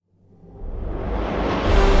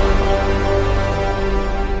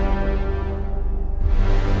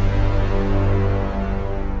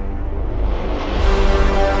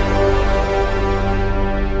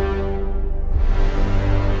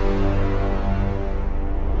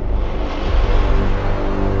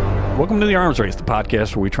Welcome to The Arms Race, the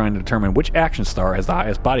podcast where we try and determine which action star has the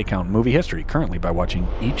highest body count in movie history, currently by watching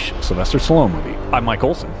each Sylvester Stallone movie. I'm Mike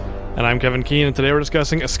Olson. And I'm Kevin Keane, and today we're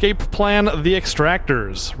discussing Escape Plan: The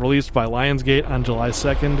Extractors, released by Lionsgate on July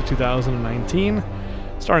 2nd, 2019,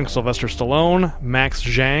 starring Sylvester Stallone, Max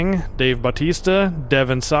Zhang, Dave Bautista,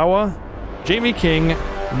 Devon Sawa, Jamie King,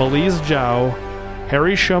 Malise Zhao,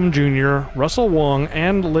 Harry Shum Jr., Russell Wong,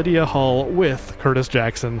 and Lydia Hull, with Curtis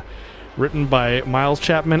Jackson. Written by Miles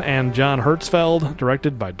Chapman and John Hertzfeld,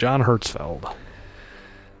 directed by John Hertzfeld.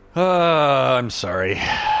 I'm sorry.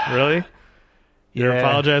 Really? You're Yeah.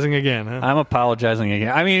 apologizing again, huh? I'm apologizing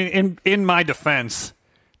again. I mean, in my defense,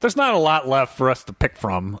 there's not a lot left for us to pick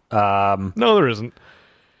from. No, there isn't.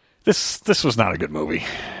 This was not a good movie.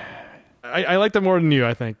 I liked it more than you,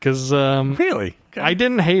 I think, because Really? I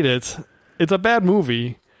didn't hate it. It's a bad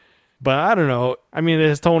movie, but I don't know. I mean, it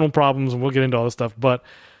has tonal problems, and we'll get into all this stuff, but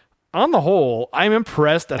on the whole, I'm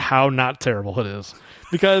impressed at how not terrible it is.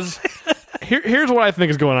 Because here's what I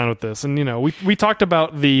think is going on with this. And, you know, we talked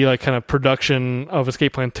about the kind of production of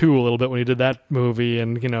Escape Plan 2 a little bit when he did that movie.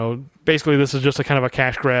 And, you know, basically this is just a kind of a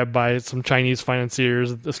cash grab by some Chinese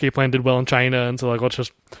financiers. Escape Plan did well in China. And so, let's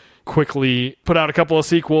just quickly put out a couple of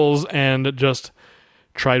sequels and just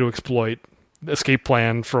try to exploit Escape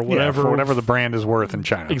Plan for whatever the brand is worth in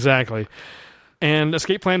China. Exactly. And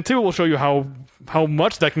Escape Plan 2 will show you how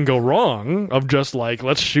much that can go wrong, of just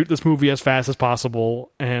let's shoot this movie as fast as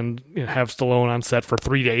possible and have Stallone on set for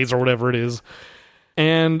 3 days or whatever it is.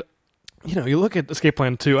 And, you look at Escape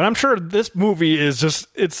Plan 2, and I'm sure this movie is just,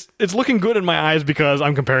 it's looking good in my eyes because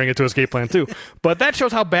I'm comparing it to Escape Plan 2. But that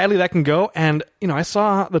shows how badly that can go. And, I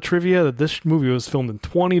saw the trivia that this movie was filmed in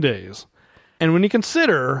 20 days. And when you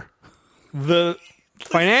consider the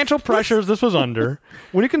financial pressures this was under,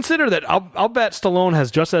 when you consider that I'll bet Stallone has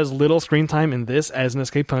just as little screen time in this as in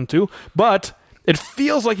Escape Plan 2, but it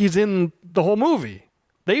feels like he's in the whole movie.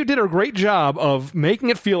 They did a great job of making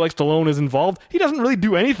it feel like Stallone is involved. He doesn't really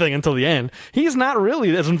do anything until the end. He's not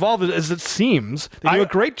really as involved as it seems. They do a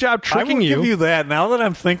great job tricking you. I will give you that. Now that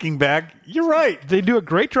I'm thinking back, you're right. They do a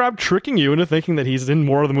great job tricking you into thinking that he's in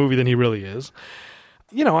more of the movie than he really is.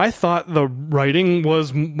 I thought the writing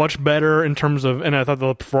was much better in terms of, and I thought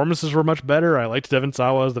the performances were much better. I liked Devon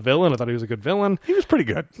Sawa as the villain. I thought he was a good villain. He was pretty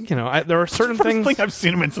good. There are certain That's the things. first thing I've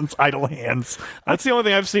seen him in since Idle Hands. That's the only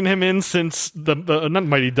thing I've seen him in since the not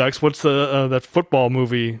Mighty Ducks. What's that football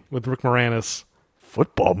movie with Rick Moranis?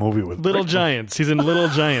 Football movie with Little Giants. He's in Little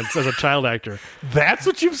Giants as a child actor. That's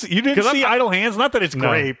what you've seen. You didn't see Idle Hands? Not that it's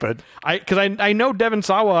great, but I know Devon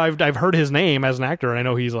Sawa. I've heard his name as an actor, and I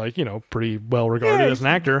know he's pretty well regarded as an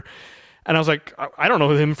actor. And I was like, I don't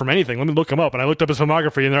know him from anything. Let me look him up. And I looked up his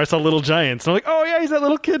filmography, and there I saw Little Giants. And I'm like, oh yeah, he's that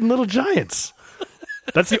little kid in Little Giants.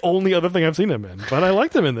 That's the only other thing I've seen him in. But I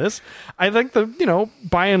liked him in this. I think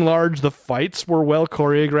by and large, the fights were well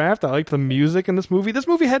choreographed. I liked the music in this movie. This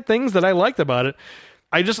movie had things that I liked about it.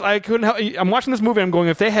 I couldn't help. I'm watching this movie, I'm going,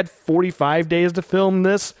 if they had 45 days to film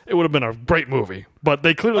this, it would have been a great movie. But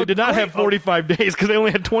they clearly did not have 45 days because they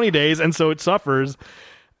only had 20 days, and so it suffers.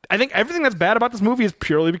 I think everything that's bad about this movie is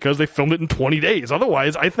purely because they filmed it in 20 days.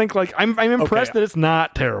 Otherwise, I think I'm impressed that it's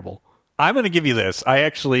not terrible. I'm going to give you this. I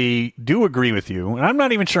actually do agree with you, and I'm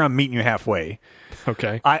not even sure I'm meeting you halfway.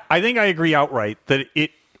 Okay. I think I agree outright that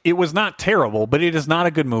it was not terrible, but it is not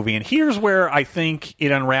a good movie. And here's where I think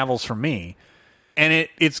it unravels for me. And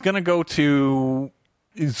it's going to go to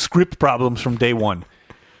script problems from day one.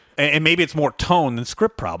 And maybe it's more tone than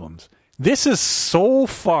script problems. This is so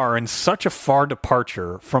far and such a far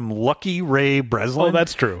departure from Lucky Ray Breslin. Oh,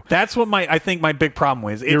 that's true. That's what I think my big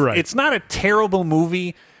problem is. You're right. It's not a terrible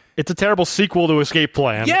movie. It's a terrible sequel to Escape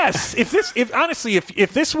Plan. Yes. If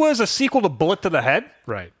this was a sequel to Bullet to the Head,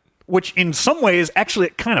 right, which in some ways actually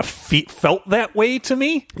it kind of felt that way to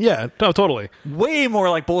me. Yeah, no, totally. Way more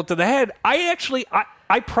like Bullet to the Head.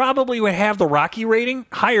 I probably would have the Rocky rating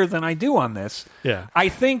higher than I do on this. Yeah. I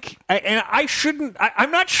think, and I shouldn't,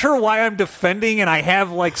 I'm not sure why I'm defending and I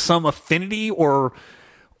have some affinity or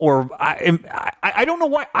I don't know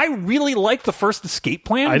why. I really like the first Escape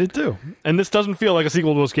Plan. I did too. And this doesn't feel like a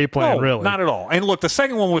sequel to Escape Plan, no, really. Not at all. And look, the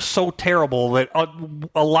second one was so terrible that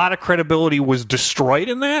a lot of credibility was destroyed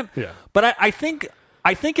in that. Yeah. But I think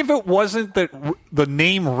if it wasn't the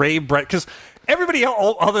name Ray Brett, because everybody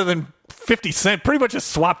else other than 50 Cent pretty much is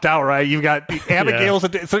swapped out, right? You've got Abigail's.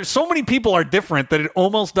 So many people are different that it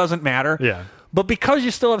almost doesn't matter. Yeah. But because you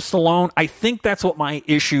still have Stallone, I think that's what my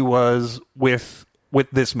issue was with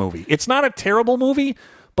this movie. It's not a terrible movie,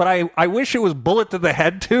 but I wish it was Bullet to the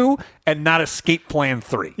Head 2 and not Escape Plan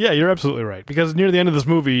 3. Yeah, you're absolutely right. Because near the end of this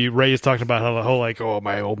movie, Ray is talking about how the whole, oh,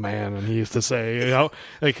 my old man, and he used to say,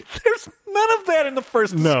 there's none none of that in the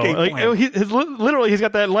first Escape Plan. Literally, he's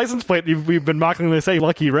got that license plate we've been mockingly say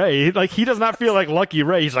Lucky Ray. Like, he does not feel like Lucky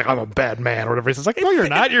Ray. He's like, I'm a bad man, or whatever. He's like, no, you're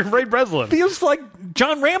not. You're Ray Breslin. Feels like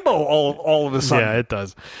John Rambo all of a sudden. Yeah, it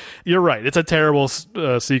does. You're right. It's a terrible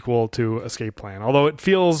sequel to Escape Plan. Although it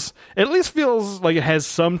at least feels like it has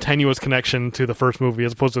some tenuous connection to the first movie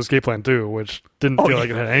as opposed to Escape Plan 2, which didn't feel like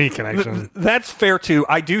it had any connection. That's fair, too.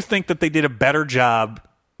 I do think that they did a better job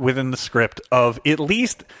within the script of at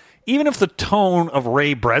least, even if the tone of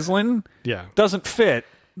Ray Breslin doesn't fit,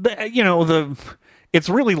 it's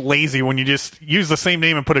really lazy when you just use the same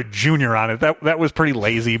name and put a junior on it. That was pretty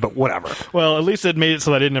lazy, but whatever. Well, at least it made it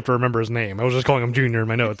so I didn't have to remember his name. I was just calling him Junior in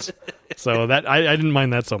my notes. So that I didn't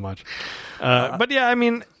mind that so much. But yeah, I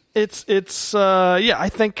mean, I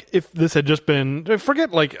think if this had just been,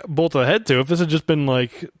 forget like Bolt Ahead 2, if this had just been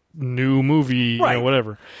like new movie,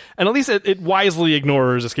 whatever. And at least it wisely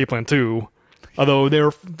ignores Escape Plan 2, although they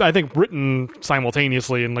were, I think, written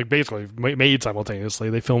simultaneously and like basically made simultaneously.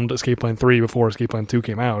 They filmed Escape Plan 3 before Escape Plan 2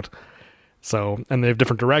 came out. So, and they have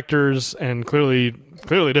different directors, and clearly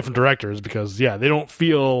different directors, because they don't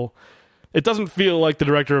feel, it doesn't feel like the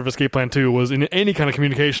director of Escape Plan 2 was in any kind of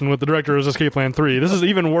communication with the director of Escape Plan 3. This is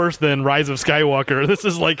even worse than Rise of Skywalker. This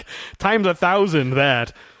is like times 1,000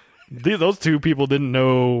 that those two people didn't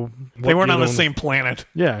know. They weren't on the same planet.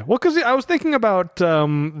 Yeah. Well, because I was thinking about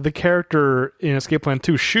the character in Escape Plan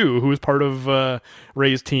 2, Shu, who was part of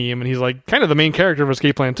Ray's team, and he's like kind of the main character of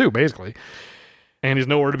Escape Plan 2, basically. And he's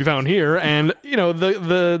nowhere to be found here. And,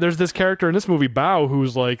 there's this character in this movie, Bao,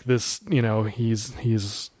 who's like this,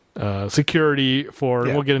 he's security for,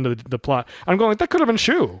 we'll get into the plot. I'm going, that could have been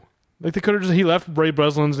Shu. Like, they could have he left Ray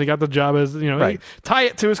Breslin's and he got the job as, tie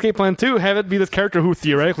it to Escape Plan 2, have it be this character who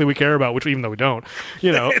theoretically we care about, which even though we don't,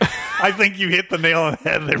 I think you hit the nail on the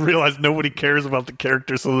head. They realized nobody cares about the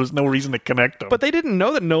character, so there's no reason to connect them. But they didn't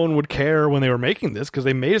know that no one would care when they were making this, because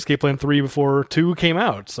they made Escape Plan 3 before 2 came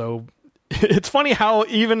out. So it's funny how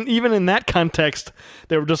even in that context,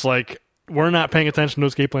 they were just like, we're not paying attention to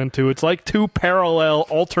Escape Plan 2. It's like two parallel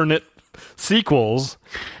alternate sequels,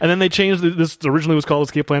 and then they changed this. Originally was called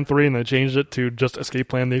Escape Plan 3, and they changed it to just Escape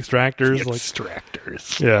Plan: The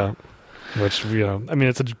Extractors. Yeah, which I mean,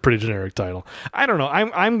 it's a pretty generic title. I don't know.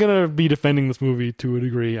 I'm gonna be defending this movie to a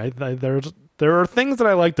degree. There are things that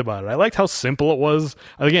I liked about it. I liked how simple it was.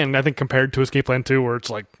 Again, I think compared to Escape Plan 2, where it's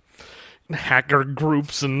like hacker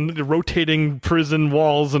groups and rotating prison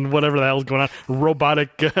walls and whatever the hell's going on, robotic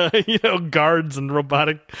guards and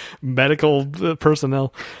robotic medical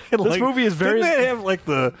personnel. This movie is very, didn't they have like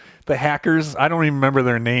the hackers, I don't even remember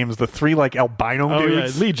their names, the three like albino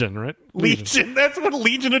dudes. Legion, right? Legion, that's what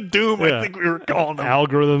Legion of Doom I think we were calling them.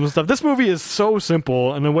 Algorithms and stuff. This movie is so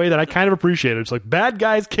simple in a way that I kind of appreciate it. It's like, bad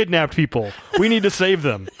guys kidnapped people, we need to save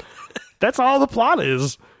them. That's all the plot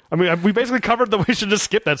is. I mean, we basically covered we should just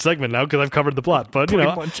skip that segment now because I've covered the plot. But,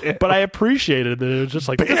 but I appreciated that it was just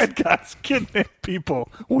like, bad guys kidnap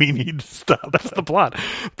people, we need to stop. That's the plot.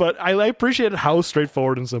 But I appreciated how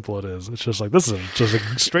straightforward and simple it is. It's just like, this is just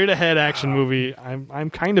a straight ahead action movie. I'm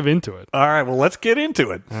kind of into it. All right, well, let's get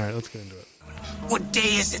into it. What day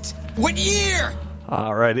is it? What year?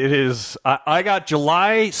 All right, it is. I got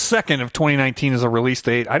July 2nd of 2019 as a release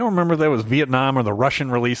date. I don't remember if that was Vietnam or the Russian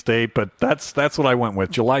release date, but that's what I went with.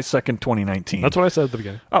 July 2nd, 2019. That's what I said at the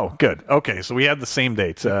beginning. Oh, good. Okay, so we had the same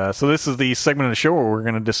dates. So this is the segment of the show where we're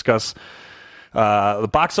going to discuss the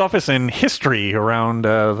box office and history around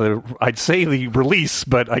I'd say the release,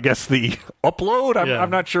 but I guess the upload.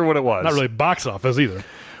 I'm not sure what it was. Not really box office either.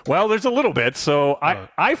 Well, there's a little bit. So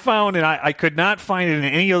I found, and I could not find it in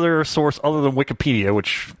any other source other than Wikipedia,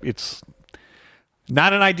 which it's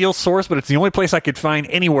not an ideal source, but it's the only place I could find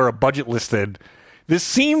anywhere a budget listed. This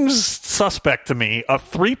seems suspect to me. A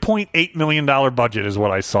 $3.8 million budget is what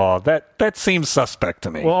I saw. That seems suspect to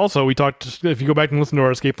me. Well, also, we talked, if you go back and listen to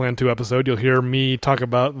our Escape Plan 2 episode, you'll hear me talk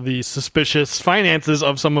about the suspicious finances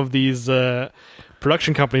of some of these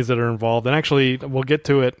production companies that are involved. And actually, we'll get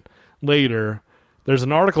to it later. There's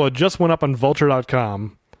an article that just went up on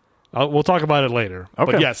vulture.com. We'll talk about it later.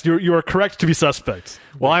 Okay. But yes, you are correct to be suspects.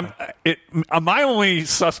 Well, my only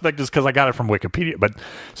suspect is because I got it from Wikipedia. But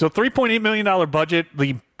so $3.8 million budget.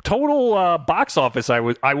 The total box office I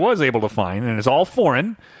was able to find, and it's all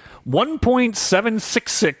foreign,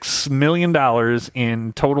 $1.766 million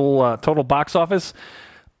in total box office.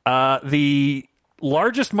 The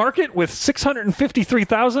largest market with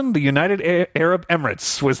 653,000, the United Arab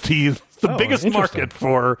Emirates was the biggest market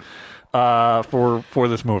for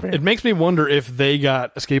this movie. It makes me wonder if they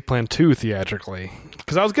got Escape Plan 2 theatrically.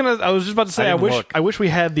 Because I was just about to say, I wish we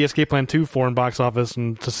had the Escape Plan 2 foreign box office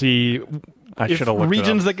and to see I should have looked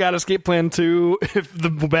regions it that got Escape Plan 2, if the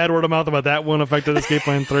bad word of mouth about that one affected Escape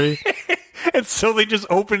Plan 3. up. And so they just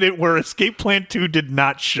opened it where Escape Plan 2 did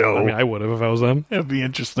not show. I mean, I would have if I was them. That'd be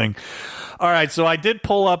interesting. All right, so I did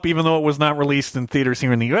pull up, even though it was not released in theaters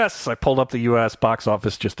here in the U.S., I pulled up the U.S. box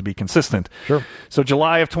office just to be consistent. Sure. So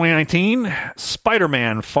July of 2019,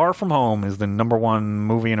 Spider-Man Far From Home is the number one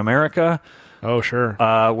movie in America. Oh, sure.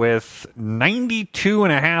 With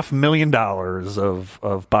 $92.5 million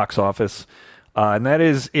of box office. And that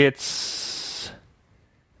is its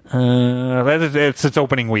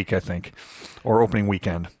opening week, I think, or opening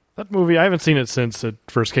weekend. That movie, I haven't seen it since it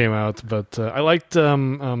first came out, but I liked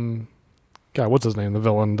God, what's his name? The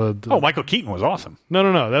villain. Michael Keaton was awesome.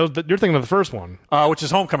 No. That was you're thinking of the first one, which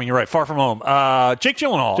is Homecoming. You're right. Far From Home. Jake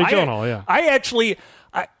Gyllenhaal. Yeah. I actually,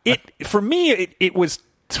 for me, it was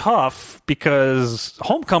tough because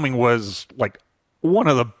Homecoming was like one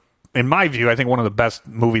of the, in my view, I think one of the best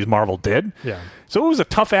movies Marvel did. Yeah. So it was a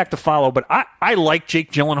tough act to follow, but I like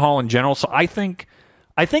Jake Gyllenhaal in general. So I think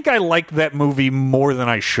I liked that movie more than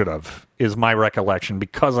I should have, is my recollection,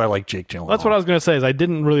 because I like Jake Gyllenhaal. That's what I was going to say. Is I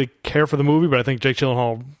didn't really care for the movie, but I think Jake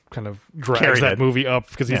Gyllenhaal kind of drags that movie up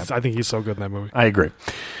because I think he's so good in that movie. I agree.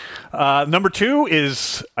 Number 2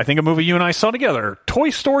 is, I think, a movie you and I saw together, Toy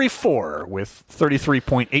Story 4, with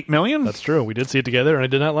 $33.8 million. That's true. We did see it together, and I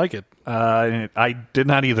did not like it. I did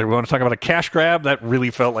not either. We want to talk about a cash grab? That really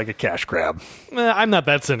felt like a cash grab. I'm not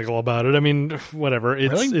that cynical about it. I mean, whatever.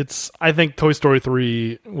 It's. I think Toy Story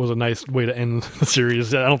 3 was a nice way to end the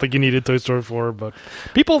series. I don't think you needed Toy Story 4, but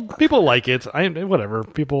people like it. Whatever.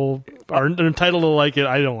 People are entitled to like it.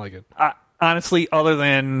 I don't like it. Honestly, other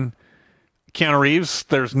than Keanu Reeves,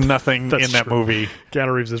 there's nothing in that movie.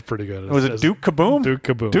 Keanu Reeves is pretty good. Was it Duke Kaboom? Duke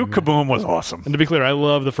Kaboom. Duke Kaboom was awesome. And to be clear, I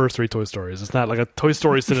love the first 3 Toy Stories. It's not like a Toy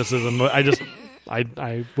Story cynicism.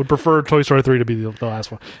 I would prefer Toy Story 3 to be the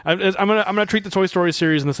last one. I'm gonna treat the Toy Story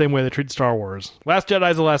series in the same way they treat Star Wars. Last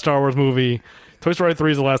Jedi is the last Star Wars movie. Toy Story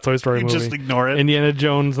 3 is the last Toy Story movie. Just ignore it. Indiana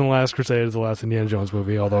Jones and the Last Crusade is the last Indiana Jones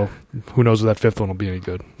movie, although who knows if that 5th one will be any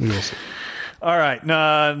good. We will see. All right,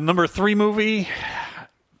 number 3 movie.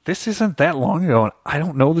 This isn't that long ago, and I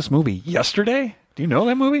don't know this movie. Yesterday? Do you know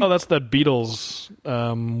that movie? Oh, that's the Beatles.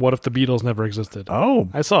 What if the Beatles never existed? Oh.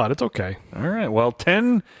 I saw it. It's okay. All right. Well,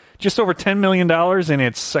 just over $10 million in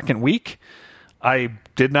its second week. I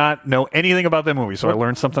did not know anything about that movie, so I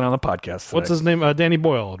learned something on the podcast today. What's his name? Danny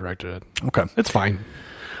Boyle directed it. Okay. It's fine.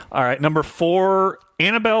 All right. Number 4,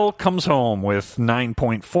 Annabelle Comes Home with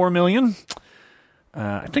 $9.4 million.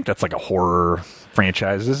 I think that's like a horror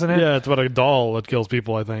franchise, isn't it? Yeah, it's about a doll that kills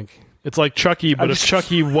people, I think. It's like Chucky, but if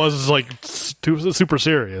Chucky was like super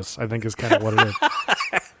serious, I think is kind of what it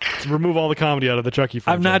is. Remove all the comedy out of the Chucky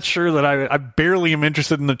franchise. I'm not sure that I barely am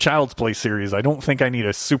interested in the Child's Play series. I don't think I need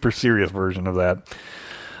a super serious version of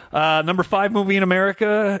that. Number 5 movie in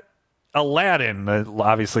America, Aladdin.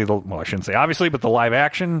 Obviously, I shouldn't say obviously, but the live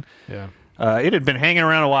action. Yeah. It had been hanging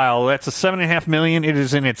around a while. That's a $7.5 million. It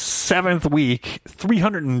is in its 7th week,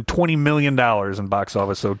 $320 million in box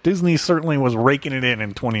office. So Disney certainly was raking it in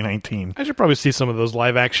 2019. I should probably see some of those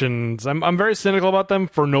live actions. I'm very cynical about them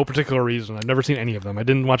for no particular reason. I've never seen any of them. I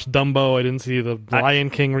didn't watch Dumbo. I didn't see the Lion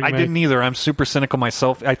King remake. I didn't either. I'm super cynical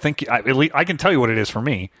myself. I think I can tell you what it is for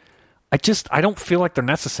me. I don't feel like they're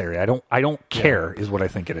necessary. I don't care is what I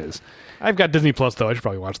think it is. I've got Disney Plus though. I should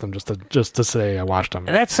probably watch them just to say I watched them.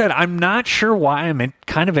 And that said, I'm not sure why I'm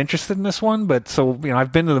kind of interested in this one, but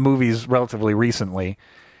I've been to the movies relatively recently,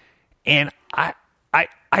 and I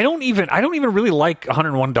don't even really like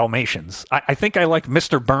 101 Dalmatians. I think I like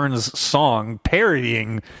Mr. Burns' song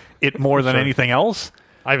parodying it more than anything else.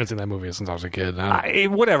 I haven't seen that movie since I was a kid.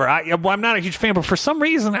 Whatever. I'm not a huge fan, but for some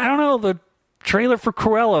reason, I don't know, the trailer for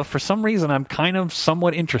Cruella, for some reason, I'm kind of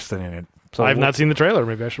somewhat interested in it. So I've not seen the trailer.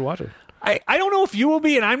 Maybe I should watch it. I don't know if you will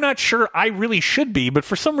be, and I'm not sure I really should be, but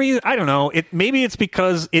for some reason, I don't know. Maybe it's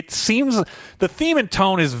because it seems the theme and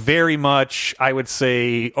tone is very much, I would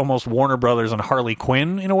say, almost Warner Brothers and Harley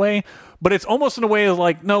Quinn in a way, but it's almost in a way of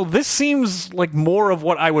like, no, this seems like more of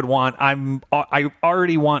what I would want. I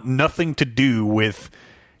already want nothing to do with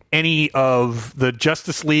any of the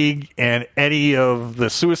Justice League and any of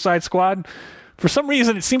the Suicide Squad. For some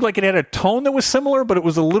reason, it seemed like it had a tone that was similar, but it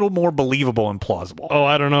was a little more believable and plausible. Oh,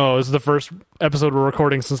 I don't know. This is the first episode we're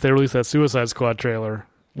recording since they released that Suicide Squad trailer,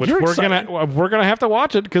 which we're gonna have to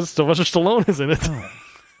watch it because Sylvester Stallone is in it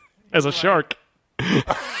as a shark.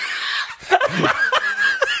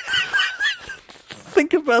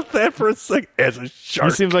 Think about that for a second. As a shark,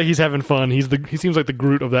 he seems like he's having fun. He seems like the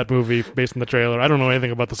Groot of that movie based on the trailer. I don't know anything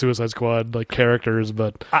about the Suicide Squad characters,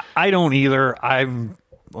 but I don't either.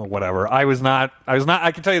 Whatever. I was not.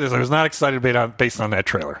 I can tell you this. I was not excited based on that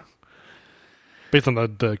trailer. Based on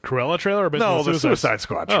the Cruella trailer, or based on the Suicide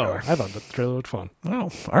Squad trailer. I thought the trailer looked fun.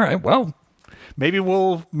 Oh, all right. Well, maybe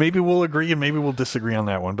we'll agree and maybe we'll disagree on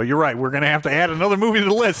that one. But you're right. We're going to have to add another movie to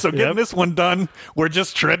the list. So getting this one done, we're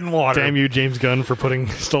just treading water. Damn you, James Gunn, for putting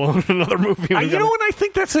Stallone in another movie. You know what? I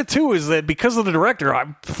think that's it too. Is that because of the director?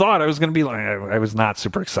 I thought I was going to be like, I was not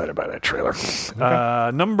super excited by that trailer.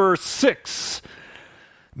 Okay. Number 6,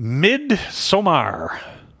 Midsommar.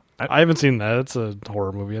 I haven't seen that. It's a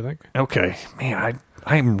horror movie, I think. Okay, man,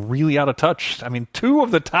 I am really out of touch. I mean, 2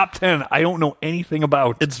 of the top 10 I don't know anything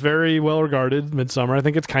about. It's very well regarded, Midsommar. I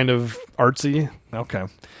think it's kind of artsy. Okay.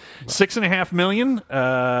 6.5 million.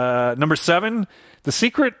 Number 7, The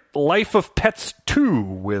Secret Life of Pets 2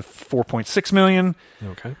 with 4.6 million.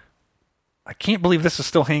 Okay. I can't believe this is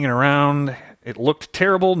still hanging around. It looked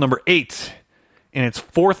terrible. Number 8. In its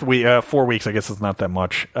 4 weeks, I guess it's not that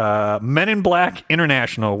much. Men in Black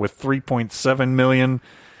International with 3.7 million.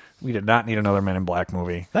 We did not need another Men in Black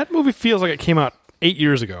movie. That movie feels like it came out 8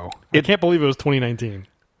 years ago. I can't believe it was 2019.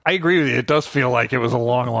 I agree with you. It does feel like it was a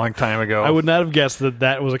long, long time ago. I would not have guessed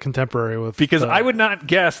that was a contemporary with... Because I would not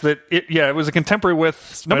guess that it was a contemporary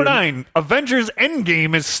with... Number 9, Avengers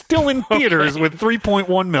Endgame is still in theaters with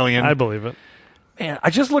 3.1 million. I believe it. Man, I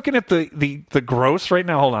just looking at the gross right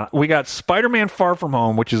now. Hold on. We got Spider-Man Far From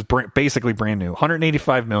Home, which is basically brand new.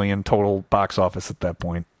 185 million total box office at that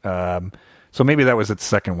point. So maybe that was its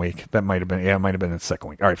second week. That might have been, it might have been its second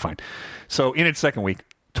week. All right, fine. So in its second week,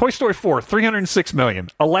 Toy Story 4, 306 million.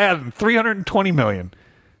 Aladdin, 320 million.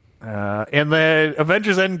 And the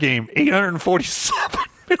Avengers Endgame, 847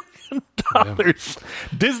 million dollars.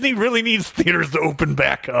 Yeah. Disney really needs theaters to open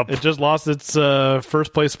back up. It just lost its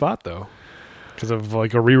first place spot, though. Because of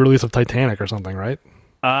like a re-release of Titanic or something, right?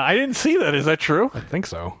 I didn't see that. Is that true? I think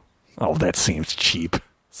so. Oh, that seems cheap.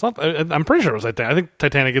 I'm pretty sure it was Titanic. I think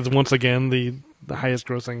Titanic is once again the highest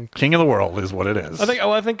grossing King of the World is what it is.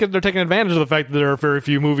 I think they're taking advantage of the fact that there are very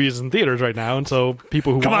few movies in theaters right now, and so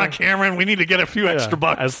people who come on, Cameron, we need to get a few extra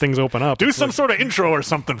bucks as things open up. Do some sort of intro or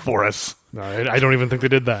something for us. No, I don't even think they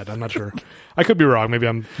did that. I'm not sure. I could be wrong. Maybe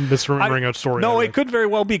I'm misremembering a story. No, it could very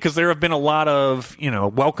well be because there have been a lot of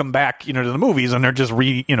welcome back to the movies, and they're just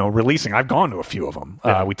releasing. I've gone to a few of them.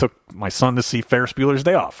 Yeah. We took my son to see Ferris Bueller's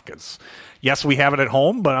Day Off because. Yes, we have it at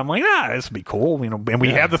home, but I'm like, this would be cool, and we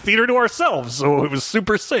had the theater to ourselves, so it was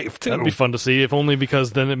super safe, too. That'd be fun to see, if only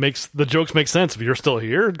because then the jokes make sense. If you're still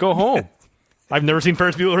here, go home. I've never seen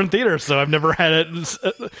Ferris Bueller in theater, so I've never had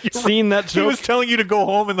seen that joke. He was telling you to go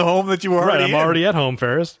home in the home that you were already in. I'm already at home,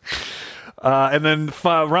 Ferris. And then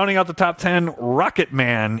rounding out the top 10, Rocket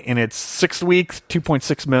Man in its 6th week,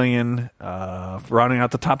 2.6 million, rounding out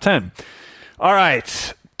the top 10. All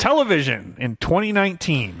right, television in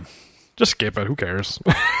 2019. Just skip it. Who cares?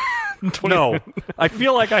 No, I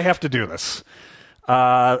feel like I have to do this.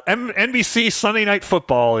 NBC Sunday Night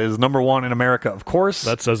Football is number 1 in America, of course.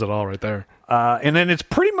 That says it all right there. And then it's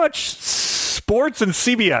pretty much sports and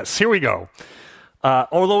CBS. Here we go.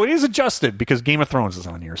 Although it is adjusted because Game of Thrones is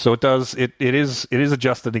on here, so it is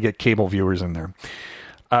adjusted to get cable viewers in there.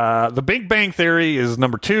 The Big Bang Theory is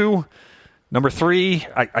number 2. Number 3,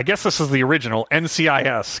 I guess this is the original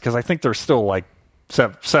NCIS because I think there's still like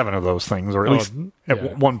 7 of those things, or at least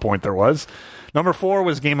at one point there was. Number 4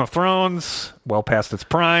 was Game of Thrones, well past its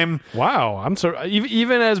prime. Wow, I'm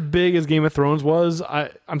even as big as Game of Thrones was,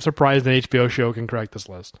 I'm surprised an HBO show can crack this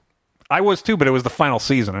list. I was too, but it was the final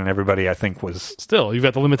season, and everybody I think was still. You've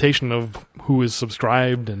got the limitation of who is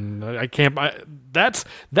subscribed, and that's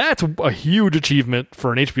a huge achievement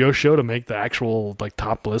for an HBO show to make the actual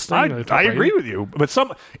top listing. I agree with you, but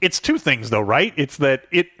it's 2 things though, right? It's that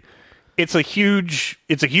It's a huge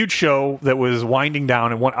show that was winding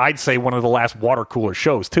down, and I'd say one of the last water cooler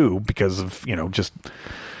shows too, because of just.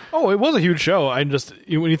 Oh, it was a huge show. When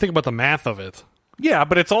you think about the math of it. Yeah,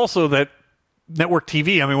 but it's also that network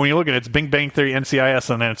TV. I mean, when you look at it, it's Big Bang Theory, NCIS,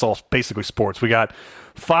 and then it's all basically sports. We got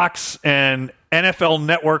Fox and NFL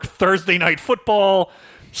Network Thursday Night Football,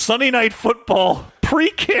 Sunday Night Football.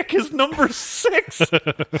 Pre-Kick is number 6.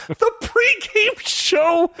 The pre-game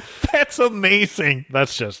show. That's amazing.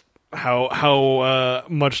 That's just. How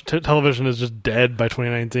much television is just dead by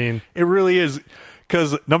 2019. It really is,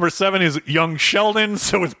 because number 7 is Young Sheldon,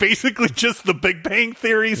 so it's basically just the Big Bang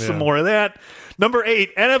Theory, some more of that. Number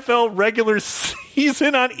 8, NFL regular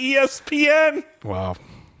season on ESPN. Wow.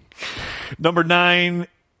 Number 9,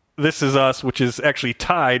 This Is Us, which is actually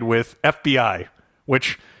tied with FBI,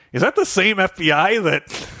 which, is that the same FBI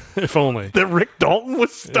that... If only. That Rick Dalton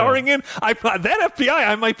was starring in. That FBI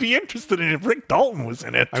I might be interested in if Rick Dalton was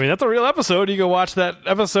in it. I mean, that's a real episode. You go watch that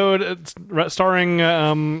episode starring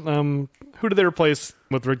who did they replace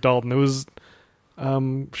with Rick Dalton? It was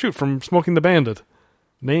From Smoking the Bandit.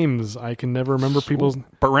 Names I can never remember people's.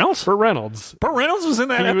 Burt Reynolds? Burt Reynolds. Burt Reynolds was in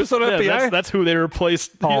that episode of FBI? That's who they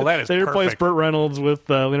replaced. Oh, that is They replaced perfect. Burt Reynolds with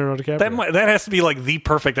Leonardo DiCaprio. That has to be like the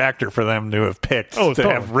perfect actor for them to have picked to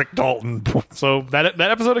totally. have Rick Dalton. So that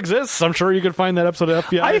episode exists. I'm sure you can find that episode of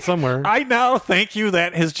FBI somewhere. I now thank you.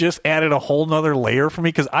 That has just added a whole nother layer for me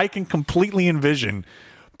because I can completely envision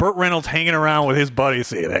Burt Reynolds hanging around with his buddies.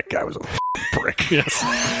 Say that guy was a prick. Yes.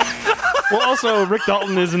 Well, also Rick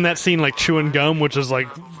Dalton is in that scene like chewing gum, which is like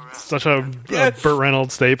such a Yes. Burt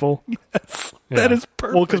Reynolds staple. Yes, Yeah. that is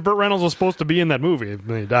perfect. Well, because Burt Reynolds was supposed to be in that movie, and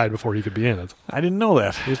he died before he could be in it. I didn't know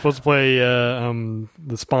that. He was supposed to play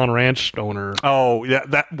the Spawn Ranch owner. Oh, yeah.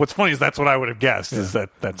 That. What's funny is that's what I would have guessed. Is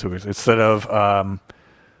that's who it is instead of.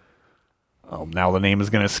 Now the name is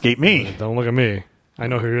going to escape me. Don't look at me. I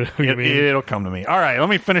know who you mean. It'll come to me. All right, let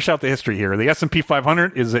me finish out the history here. The S&P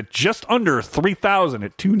 500 is at just under 3,000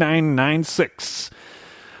 at 2,996.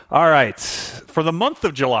 All right, for the month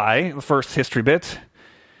of July, the first history bit,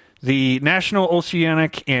 the National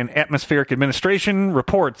Oceanic and Atmospheric Administration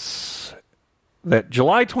reports that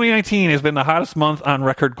July 2019 has been the hottest month on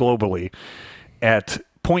record globally at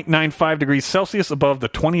 0.95 degrees Celsius above the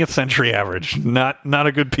 20th century average. Not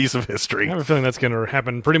a good piece of history. I have a feeling that's going to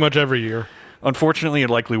happen pretty much every year. Unfortunately, it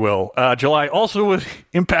likely will. July also was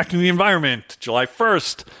impacting the environment. July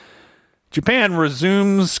 1st, Japan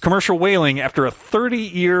resumes commercial whaling after a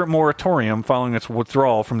 30-year moratorium following its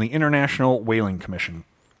withdrawal from the International Whaling Commission.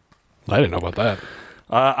 I didn't know about that.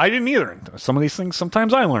 I didn't either. Some of these things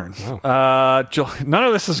sometimes I learn. None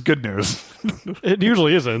of this is good news. It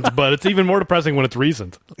usually isn't, but it's even more depressing when it's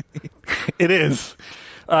recent. It is.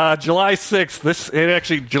 July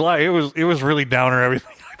 6th. It was really downer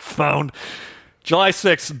everything I found. July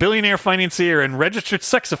 6th, billionaire financier and registered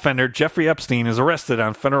sex offender Jeffrey Epstein is arrested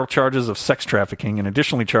on federal charges of sex trafficking and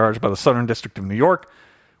additionally charged by the Southern District of New York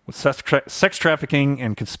with sex trafficking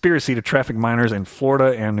and conspiracy to traffic minors in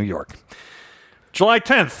Florida and New York. July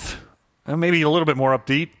 10th, maybe a little bit more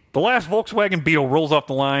upbeat, the last Volkswagen Beetle rolls off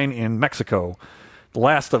the line in Mexico. The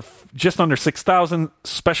last of just under 6,000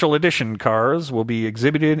 special edition cars will be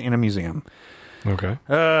exhibited in a museum. Okay.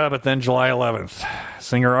 But then July 11th,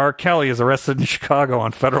 singer R. Kelly is arrested in Chicago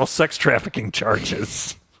on federal sex trafficking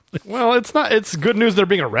charges. Well, it's not. It's good news they're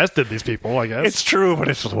being arrested, these people, I guess. It's true, but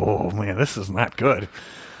oh man, this is not good.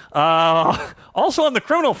 Also on the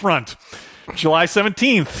criminal front, July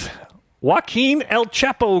 17th, Joaquin El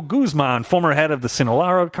Chapo Guzman, former head of the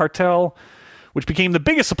Sinaloa cartel, which became the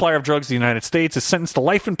biggest supplier of drugs in the United States, is sentenced to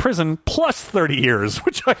life in prison plus 30 years,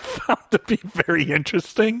 which I found to be very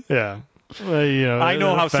interesting. Yeah. Well, I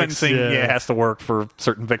know how affects, sentencing has to work for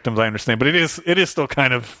certain victims, I understand, but it is still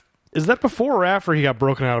kind of... Is that before or after he got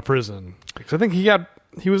broken out of prison? Because I think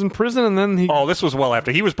he was in prison and then he... Oh, this was well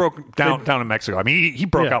after. He was broke down in Mexico. I mean, he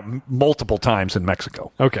broke out multiple times in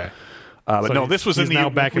Mexico. Okay. But So no, this was he's in the... now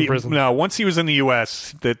back in prison. No, once he was in the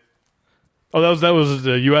U.S., that... Oh, that was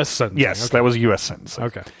the U.S. sentence. Yes, okay. that was a U.S. sentence.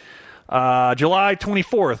 Okay. July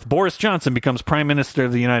 24th, Boris Johnson becomes Prime Minister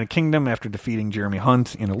of the United Kingdom after defeating Jeremy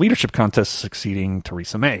Hunt in a leadership contest, succeeding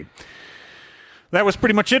Theresa May. That was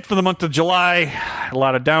pretty much it for the month of July. A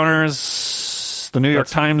lot of downers. The New York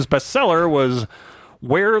Times bestseller was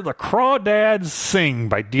Where the Crawdads Sing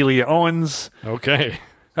by Delia Owens. Okay.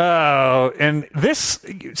 And this,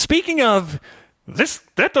 speaking of...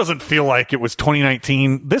 That doesn't feel like it was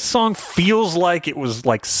 2019. This song feels like it was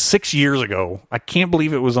like 6 years ago. I can't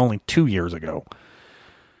believe it was only 2 years ago.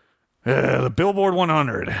 The Billboard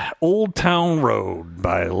 100, Old Town Road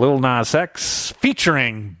by Lil Nas X,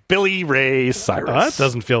 featuring Billy Ray Cyrus. That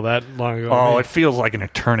doesn't feel that long ago. Oh, it feels like an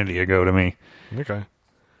eternity ago to me. Okay.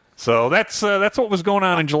 So that's what was going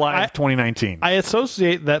on in July of 2019. I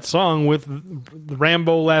associate that song with the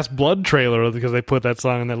Rambo Last Blood trailer because they put that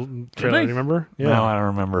song in that trailer. Do you remember? No, I don't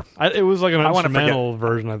remember. It was like an I wanna instrumental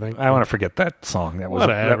version, I think. I want to forget that song. That was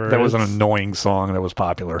Whatever. that was an annoying song that was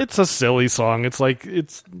popular. It's a silly song. It's like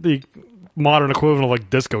it's the modern equivalent of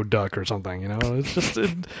like Disco Duck or something. You know, it's just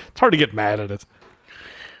it's hard to get mad at it.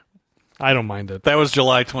 I don't mind it. That was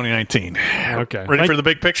July 2019. Okay. Ready for the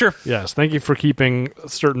big picture? Yes. Thank you for keeping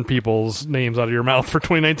certain people's names out of your mouth for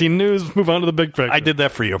 2019 news. Move on to the big picture. I did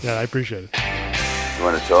that for you. Yeah, I appreciate it. You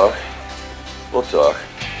want to talk? We'll talk.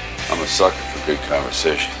 I'm a sucker for good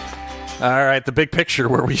conversation. All right, the big picture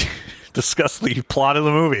where we discuss the plot of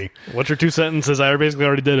the movie. What's your 2 sentences? I basically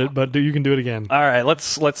already did it, but you can do it again. All right,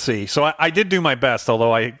 let's see. So I did do my best,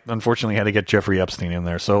 although I unfortunately had to get Jeffrey Epstein in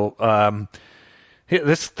there. So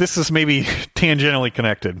this is maybe tangentially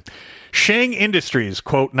connected. Shang Industries,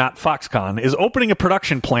 quote, not Foxconn, is opening a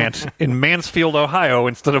production plant in Mansfield, Ohio,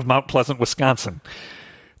 instead of Mount Pleasant, Wisconsin.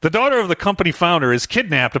 The daughter of the company founder is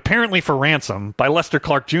kidnapped, apparently for ransom, by Lester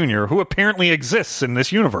Clark Jr., who apparently exists in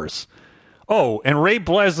this universe. Oh, and Ray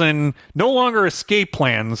Breslin no longer escape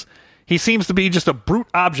plans. He seems to be just a brute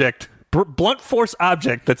object, blunt force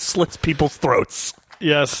object that slits people's throats.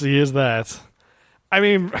 Yes, he is that. I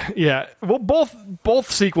mean, yeah. Well,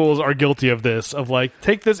 both sequels are guilty of this. Of like,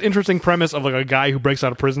 take this interesting premise of like a guy who breaks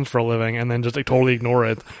out of prison for a living and then just like totally ignore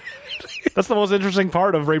it. That's the most interesting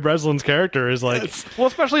part of Ray Breslin's character is like, well,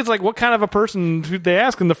 especially it's like, what kind of a person they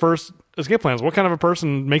ask in the first Escape Plans? What kind of a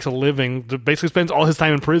person makes a living that basically spends all his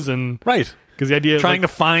time in prison? Right. Because the idea trying like,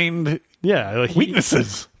 to find like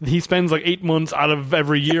weaknesses. He spends like 8 months out of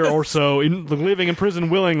every year or so in living in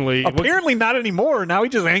prison willingly. Apparently not anymore. Now he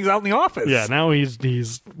just hangs out in the office. Yeah, now he's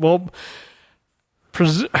well.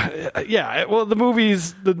 The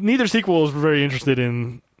movies. Neither sequel is very interested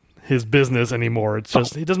in his business anymore. It's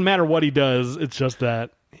just it doesn't matter what he does. It's just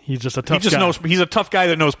that he's just a tough guy. He's a tough guy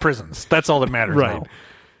that knows prisons. That's all that matters. Right. Now.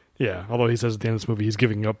 Yeah, although he says at the end of this movie he's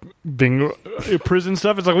giving up being prison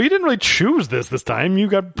stuff. It's like, well, you didn't really choose this time. You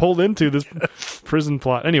got pulled into this prison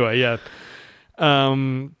plot. Anyway, yeah.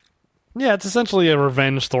 It's essentially a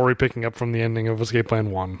revenge story picking up from the ending of Escape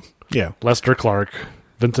Plan 1. Yeah. Lester Clark,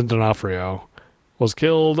 Vincent D'Onofrio, was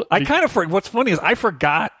killed. What's funny is I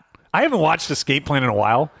forgot. I haven't watched Escape Plan in a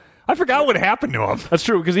while. I forgot what happened to him. That's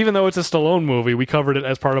true, because even though it's a Stallone movie, we covered it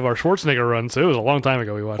as part of our Schwarzenegger run, so it was a long time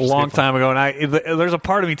ago we watched it. A long time ago, and there's a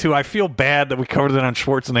part of me, too, I feel bad that we covered it on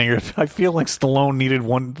Schwarzenegger. I feel like Stallone needed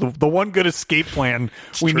the one good escape plan.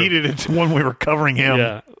 We needed it when we were covering him.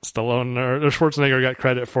 Yeah, Stallone, or Schwarzenegger got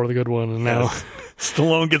credit for the good one, and now...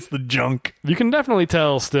 Stallone gets the junk. You can definitely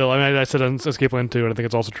tell still, I mean, I said on Escape Plan 2, and I think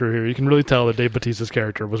it's also true here, you can really tell that Dave Bautista's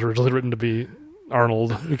character was originally written to be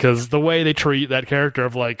Arnold, because the way they treat that character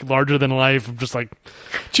of like larger than life, just like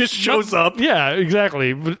shows up. Yeah,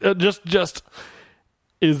 exactly. Just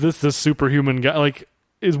is this superhuman guy? Like,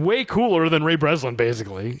 is way cooler than Ray Breslin,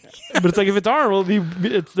 basically. But it's like if it's Arnold,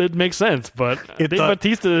 it makes sense. But Dave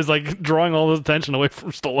Bautista is like drawing all this attention away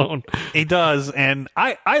from Stallone. He does, and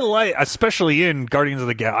I like, especially in Guardians of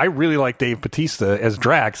the Galaxy, I really like Dave Bautista as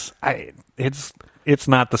Drax. It's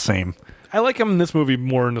not the same. I like him in this movie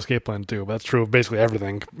more in Escape Plan 2, but that's true of basically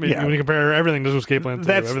everything. Yeah. When you compare everything to Escape Plan 2,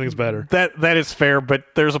 everything's better. That is fair, but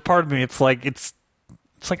there's a part of me, it's like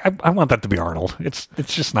I want that to be Arnold. It's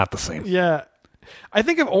just not the same. Yeah. I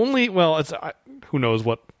think if only, who knows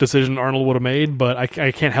what decision Arnold would have made, but I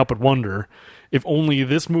can't help but wonder if only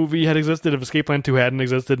this movie had existed, if Escape Plan 2 hadn't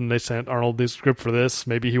existed and they sent Arnold the script for this,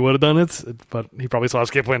 maybe he would have done it, but he probably saw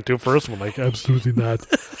Escape Plan 2 first and was like, absolutely not.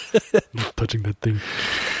 Not touching that thing.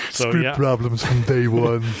 So, script problems from day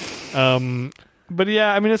one. But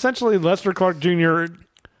yeah, I mean, essentially Lester Clark Jr.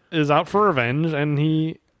 is out for revenge, and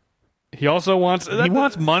he also wants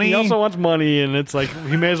money. He also wants money, and it's like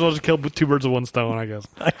he may as well just kill two birds with one stone, I guess.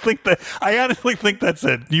 I honestly think that's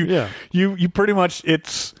it. You pretty much,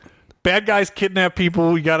 it's bad guys kidnap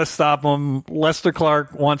people. You got to stop them. Lester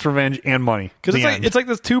Clark wants revenge and money. Because it's like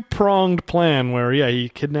this two-pronged plan where he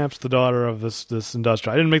kidnaps the daughter of this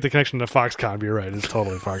industrial. I didn't make the connection to Foxconn, but you're right. It's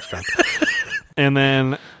totally Foxconn. And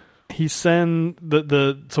then he send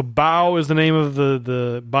so Bao is the name of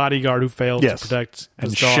the bodyguard who failed to protect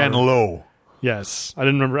his daughter. Shen Lo. Yes, I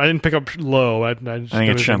didn't remember. I didn't pick up Lo. I think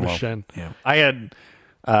it's Shen Lo. Yeah, I had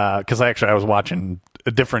because I was watching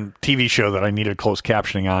a different TV show that I needed closed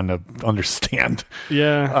captioning on to understand.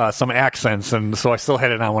 Some accents, and so I still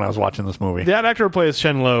had it on when I was watching this movie. That actor who plays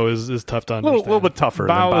Shen Lo is tough to understand. A little bit tougher.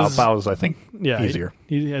 Bao is I think easier.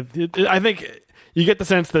 I think. You get the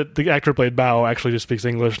sense that the actor who played Bao actually just speaks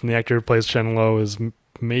English, and the actor who plays Shen Lo is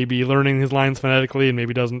maybe learning his lines phonetically and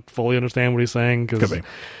maybe doesn't fully understand what he's saying. Could be.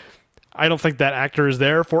 I don't think that actor is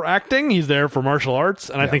there for acting. He's there for martial arts,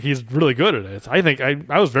 and I think he's really good at it. I think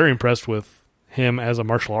I was very impressed with him as a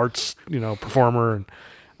martial arts performer, and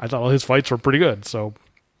I thought his fights were pretty good. So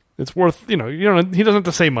it's worth he doesn't have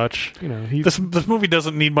to say much. This movie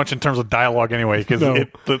doesn't need much in terms of dialogue anyway, because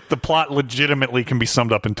the plot legitimately can be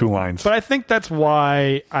summed up in 2 lines. But I think that's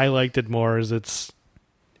why I liked it more. Is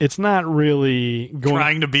it's not really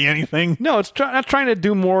trying to be anything. No, it's not trying to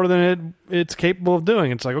do more than it's capable of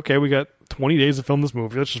doing. It's like, okay, we got 20 days to film this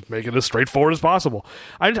movie. Let's just make it as straightforward as possible.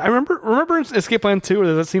 I remember in Escape Plan 2,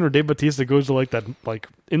 there's that scene where Dave Bautista goes to that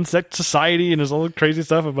insect society and there's all the crazy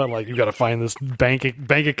stuff about you got to find this bank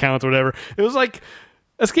account or whatever. It was like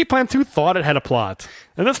Escape Plan 2 thought it had a plot,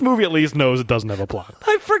 and this movie at least knows it doesn't have a plot.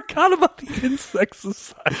 I forgot about the insect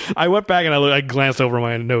society. I went back and I glanced over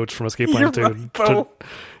my notes from Escape Plan 2.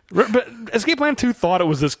 But Escape Plan 2 thought it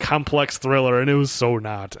was this complex thriller, and it was so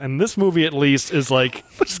not. And this movie, at least, is like...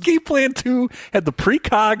 Escape Plan 2 had the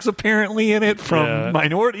precogs apparently in it from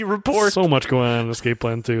Minority Report. So much going on in Escape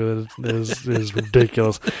Plan 2 that is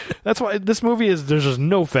ridiculous. That's why this movie is... There's just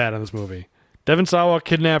no fat in this movie. Devon Sawa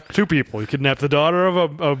kidnapped 2 people. He kidnapped the daughter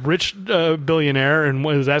of a rich billionaire and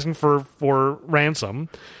was asking for ransom.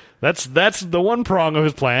 That's the one prong of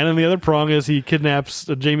his plan, and the other prong is he kidnaps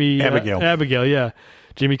Abigail. Abigail, yeah.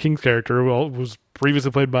 Jamie King's character, who was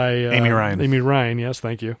previously played by Amy Ryan. Amy Ryan, yes,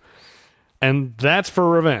 thank you. And that's for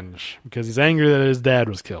revenge, because he's angry that his dad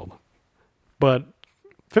was killed. But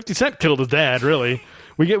 50 Cent killed his dad, really.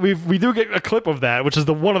 We do get a clip of that, which is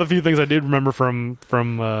one of the few things I did remember from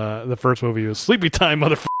the first movie. Was Sleepy Time,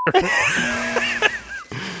 motherfucker.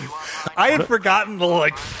 I had forgotten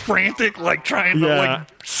the frantic trying to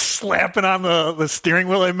slapping on the steering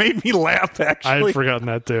wheel. It made me laugh, actually. I had forgotten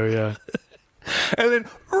that too, yeah. And then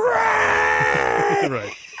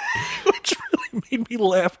right. Which really made me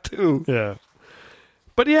laugh too. Yeah.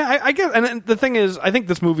 But yeah, I guess, and the thing is, I think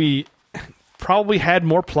this movie probably had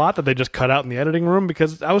more plot that they just cut out in the editing room,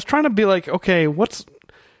 because I was trying to be like, okay,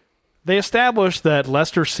 they established that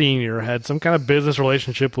Lester Sr. had some kind of business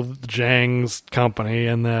relationship with Zhang's company,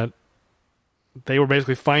 and that they were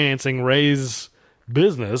basically financing Ray's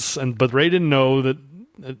business, but Ray didn't know that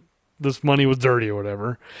this money was dirty or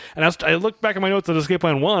whatever. And I looked back at my notes at Escape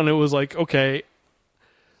Plan 1, it was like, okay,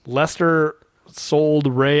 Lester sold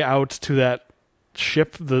Ray out to that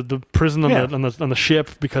ship, the prison on the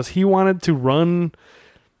ship, because he wanted to run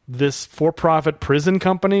this for-profit prison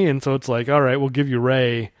company, and so it's like, all right, we'll give you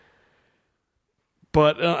Ray.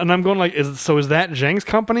 But and I'm going like, is that Zhang's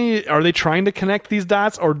company? Are they trying to connect these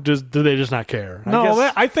dots, or do they just not care?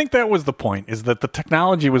 I think that was the point, is that the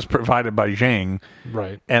technology was provided by Zhang,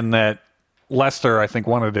 right? And that Lester, I think,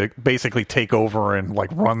 wanted to basically take over and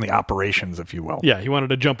run the operations, if you will. Yeah, he wanted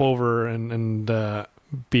to jump over and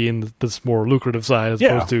be in this more lucrative side as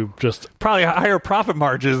opposed to just probably higher profit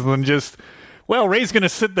margins than just. Well, Ray's going to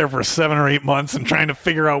sit there for 7 or 8 months and trying to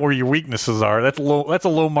figure out where your weaknesses are. That's a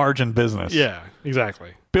low margin business. Yeah,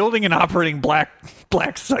 exactly. Building and operating black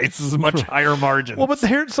sites is a much higher margin. Well, but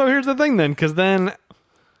here's the thing then, because then,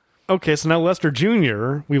 okay, so now Lester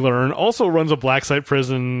Jr., we learn, also runs a black site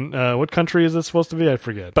prison. What country is this supposed to be? I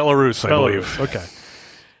forget. Belarus, I believe. Okay.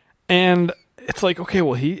 And it's like, okay,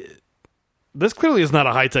 well, this clearly is not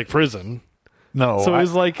a high-tech prison. No, so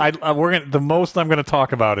it's like the most I'm going to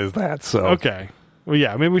talk about is that. So okay, well,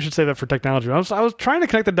 yeah, maybe we should save that for technology. I was trying to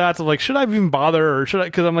connect the dots of like, should I even bother, or should I?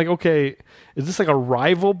 Because I'm like, okay, is this like a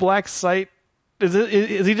rival black site?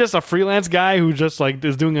 Is he just a freelance guy who just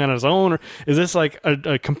is doing it on his own, or is this like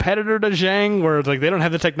a competitor to Zhang, where it's like they don't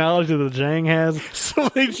have the technology that Zhang has? So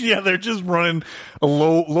they're just running a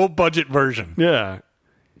low budget version. Yeah,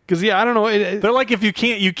 because I don't know. They're like, if you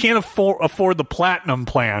can't afford the platinum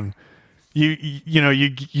plan. You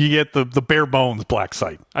get the bare bones black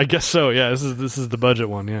site. I guess so. Yeah, this is the budget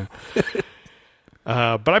one. Yeah,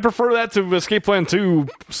 but I prefer that to Escape Plan 2,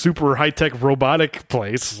 super high tech robotic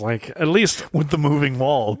place. At least with the moving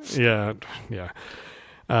walls. Yeah.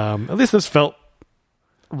 At least this felt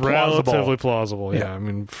relatively plausible. Yeah, I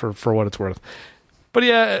mean for what it's worth. But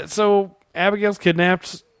yeah, so Abigail's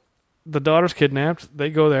kidnapped. The daughter's kidnapped. They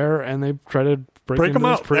go there and they try to break into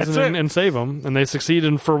this prison and save them, and they succeed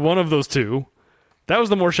in for one of those two. That was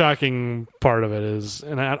the more shocking part of it,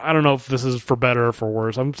 and I don't know if this is for better or for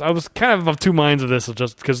worse. I was kind of two minds of this,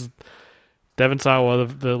 just because Devon Sawa,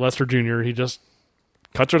 the Lester Jr., he just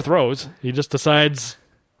cuts her throats. He just decides,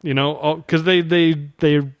 because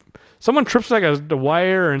someone trips a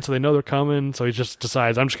wire, and so they know they're coming, so he just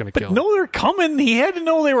decides, I'm just going to kill them. No, they're coming. He had to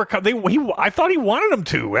know they were coming. I thought he wanted them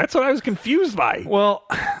to. That's what I was confused by. Well,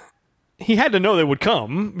 he had to know they would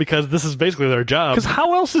come, because this is basically their job. Because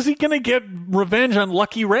how else is he going to get revenge on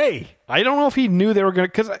Lucky Ray? I don't know if he knew they were going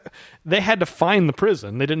to, because they had to find the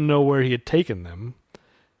prison. They didn't know where he had taken them.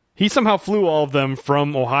 He somehow flew all of them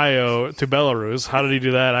from Ohio to Belarus. How did he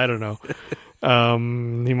do that? I don't know.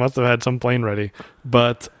 He must have had some plane ready.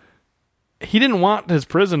 But he didn't want his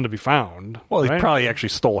prison to be found. Well, he probably actually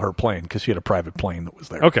stole her plane, because she had a private plane that was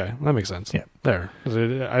there. Okay, that makes sense. Yeah. There.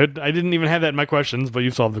 I didn't even have that in my questions, but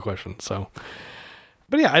you've solved the question. So,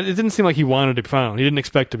 but yeah, it didn't seem like he wanted to be found. He didn't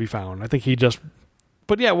expect to be found. I think he just.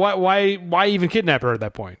 But yeah, why even kidnap her at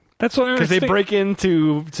that point? That's what I because they break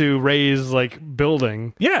into Ray's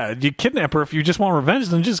building. Yeah, you kidnap her if you just want revenge,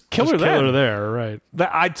 then just kill her there. Kill her there,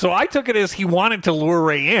 right? So I took it as he wanted to lure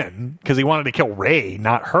Ray in because he wanted to kill Ray,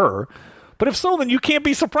 not her. But if so, then you can't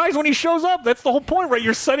be surprised when he shows up. That's the whole point, right?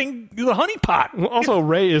 You're setting the honeypot. Well, also,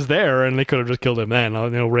 Ray is there, and they could have just killed him then.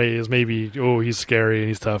 Ray is maybe, he's scary and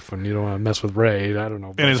he's tough, and you don't want to mess with Ray. I don't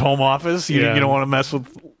know. In his home office, you Yeah. don't want to mess with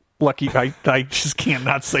Lucky. I just can't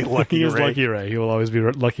not say Lucky He is Ray. Lucky Ray. He will always be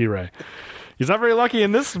Lucky Ray. He's not very lucky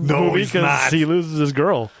in this No, movie he's because not. he loses his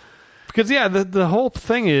girl. Because, the whole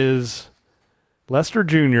thing is Lester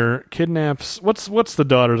Jr. kidnaps... What's the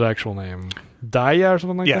daughter's actual name? Daya or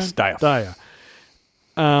something like Yes, that? Daya.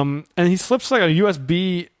 And he slips like a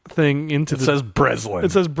USB thing into It says Breslin.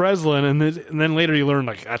 It says Breslin, and then later you learn,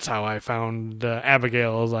 like, that's how I found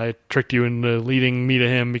Abigail, as I tricked you into leading me to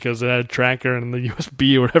him because it had a tracker and the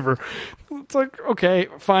USB or whatever. It's like, okay,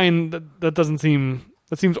 fine. That doesn't seem...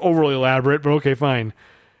 That seems overly elaborate, but okay, fine.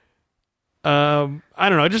 I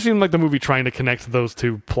don't know. It just seemed like the movie trying to connect those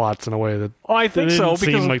two plots in a way that I think it so. didn't seem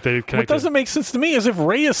Because like they what connected. doesn't make sense to me is if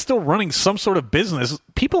Ray is still running some sort of business,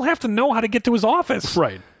 people have to know how to get to his office.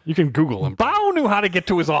 Right. You can Google him. Bao knew how to get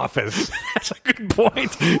to his office. That's a good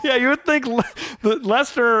point. Yeah, you would think that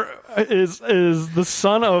Lester is the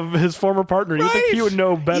son of his former partner. You would think he would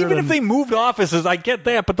know better. Even if they moved offices, I get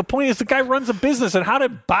that. But the point is, the guy runs a business, and how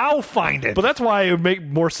did Bao find it? But that's why it would make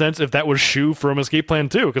more sense if that was Shu from Escape Plan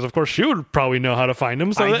 2, because of course Shu would probably know how to find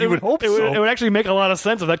him. So You would hope it so. It would actually make a lot of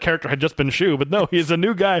sense if that character had just been Shu. But no, he's a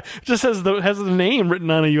new guy. Just has the name written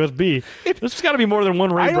on a USB. There's got to be more than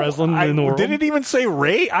one Ray Breslin in the world. Did it even say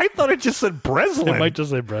Ray? I thought it just said Breslin. It might just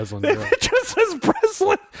say Breslin. If it just says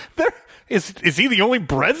Breslin, is he the only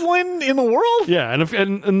Breslin in the world? Yeah,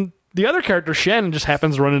 and the other character, Shen, just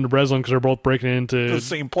happens to run into Breslin because they're both breaking into The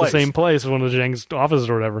same place. one of the Zhang's offices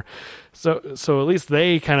or whatever. So at least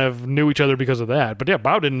they kind of knew each other because of that. But yeah,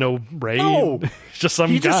 Bao didn't know Ray. No. He's just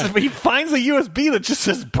some guy. He finds a USB that just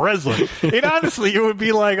says Breslin. And honestly, it would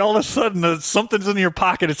be like all of a sudden something's in your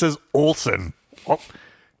pocket. It says Olsen. Oh,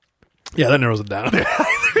 Yeah, that narrows it down.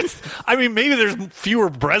 I mean, maybe there's fewer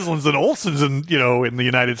Breslins than Olsens in the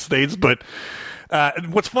United States, but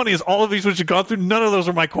what's funny is all of these which you've gone through, none of those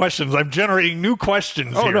are my questions. I'm generating new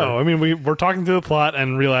questions Oh here. no! I mean, we're talking through the plot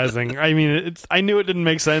and realizing. I mean, I knew it didn't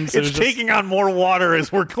make sense. It's taking on more water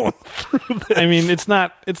as we're going through this. I mean, it's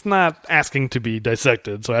not asking to be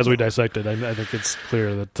dissected. So as we dissect it, I think it's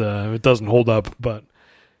clear that it doesn't hold up.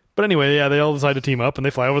 But anyway, yeah, they all decide to team up and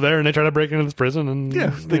they fly over there and they try to break into this prison and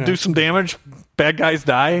They do some damage. Bad guys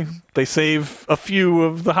die. They save a few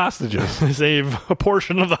of the hostages. They save a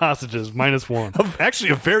portion of the hostages, -1.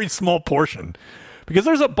 Actually, a very small portion, because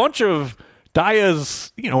there's a bunch of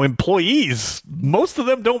Daya's employees. Most of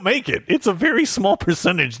them don't make it. It's a very small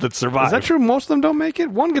percentage that survive. Is that true? Most of them don't make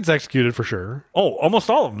it. One gets executed for sure. Oh,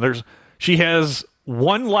 almost all of them. She has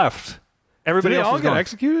one left. Did Everybody they else all is get gone.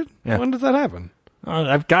 executed? Yeah. When did that happen?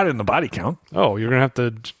 I've got it in the body count. Oh, you're gonna have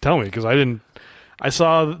to tell me because I didn't. I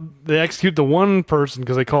saw they execute the one person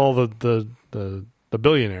because they call the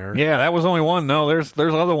billionaire. Yeah, that was only one. No, there's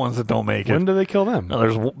other ones that don't make it. When do they kill them? No,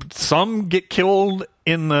 there's some get killed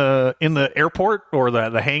in the airport or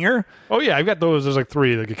the hangar. Oh yeah, I've got those. There's like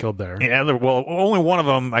 3 that get killed there. Yeah, only one of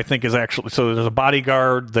them I think is actually. So there's a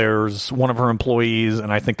bodyguard. There's one of her employees,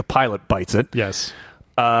 and I think the pilot bites it. Yes.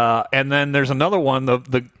 And then there's another one.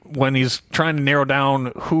 When he's trying to narrow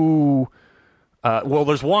down who.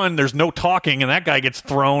 There's one. There's no talking, and that guy gets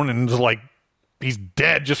thrown and is like he's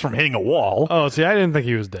dead just from hitting a wall. Oh, see, I didn't think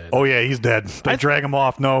he was dead. Oh yeah, he's dead. They drag him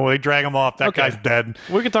off. No, they drag him off. That Okay. guy's dead.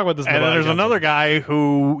 We can talk about this. And then there's another guy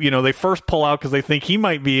who, they first pull out because they think he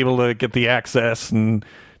might be able to get the access, and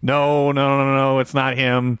no, it's not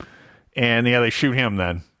him. And yeah, they shoot him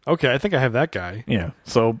then. Okay, I think I have that guy. Yeah.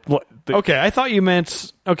 So Okay, I thought you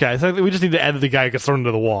meant. Okay, I thought we just need to add the guy who gets thrown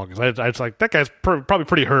into the wall because I was like, that guy's probably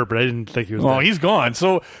pretty hurt, but I didn't think he was. Oh, dead. he's gone.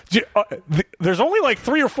 So there's only like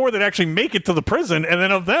 3 or 4 that actually make it to the prison, and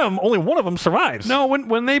then of them, only one of them survives. No,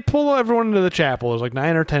 when they pull everyone into the chapel, there's like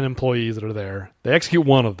 9 or 10 employees that are there. They execute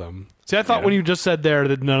one of them. See, I thought when you just said there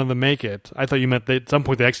that none of them make it, I thought you meant at some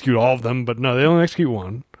point they execute all of them, but no, they only execute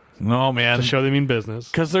one No, man. to show they mean business.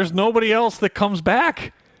 Because there's nobody else that comes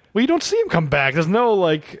back. Well, you don't see him come back. There's no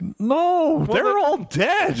like. No, they're they- all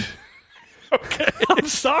dead. Okay. I'm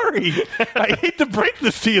sorry. I hate to break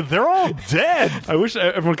this to you. They're all dead. I wish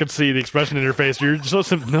everyone could see the expression in your face. You're so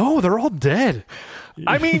simple. No, they're all dead.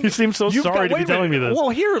 I mean, you seem so you've sorry got- to be wait a telling me minute. this. Well,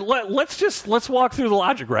 here, let's walk through the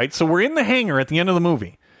logic, right? So we're in the hangar at the end of the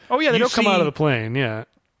movie. Oh yeah, they You don't come see- out of the plane. Yeah,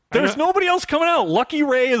 There's nobody else coming out. Lucky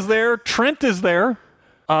Ray is there. Trent is there.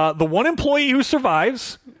 The one employee who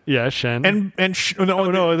survives, yeah, Shen and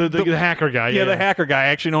the hacker guy. yeah, Yeah, the hacker guy. I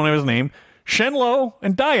actually don't know his name. Shenlo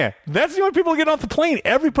and Daya. That's the only people who get off the plane.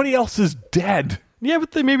 Everybody else is dead. Yeah,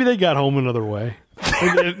 but maybe they got home another way.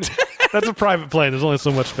 That's a private plane. There's only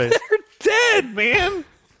so much space. They're dead, man.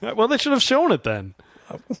 Well, they should have shown it then.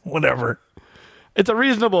 Whatever. It's a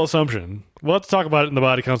reasonable assumption. We'll have to talk about it in the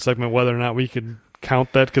body count segment, whether or not we could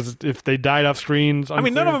count that, because if they died off screen... I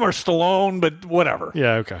mean, none of them are Stallone, but whatever.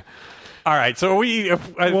 Yeah, okay. All right, so you're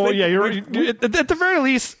at the very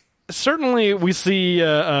least, certainly we see...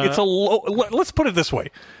 it's a low... Let's put it this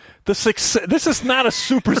way. This is not a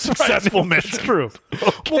super successful mission. It's true.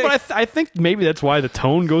 Okay. Well, but I think maybe that's why the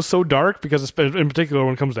tone goes so dark, because in particular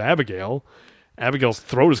when it comes to Abigail's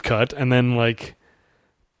throat is cut, and then, like...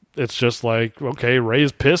 It's just like, okay, Ray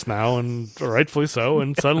is pissed now, and rightfully so,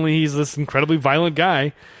 and suddenly he's this incredibly violent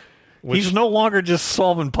guy. He's no longer just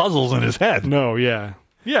solving puzzles in his head. No, yeah.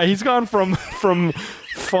 Yeah, he's gone from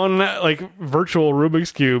fun, like, virtual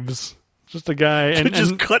Rubik's Cubes, just a guy... to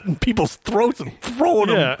just cutting people's throats and throwing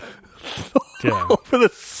them over the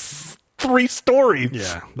 3 stories.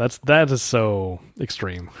 Yeah, that is so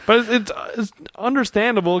extreme. But it's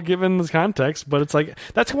understandable given the context, but it's like,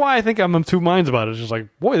 that's why I think I'm in 2 minds about it. It's just like,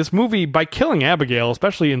 boy, this movie, by killing Abigail,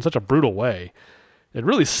 especially in such a brutal way, it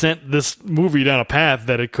really sent this movie down a path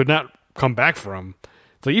that it could not come back from.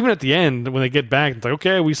 So even at the end, when they get back, it's like,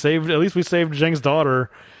 okay, at least we saved Zheng's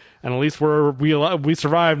daughter, and at least we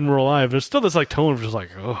survived and we're alive. There's still this like tone of just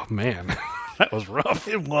like, oh man, that was rough.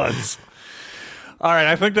 It was. All right,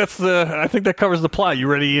 I think that covers the plot. You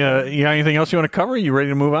ready? You got anything else you want to cover? You ready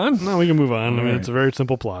to move on? No, we can move on. I mean, it's a very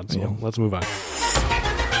simple plot, so let's move on.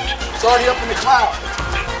 It's already up in the cloud.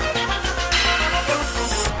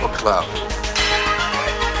 What cloud?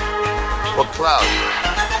 What cloud?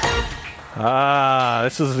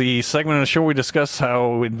 This is the segment of the show where we discuss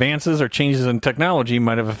how advances or changes in technology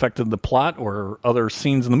might have affected the plot or other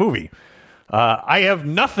scenes in the movie. I have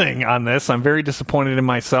nothing on this. I'm very disappointed in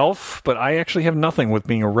myself, but I actually have nothing with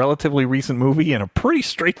being a relatively recent movie and a pretty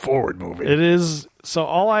straightforward movie. It is. So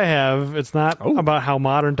all I have, it's not about how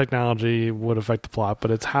modern technology would affect the plot,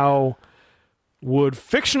 but it's how would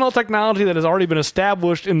fictional technology that has already been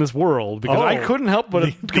established in this world, because I couldn't help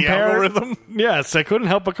but compare... The algorithm? Yes, I couldn't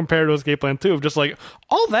help but compare to Escape Plan 2 of just like,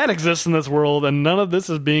 all that exists in this world and none of this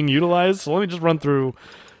is being utilized, so let me just run through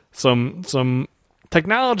some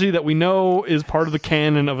technology that we know is part of the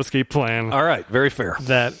canon of Escape Plan. All right, very fair.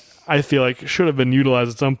 That I feel like should have been utilized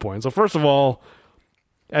at some point. So first of all,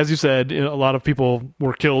 as you said, a lot of people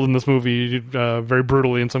were killed in this movie very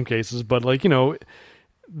brutally in some cases, but like,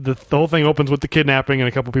 the whole thing opens with the kidnapping and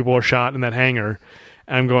a couple people are shot in that hangar.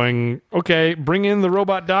 And I'm going, okay, bring in the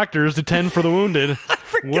robot doctors to tend for the wounded.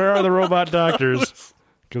 Where are the robot doctors?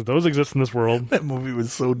 Because those exist in this world. That movie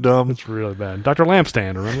was so dumb. It's really bad. Dr.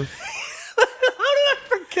 Lampstand, remember?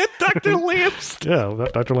 Get Dr. Lampstand. Yeah,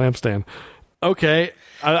 Dr. Lampstand. Okay,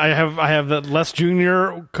 I have that Les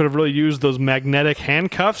Jr. could have really used those magnetic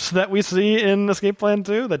handcuffs that we see in Escape Plan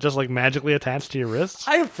 2 that just like magically attach to your wrists.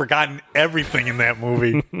 I have forgotten everything in that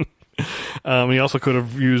movie. He also could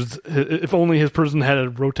have used, if only his person had a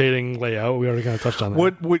rotating layout. We already kind of touched on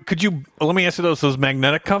that. Could you? Let me ask you those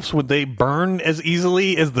magnetic cuffs. Would they burn as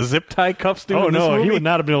easily as the zip tie cuffs do? Oh in this no, movie? he would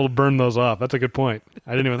not have been able to burn those off. That's a good point.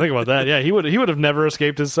 I didn't even think about that. Yeah, he would have never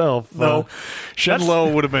escaped himself. No, Shen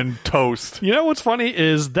Lo would have been toast. You know what's funny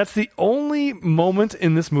is that's the only moment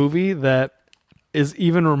in this movie that is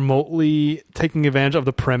even remotely taking advantage of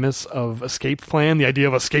the premise of Escape Plan, the idea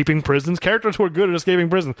of escaping prisons, characters who are good at escaping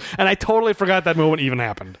prisons. And I totally forgot that moment even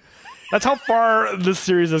happened. That's how far this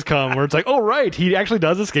series has come, where it's like, oh, right, he actually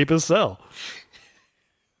does escape his cell.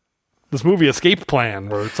 This movie, Escape Plan,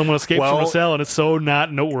 where someone escapes from a cell and it's so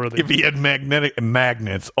not noteworthy. If he had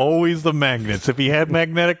magnets, always the magnets. If he had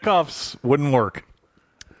magnetic cuffs, wouldn't work.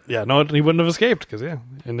 Yeah, no, he wouldn't have escaped because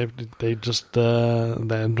and they just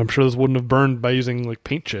I'm sure this wouldn't have burned by using like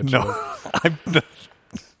paint chips. No,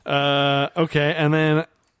 okay, and then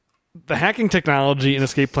the hacking technology in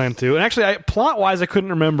Escape Plan 2, and actually, plot wise, I couldn't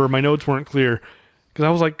remember. My notes weren't clear because I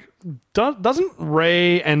was like, doesn't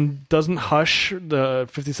Ray and doesn't Hush, the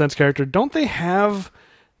 50 Cent's character, don't they have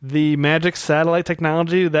the magic satellite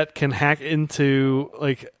technology that can hack into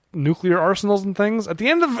like nuclear arsenals and things? At the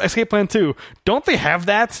end of Escape Plan 2, don't they have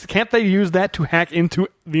that? Can't they use that to hack into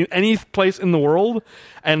any place in the world?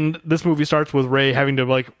 And this movie starts with Ray having to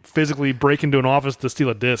like physically break into an office to steal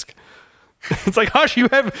a disc. It's like, Hush, you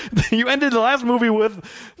ended the last movie with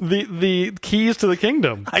the keys to the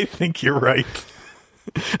kingdom. I think you're right.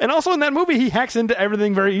 And also in that movie, he hacks into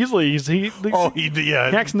everything very easily. He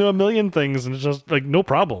hacks into a million things, and it's just like no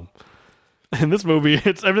problem. In this movie,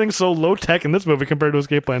 everything's so low tech in this movie compared to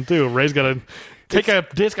Escape Plan 2. Ray's got to take a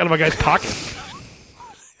disc out of a guy's pocket.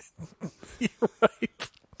 You're right.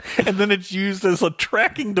 And then it's used as a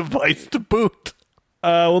tracking device to boot.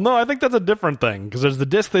 Well, no, I think that's a different thing because there's the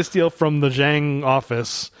disc they steal from the Zhang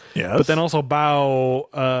office. Yes. But then also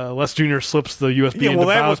Bao, Les Jr. slips the USB into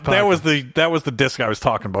Bao's pocket. that was the disc I was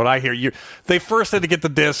talking about. I hear you. They first had to get the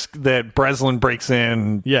disc that Breslin breaks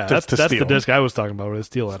in. Yeah, that's steal. the disc I was talking about where they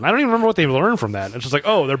steal it. And I don't even remember what they learned from that. It's just like,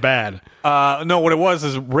 oh, they're bad. No, what it was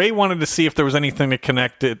is Ray wanted to see if there was anything that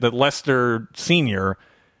connected that Lester Sr.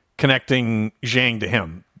 connecting Zhang to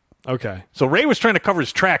him. Okay. So Ray was trying to cover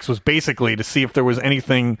his tracks was basically to see if there was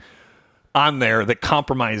anything on there that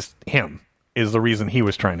compromised him is the reason he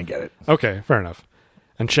was trying to get it. Okay, fair enough.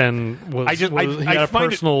 And Chen he had a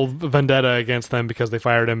personal vendetta against them because they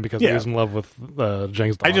fired him because he was in love with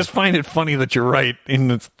Zhang's dog. I just find it funny that you're right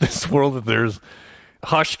in this world that there's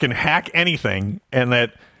Hush can hack anything and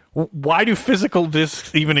that why do physical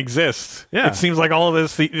discs even exist? Yeah. It seems like all of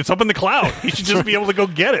this, it's up in the cloud. He should just be able to go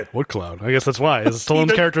get it. What cloud? I guess that's why.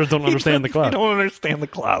 Stallone's characters don't understand the cloud. They don't understand the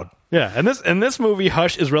cloud. Yeah, and in this movie,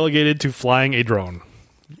 Hush is relegated to flying a drone.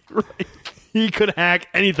 Right. He could hack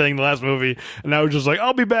anything in the last movie, and now he's just like,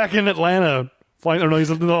 I'll be back in Atlanta. Flying, or no, he's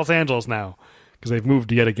in Los Angeles now because they've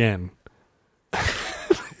moved yet again.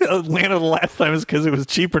 Atlanta the last time is because it was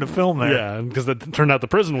cheaper to film there. Yeah, because it turned out the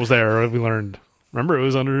prison was there. We learned. Remember, it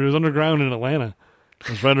was underground in Atlanta. It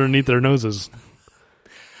was right underneath their noses.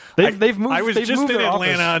 They've moved. I was just in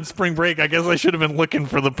Atlanta on spring break. I guess I should have been looking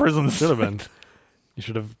for the prisons. Should have been. You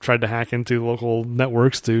should have tried to hack into local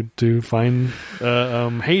networks to find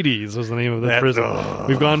Hades was the name of the prison.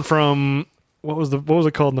 We've gone from what was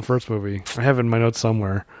it called in the first movie? I have it in my notes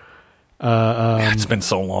somewhere. It's been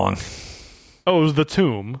so long. Oh, it was the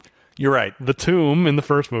Tomb. You're right. The Tomb in the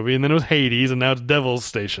first movie, and then it was Hades, and now it's Devil's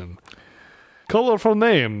Station. Colorful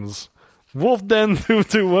names. Wolf Den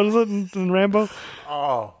to what is it in Rambo?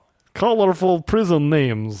 Oh. Colorful prison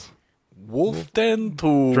names. Wolf Den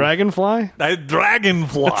to Dragonfly?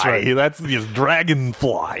 Dragonfly. That's right. That's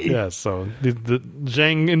Dragonfly. Yeah, so the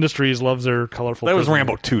Zhang Industries loves their colorful That was prison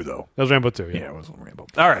Rambo names. 2, though. That was Rambo 2, yeah. Yeah, it was Rambo.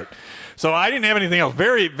 All right. So I didn't have anything else.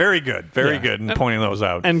 Very, very good. Very good in pointing those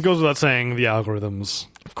out. And goes without saying, the algorithms.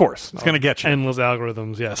 Of course. It's going to get you. Endless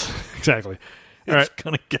algorithms, yes. Exactly. All right. It's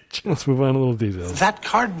going to get you. Let's move on to little details. That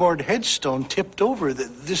cardboard headstone tipped over.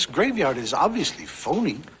 This graveyard is obviously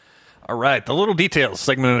phony. All right. The Little Details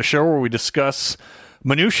segment of the show where we discuss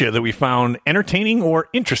minutia that we found entertaining or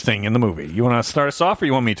interesting in the movie. You want to start us off or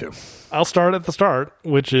you want me to? I'll start at the start,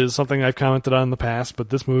 which is something I've commented on in the past, but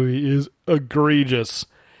this movie is egregious.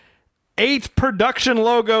 8 production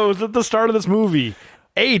logos at the start of this movie.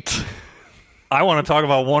 8. I want to talk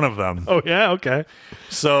about one of them. Oh, yeah? Okay.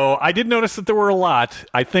 So I did notice that there were a lot.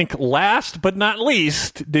 I think last but not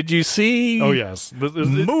least, did you see? Oh, yes.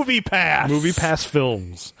 Movie Pass. Movie Pass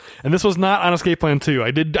Films. And this was not on Escape Plan 2.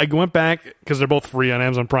 I went back because they're both free on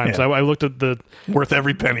Amazon Prime. Yeah. So I looked at Worth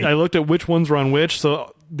every penny. I looked at which ones were on which.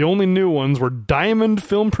 So the only new ones were Diamond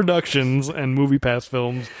Film Productions and Movie Pass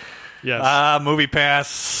Films. Yes. Movie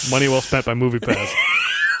Pass. Money well spent by Movie Pass.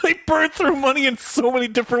 They burned through money in so many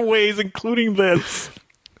different ways, including this.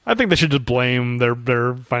 I think they should just blame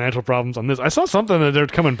their financial problems on this. I saw something that they're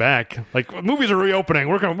coming back. Like, movies are reopening.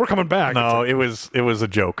 We're coming back. No, it was a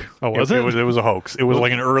joke. Oh, was it? It was a hoax. It was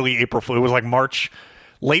like an early April Fool. It was like March,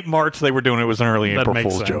 late March. They were doing it. It was an early That April makes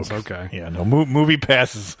Fool's sense. joke. Okay. Yeah. No. Movie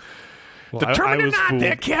passes. Well, Determined I or was not, fooled.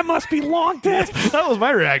 that cat must be long dead. That was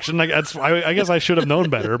my reaction. Like, I guess I should have known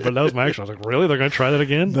better, but that was my reaction. I was like, really? They're going to try that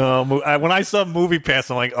again? No, when I saw Movie Pass,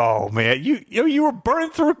 I'm like, oh man, you were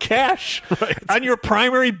burning through cash on your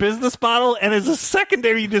primary business model, and as a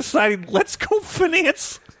secondary, you decided let's go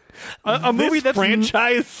finance a movie that's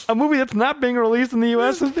franchise. A movie that's not being released in the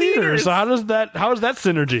U.S. in theaters. So how is that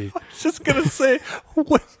synergy? I was just gonna say.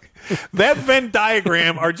 That Venn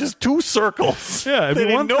diagram are just two circles that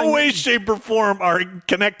in no way, shape, or form are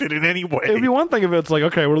connected in any way. It'd be one thing if it's like,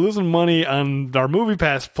 okay, we're losing money on our Movie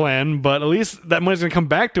Pass plan, but at least that money's going to come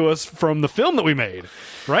back to us from the film that we made,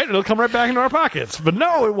 right? It'll come right back into our pockets. But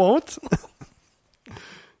no, it won't.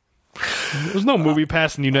 There's no Movie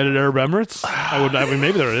Pass in United Arab Emirates. I mean,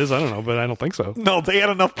 maybe there is. I don't know, but I don't think so. No, they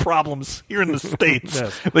had enough problems here in the States.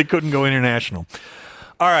 Yes. They couldn't go international.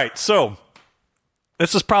 All right, so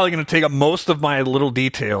this is probably going to take up most of my little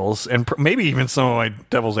details and maybe even some of my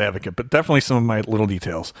devil's advocate, but definitely some of my little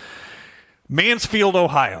details. Mansfield,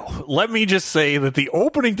 Ohio. Let me just say that the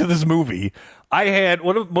opening to this movie, I had,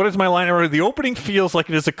 what is my line? The opening feels like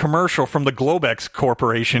it is a commercial from the Globex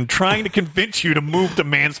Corporation trying to convince you to move to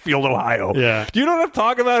Mansfield, Ohio. Yeah. Do you know what I'm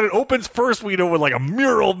talking about? It opens first, with like a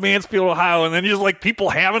mural of Mansfield, Ohio, and then just like people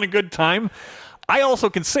having a good time. I also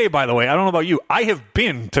can say, by the way, I don't know about you, I have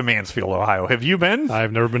been to Mansfield, Ohio. Have you been?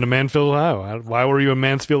 I've never been to Mansfield, Ohio. Why were you in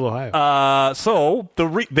Mansfield, Ohio? So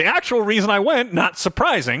the actual reason I went, not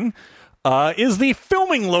surprising, is the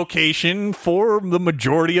filming location for the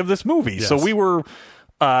majority of this movie. Yes. So we were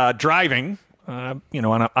driving, on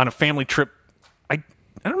a family trip. I don't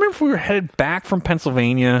remember if we were headed back from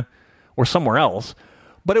Pennsylvania or somewhere else,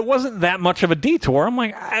 but it wasn't that much of a detour. I'm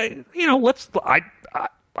like,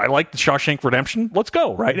 I like the Shawshank Redemption. Let's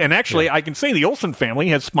go, right? And actually, I can say the Olsen family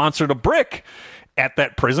has sponsored a brick at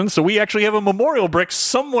that prison, so we actually have a memorial brick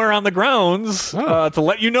somewhere on the grounds to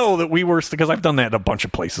let you know that we were, because I've done that at a bunch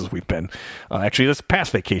of places we've been. Actually, this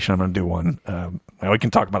past vacation, I'm going to do one. We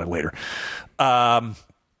can talk about it later. And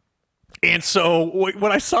so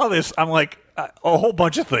when I saw this, I'm like, a whole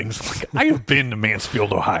bunch of things. Like, I have been to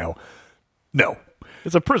Mansfield, Ohio. No.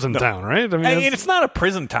 It's a prison town, right? I mean, it's not a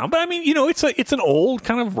prison town, but I mean, it's an old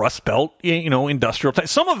kind of Rust Belt, industrial town.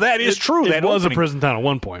 Some of that is true. It was a prison town at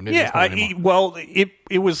one point. Maybe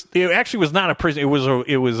it was. It actually was not a prison. It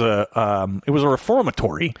was a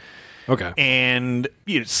reformatory. Okay. And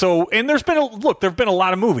there's been a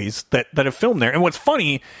lot of movies that have filmed there. And what's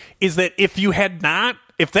funny is that if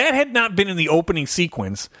that had not been in the opening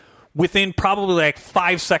sequence, within probably like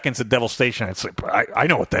 5 seconds at Devil Station, I'd say, I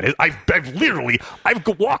know what that is. I've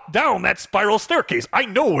walked down that spiral staircase. I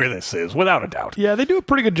know where this is, without a doubt. Yeah, they do a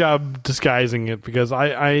pretty good job disguising it, because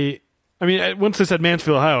I mean, once they said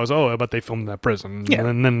Mansfield, Ohio, I was, I bet they filmed in that prison. Yeah.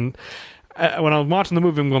 And then when I was watching the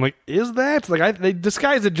movie, I'm going like, is that? Like, they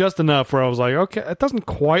disguised it just enough where I was like, okay, it doesn't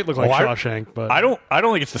quite look like Shawshank, but I don't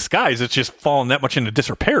think it's disguised. It's just fallen that much into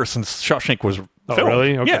disrepair since Shawshank was filmed. Oh,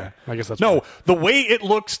 really? Okay. Yeah. I guess that's no. The way it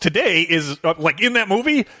looks today is like in that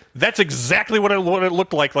movie. That's exactly what it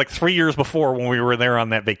looked like 3 years before when we were there on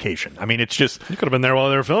that vacation. I mean, it's just you could have been there while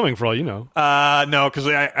they were filming, for all you know. No, because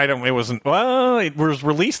I don't. It wasn't. Well, it was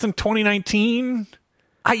released in 2019.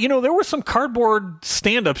 There were some cardboard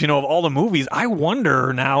stand-ups, of all the movies. I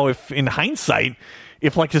wonder now if, in hindsight,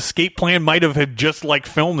 if like Escape Plan might have had just like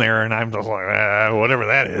filmed there, and I'm just like, whatever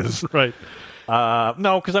that is. Right.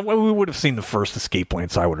 No, because we would have seen the first Escape Plan,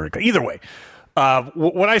 so I would have. Either way,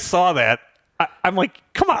 when I saw that, I'm like,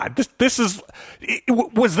 come on, this is.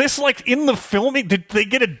 Was this like in the filming? Did they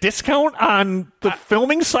get a discount on the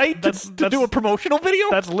filming site to do a promotional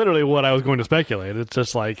video? That's literally what I was going to speculate. It's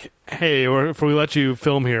just like, hey, if we let you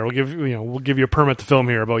film here, we'll give you a permit to film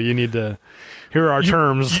here, but you need to. Here are our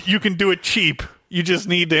terms. You can do it cheap. You just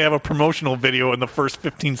need to have a promotional video in the first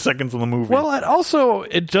 15 seconds of the movie. Well,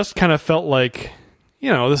 it just kind of felt like,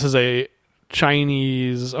 this is a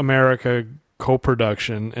Chinese America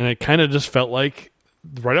co-production, and it kind of just felt like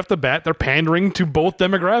right off the bat they're pandering to both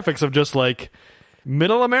demographics of just like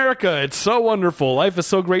middle America. It's so wonderful, life is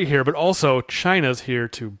so great here, but also China's here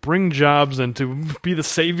to bring jobs and to be the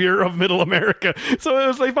savior of middle America.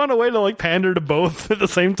 So they found a way to like pander to both at the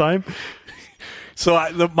same time. So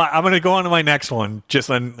I'm going to go on to my next one,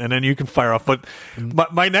 and then you can fire off. But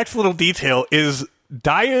my next little detail is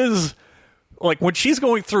Daya's, like, when she's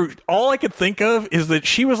going through, all I could think of is that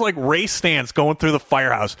she was like Ray Stantz going through the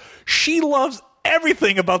firehouse. She loves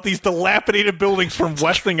everything about these dilapidated buildings from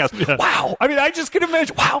Westinghouse. Yeah. Wow. I mean, I just can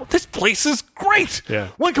imagine, wow, this place is great. Yeah.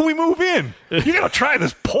 When can we move in? You got to try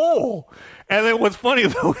this pole. And then what's funny,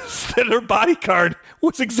 though, is that her body card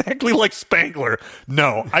was exactly like Spangler.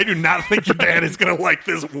 No, I do not think your dad is going to like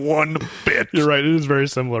this one bit. You're right. It is very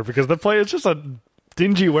similar because the play is just a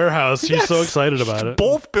dingy warehouse. She's so excited about it.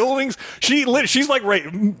 Both buildings. She's like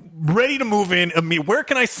ready to move in. I mean, where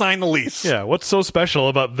can I sign the lease? Yeah. What's so special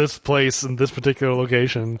about this place and this particular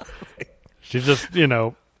location? She's just,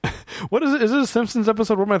 what is it? Is it a Simpsons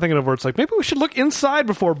episode? What am I thinking of? Where it's like, maybe we should look inside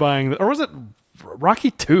before buying, or was it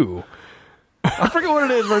Rocky 2? I forget what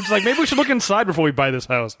it is, where it's like, maybe we should look inside before we buy this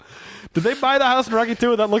house. Did they buy the house in Rocky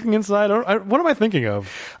 2 without looking inside? What am I thinking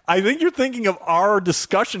of? I think you're thinking of our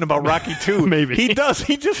discussion about Rocky 2. Maybe. He does.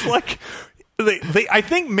 He just like... I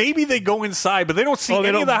think maybe they go inside, but they don't see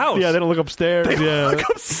any of the house. Yeah, they don't look upstairs. They don't look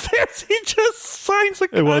upstairs. He just signs a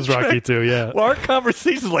contract. It was Rocky 2, yeah. Well, our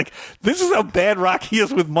conversation is like, this is how bad Rocky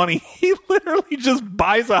is with money. He literally just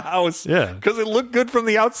buys a house because it looked good from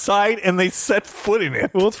the outside, and they set foot in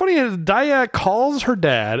it. Well, what's funny is Daya calls her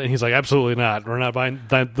dad, and he's like, absolutely not. We're not buying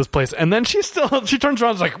this place. And then she turns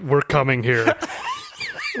around and is like, we're coming here.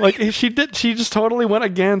 Like, she just totally went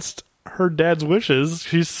against her dad's wishes.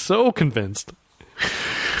 She's so convinced.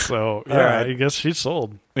 So yeah, right. I guess she's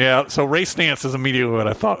sold. Yeah, so Ray Stantz is immediately what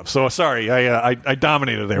I thought of. So sorry, I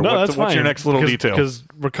dominated there. No, What's your next little detail? Because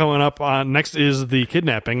we're coming up on next is the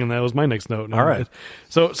kidnapping, and that was my next note. All right.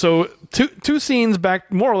 So two scenes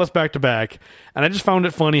back, more or less back to back, and I just found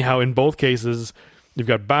it funny how in both cases you've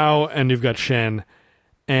got Bao and you've got Shen,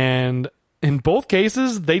 and in both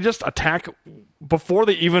cases they just attack before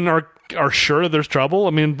they even are sure there's trouble.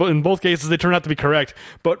 I mean, in both cases they turn out to be correct,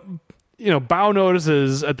 but Bao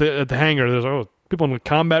notices at the hangar there's people in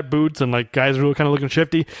combat boots and like guys really kind of looking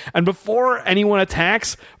shifty, and before anyone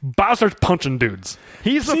attacks, Bao starts punching dudes.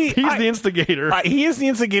 He's the instigator. He is the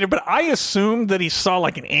instigator, but I assumed that he saw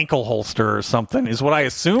like an ankle holster or something is what I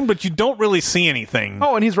assumed, but you don't really see anything.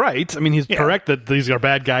 Oh, and he's right. I mean, he's correct that these are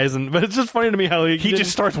bad guys, but it's just funny to me how he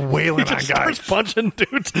just starts wailing on guys. Starts punching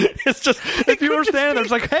dudes. It's just, if you were standing there,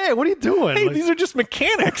 it's like, hey, what are you doing? Hey, like, these are just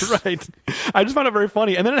mechanics. Right. I just found it very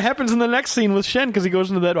funny. And then it happens in the next scene with Shen because he goes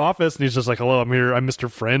into that office and he's just like, hello, I'm here. I'm Mr.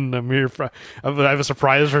 Friend. I'm here. I have a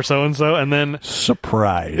surprise for so-and-so. And then...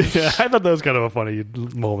 Surprise. Yeah, I thought that was kind of a funny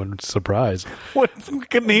moment. Surprise. What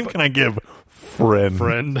name can I give?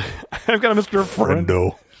 Friend. I've got a Mr.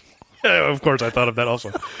 Friendo. Yeah, of course, I thought of that also.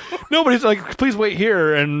 No, but he's like, please wait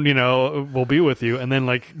here and, we'll be with you. And then,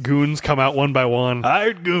 like, goons come out one by one.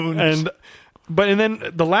 Hired goons. And then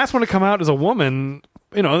the last one to come out is a woman...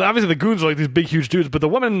 obviously the goons are like these big, huge dudes, but the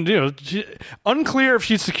woman, unclear if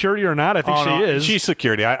she's security or not. I think she is. She's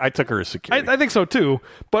security. I took her as security. I think so too.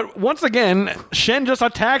 But once again, Shen just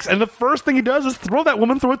attacks, and the first thing he does is throw that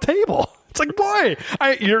woman through a table. It's like, boy,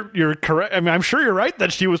 you're correct. I mean, I'm sure you're right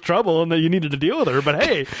that she was trouble and that you needed to deal with her. But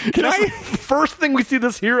hey, first thing we see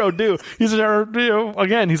this hero do, he's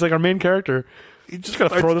again, he's like our main character. You just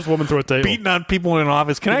got to throw this woman through a table. Beating on people in an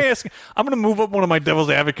office. Can I ask? I'm going to move up one of my devil's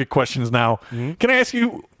advocate questions now. Mm-hmm. Can I ask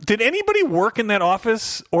you, did anybody work in that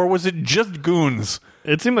office, or was it just goons?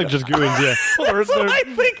 It seemed like just goons, yeah. Well, I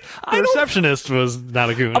think. The receptionist was not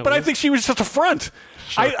a goon. But I think she was just a front.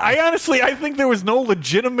 Sure. I honestly think there was no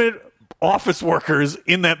legitimate office workers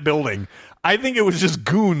in that building. I think it was just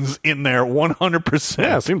goons in there 100%.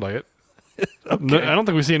 Yeah, it seemed like it. Okay. No, I don't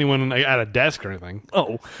think we see anyone at a desk or anything.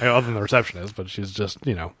 Oh, other than the receptionist, but she's just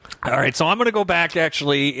All right, so I'm going to go back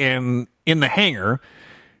actually in the hangar.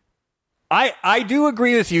 I do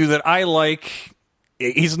agree with you that I like.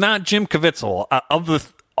 He's not Jim Caviezel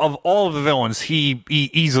of all of the villains. He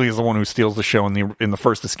easily is the one who steals the show in the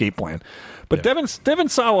first escape plan. But yeah. Devon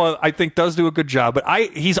Sawa, I think, does do a good job.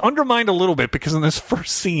 But he's undermined a little bit because in this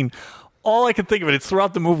first scene. All I can think of it's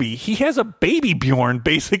throughout the movie. He has a baby Bjorn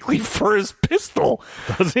basically for his pistol.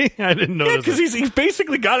 Does he? I didn't know. Yeah, because he's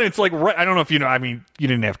basically got it. It's like I don't know if you know. I mean, you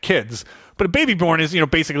didn't have kids, but a baby Bjorn is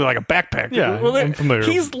basically like a backpack. Yeah, well, I'm familiar.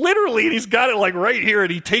 He's literally and he's got it like right here,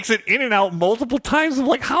 and he takes it in and out multiple times. I'm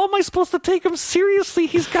like, how am I supposed to take him seriously?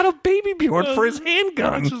 He's got a baby Bjorn for his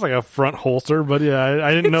handgun. It's just like a front holster, but yeah,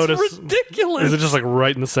 I didn't notice. It's ridiculous. Is it just like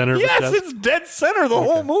right in the center? Yes, of the chest? It's dead center the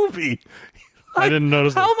whole movie. I didn't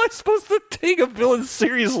notice How am I supposed to take a villain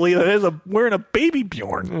seriously that is wearing a baby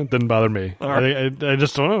Bjorn? It didn't bother me. Right. I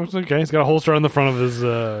just don't know. It's okay. He's got a holster on the front of his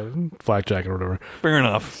flak jacket or whatever. Fair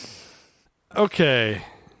enough. Okay.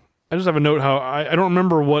 I just have a note how I don't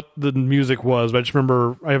remember what the music was, but I just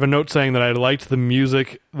remember I have a note saying that I liked the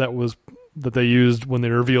music that they used when they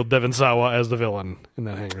revealed Devon Sawa as the villain in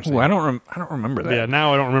that hangar scene. Ooh, I don't remember that. Yeah,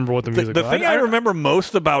 now I don't remember what the music was. The thing I remember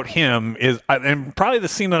most about him is, and probably the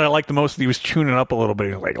scene that I liked the most, he was tuning up a little bit.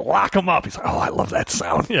 He was like, lock him up. He's like, oh, I love that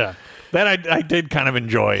sound. Yeah. That I did kind of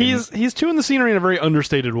enjoy. He's tuning the scenery in a very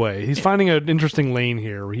understated way. He's finding an interesting lane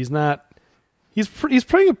here where he's not... He's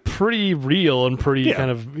playing pretty real and pretty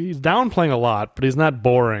kind of... He's downplaying a lot, but he's not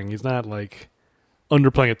boring. He's not like...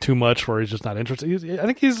 underplaying it too much where he's just not interested. I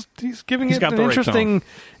think he's giving it an interesting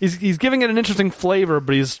he's giving it an interesting flavor,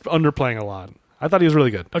 but he's underplaying a lot. I thought he was really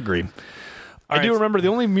good. Agreed. I do remember the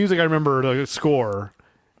only music I remember the score,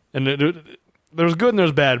 and there was good and there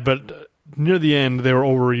was bad, but near the end they were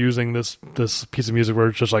overusing this piece of music where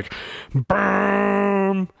it's just like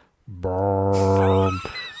boom, boom,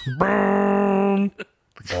 boom,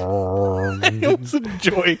 boom. I was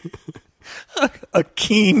enjoying a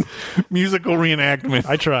keen musical reenactment.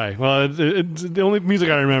 I try. Well, it's the only music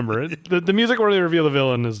I remember. The music where they reveal the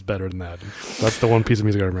villain is better than that. That's the one piece of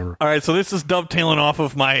music I remember. All right, so this is dovetailing off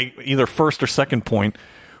of my either first or second point.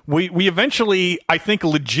 We eventually, I think,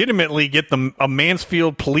 legitimately get a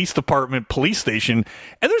Mansfield Police Department police station,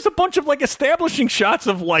 and there's a bunch of like establishing shots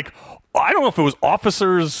of like, I don't know if it was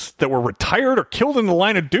officers that were retired or killed in the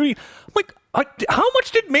line of duty. Like, how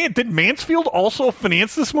much did Mansfield also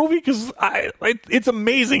finance this movie? Because it's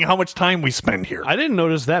amazing how much time we spend here. I didn't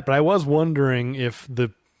notice that, but I was wondering if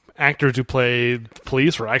the actors who played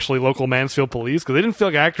police were actually local Mansfield police, because they didn't feel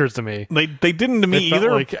like actors to me. They didn't to me They felt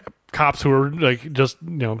either. like cops who were like just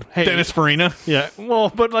hey, Dennis Farina. Yeah, well,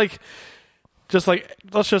 but like just like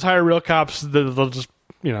let's just hire real cops. They'll just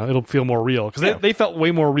it'll feel more real, because they felt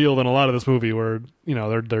way more real than a lot of this movie, where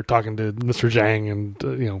they're talking to Mr. Zhang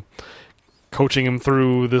and coaching him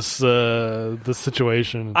through this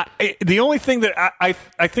situation. The only thing that I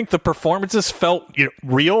think the performances felt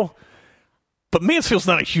real, but Mansfield's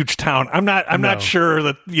not a huge town. I'm not sure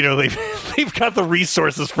that they've got the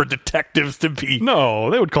resources for detectives to be.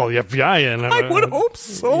 No, they would call the FBI in. I would hope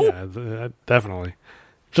so. Yeah, definitely.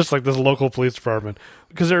 Just like this local police department,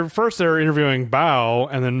 because they're interviewing Bao,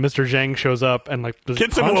 and then Mr. Zhang shows up and like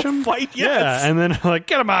gets into a fight. Yes. Yeah, and then like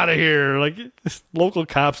get him out of here. Like this local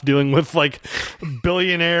cops dealing with like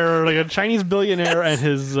billionaire, like a Chinese billionaire, and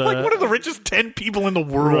his like one of the richest 10 people in the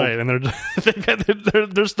world. Right,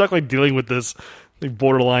 and they're stuck like dealing with this like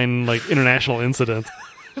borderline like international incident.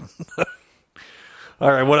 All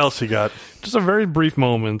right, what else you got? Just a very brief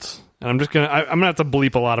moment. And I'm gonna have to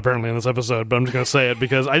bleep a lot apparently in this episode, but I'm just gonna say it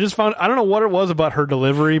because I just found, I don't know what it was about her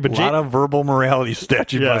delivery, but a lot of verbal morality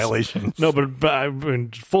statute violations. No, but I mean,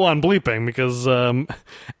 full on bleeping, because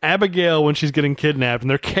Abigail, when she's getting kidnapped and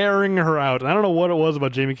they're carrying her out, and I don't know what it was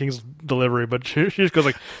about Jamie King's delivery, but she just goes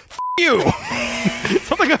like, "F you."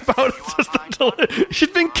 Something about it, she's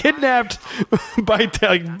been kidnapped by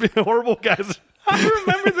like horrible guys. I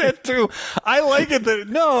remember that too. I like it.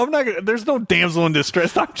 No, I'm not gonna. There's no damsel in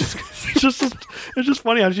distress. It's just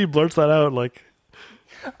funny how she blurts that out, like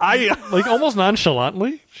almost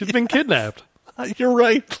nonchalantly. She's been kidnapped. You're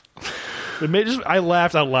right. I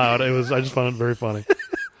laughed out loud. I just found it very funny.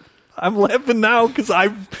 I'm laughing now because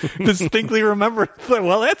I distinctly remember.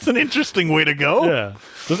 Well, that's an interesting way to go. Yeah,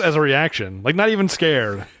 just as a reaction, like not even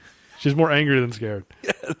scared. She's more angry than scared.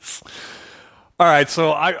 Yes. All right,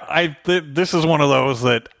 so this is one of those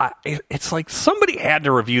that it's like somebody had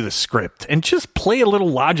to review the script and just play a little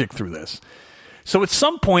logic through this. So at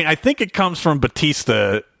some point, I think it comes from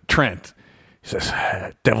Batista Trent. He says,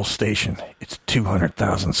 "Devil Station, it's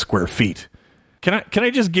 200,000 square feet." Can I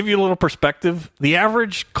just give you a little perspective? The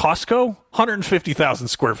average Costco, 150,000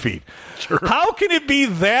 square feet. Sure. How can it be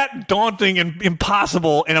that daunting and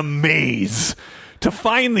impossible in a maze to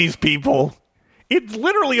find these people? It's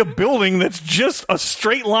literally a building that's just a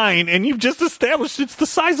straight line, and you've just established it's the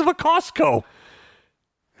size of a Costco.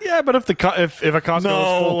 Yeah, but if a Costco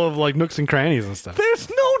is full of like nooks and crannies and stuff, there's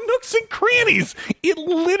no nooks and crannies. It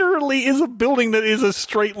literally is a building that is a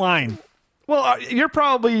straight line. Well, you're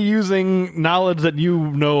probably using knowledge that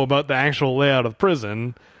you know about the actual layout of the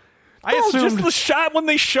prison. I assumed just the shot when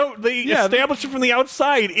they established it from the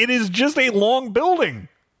outside. It is just a long building.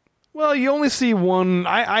 Well, you only see one.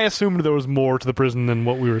 I assumed there was more to the prison than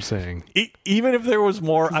what we were saying. Even if there was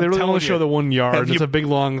more, they really only show the 1 yard. It's a big,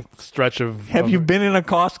 long stretch of... Have you been in a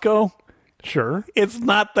Costco? Sure. It's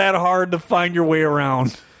not that hard to find your way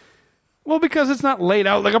around. Well, because it's not laid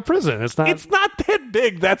out like a prison. It's not that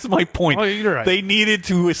big. That's my point. Oh, you're right. They needed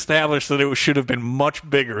to establish that it should have been much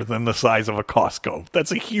bigger than the size of a Costco.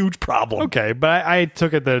 That's a huge problem. Okay, but I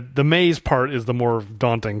took it that the maze part is the more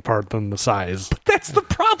daunting part than the size. But that's the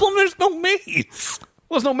problem. There's no maze.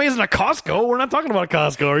 Well, there's no maze in a Costco. We're not talking about a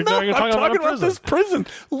Costco. I'm talking about this prison.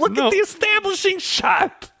 Look at the establishing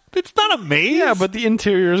shot. It's not a maze. Yeah, but the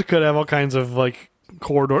interiors could have all kinds of like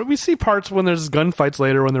corridor. We see parts when there's gunfights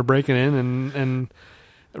later when they're breaking in, and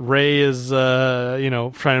Ray is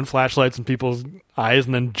shining flashlights in people's eyes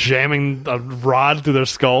and then jamming a rod through their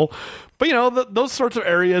skull. But those sorts of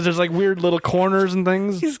areas, there's like weird little corners and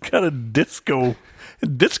things. He's got a disco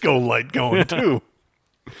light going too.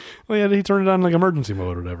 Well, yeah, he turned it on like emergency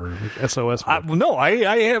mode or whatever, like SOS mode. No, I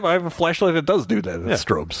have a flashlight that does do that. It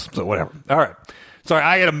strobes, so whatever. All right. Sorry,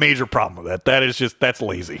 I had a major problem with that. That's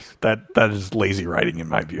lazy. That is lazy writing in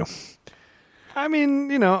my view. I mean,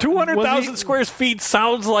 200,000 square feet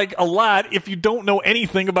sounds like a lot if you don't know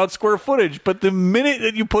anything about square footage. But the minute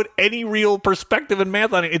that you put any real perspective and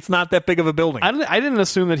math on it, it's not that big of a building. I didn't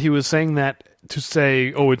assume that he was saying that to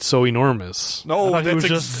say, "Oh, it's so enormous." No, that's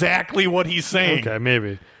exactly what he's saying. Okay,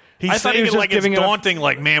 maybe. He's saying it like it's daunting.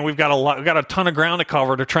 Like, man, we've got a ton of ground to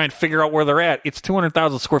cover to try and figure out where they're at. It's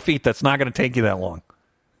 200,000 square feet. That's not going to take you that long.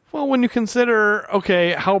 Well, when you consider,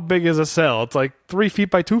 okay, how big is a cell? It's like 3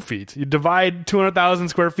 feet by 2 feet. You divide 200,000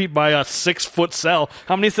 square feet by a 6-foot cell.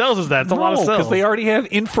 How many cells is that? It's a lot of cells. Because they already have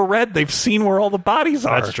infrared. They've seen where all the bodies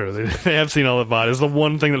are. That's true. They have seen all the bodies. The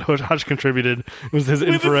one thing that Hutch contributed was his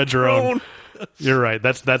infrared drone. You're right.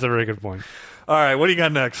 That's a very good point. All right, what do you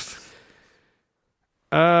got next?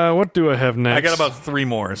 What do I have next? I got about 3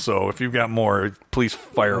 more, so if you've got more, please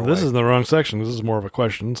fire away. This is the wrong section. This is more of a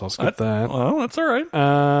question, so I'll skip that. Well, that's all right.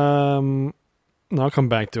 No, I'll come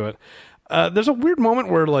back to it. There's a weird moment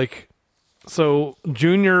where, like, so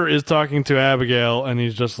Junior is talking to Abigail, and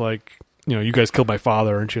he's just like, you guys killed my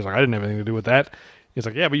father, and she's like, I didn't have anything to do with that. He's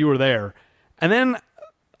like, yeah, but you were there. And then,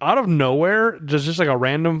 out of nowhere, just like a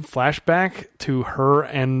random flashback to her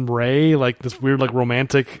and Ray, like this weird, like,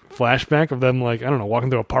 romantic flashback of them, like, I don't know, walking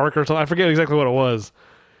through a park or something. I forget exactly what it was.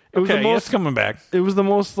 It was Okay, it's coming back. It was the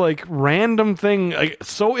most, like, random thing, like,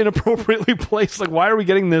 so inappropriately placed. Like, why are we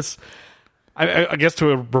getting this? I guess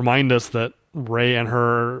to remind us that Ray and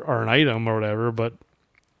her are an item or whatever, but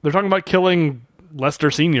they're talking about killing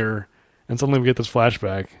Lester Sr., and suddenly we get this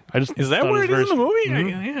flashback. Is that where it is in the movie?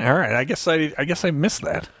 Mm-hmm. Yeah, all right. I guess I missed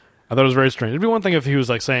that. I thought it was very strange. It'd be one thing if he was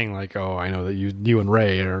like saying like, "Oh, I know that you and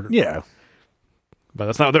Ray are," Yeah, but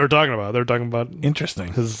that's not what they were talking about. They were talking about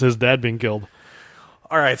interesting. his dad being killed.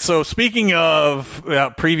 All right. So speaking of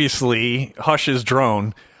previously Hush's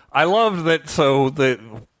drone, I love that. So that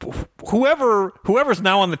whoever's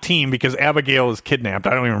now on the team, because Abigail is kidnapped. I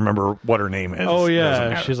don't even remember what her name is. Oh Doesn't yeah,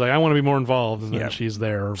 matter. she's like, I want to be more involved, and then Yeah. she's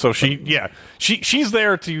there. So she's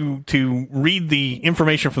there to read the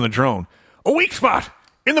information from the drone. A weak spot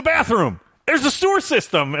in the bathroom. There's a sewer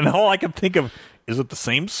system, and all I can think of is it the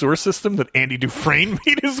same sewer system that Andy Dufresne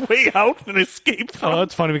made his way out and escaped from. Oh,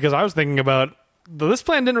 that's funny because I was thinking about this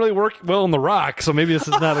plan didn't really work well in The Rock, so maybe this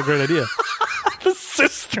is not a great idea. The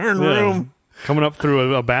cistern Yeah. room. Coming up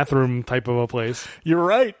through a bathroom type of a place. You're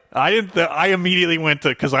right. I didn't. I immediately went to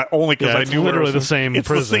because I Yeah, I it's knew literally it was the same It's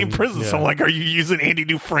prison. the same prison. So Yeah. I'm like, are you using Andy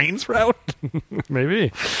Dufresne's route?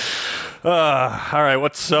 Maybe. All right.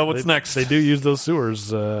 What's next? They do use those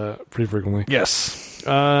sewers pretty frequently. Yes.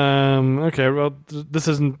 Okay. Well, this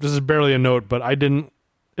is barely a note, but it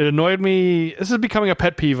annoyed me. This is becoming a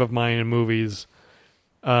pet peeve of mine in movies.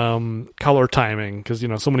 Color timing, because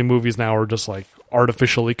so many movies now are just like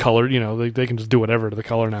artificially colored. They can just do whatever to the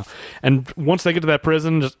color now. And once they get to that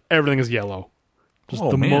prison, just everything is yellow. Just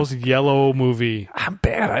Oh, the man. most yellow movie. I'm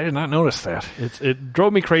bad. I did not notice that. It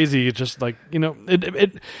drove me crazy. It's just like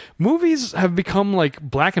movies have become like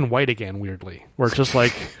black and white again. Weirdly, where it's just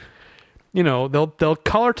like they'll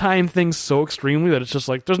color time things so extremely that it's just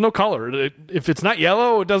like there's no color. If it's not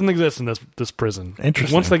yellow, it doesn't exist in this prison.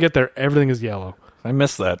 Interesting. Once they get there, everything is yellow. I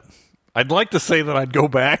missed that. I'd like to say that I'd go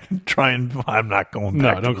back and try and. I'm not going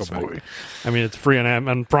back. No, don't to this go back. movie. I mean, it's free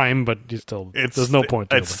on Prime, but there's no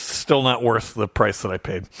point to It's still not worth the price that I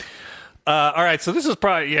paid. All right, so this is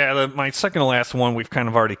probably my second to last one. We've kind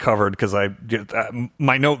of already covered because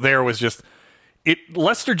my note there was just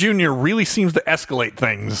Lester Jr. really seems to escalate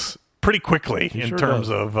things pretty quickly in sure terms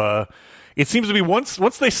does. of. It seems to be once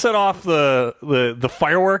they set off the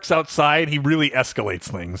fireworks outside, he really escalates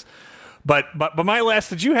things. But my last,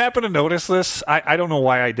 did you happen to notice this? I don't know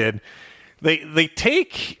why I did. They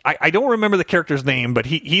take I don't remember the character's name, but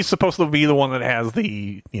he's supposed to be the one that has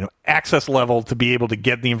the access level to be able to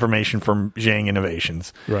get the information from Zhang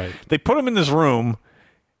Innovations. Right. They put him in this room.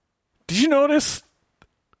 Did you notice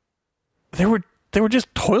there were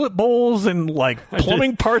just toilet bowls and like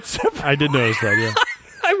plumbing parts? I did notice that. Yeah.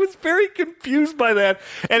 I was very confused by that,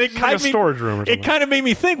 and it kind like a storage room or something. It kind of made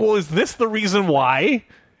me think, well, is this the reason why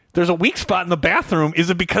there's a weak spot in the bathroom? Is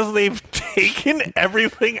it because they've taken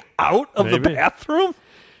everything out of the Maybe. bathroom?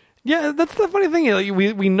 Yeah, that's the funny thing. Like,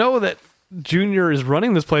 we know that Junior is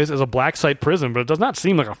running this place as a black site prison, but it does not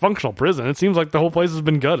seem like a functional prison. It seems like the whole place has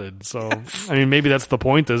been gutted. So, I mean, maybe that's the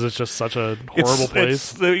point. Is it's just such a horrible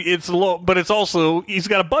place. It's low, but it's also he's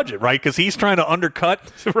got a budget, right? Because he's trying to undercut,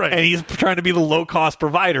 Right. And he's trying to be the low cost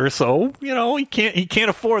provider. So he can't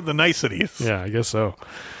afford the niceties. Yeah, I guess so.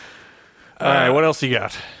 All right, what else you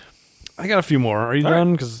got? I got a few more. Are you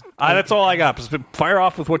done? Because That's all I got. Just fire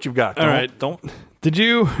off with what you've got. All right. Don't. did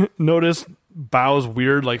you notice Bao's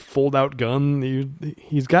weird like fold out gun?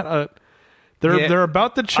 He's got a. They're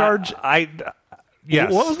about to charge.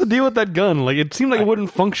 Yes. What was the deal with that gun? Like it seemed like it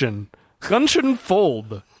wouldn't function. Gun shouldn't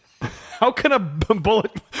fold. How can a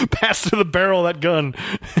bullet pass through the barrel of that gun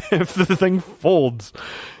if the thing folds?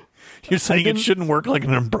 You're saying it shouldn't work like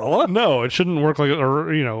an umbrella? No, it shouldn't work like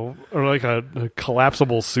or like a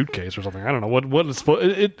collapsible suitcase or something. I don't know what it's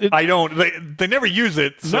supposed. I don't. They never use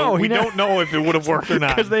it, so No, we he never- don't know if it would have worked or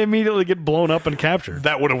not. because they immediately get blown up and captured.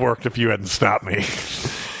 That would have worked if you hadn't stopped me.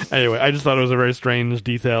 Anyway, I just thought it was a very strange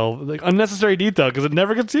detail, like unnecessary detail, because it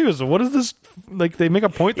never gets used. So what is this? Like they make a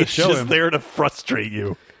point to It's show just him. there to frustrate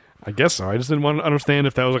you. I guess so. I just didn't want to understand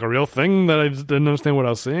if that was like a real thing. That I just didn't understand what I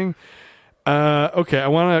was seeing. Okay, I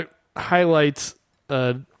want to highlight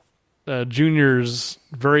Junior's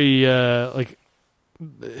very like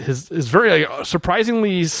his very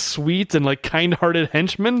surprisingly sweet and like kind-hearted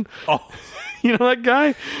henchman. Oh, You know that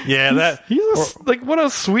guy? yeah, He's like what a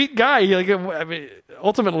sweet guy. Like, I mean,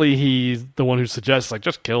 ultimately, he's the one who suggests like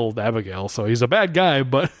just kill Abigail. So he's a bad guy.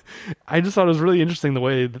 But I just thought it was really interesting the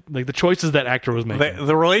way, like the choices that actor was making.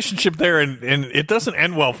 the relationship there, and it doesn't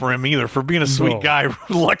end well for him either. For being a sweet guy,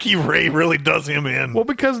 Lucky Ray really does him in. Well,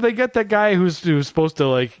 because they get that guy who's supposed to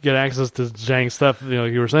like get access to Zhang's stuff,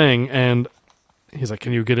 like you were saying, and he's like,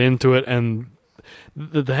 "Can you get into it?" And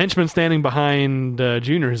the henchman standing behind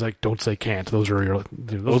Junior, he's like, "Don't say can't. Those are your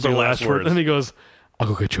last words." And he goes, "I'll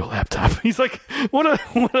go get you a laptop." He's like, "What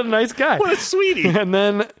a nice guy. What a sweetie." And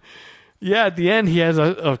then, yeah, at the end, he has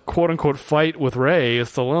a quote unquote fight with Ray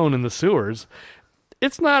Stallone in the sewers.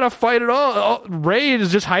 It's not a fight at all. Ray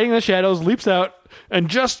is just hiding in the shadows, leaps out, and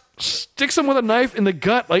just sticks him with a knife in the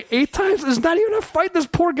gut like 8 times. It's not even a fight. This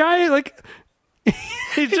poor guy, like,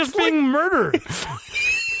 he's just being murdered.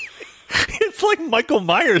 It's like Michael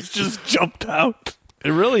Myers just jumped out. It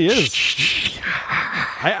really is.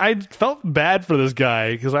 I felt bad for this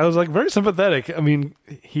guy because I was like very sympathetic. I mean,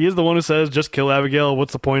 he is the one who says, "Just kill Abigail.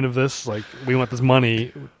 What's the point of this? Like, we want this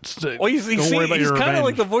money." Well, he's kind of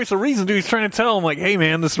like the voice of reason, dude. He's trying to tell him, like, "Hey,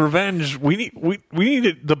 man, this revenge. We need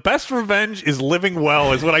it. The best revenge is living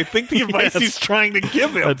well." Is what I think the advice he's trying to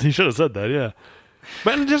give him. He should have said that, yeah.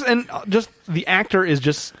 But just the actor is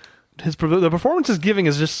just. The performance he's giving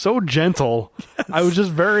is just so gentle. Yes. I was just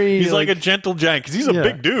very. He's like a gentle giant because he's a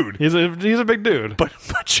big dude. He's a big dude.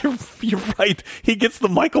 But you're right. He gets the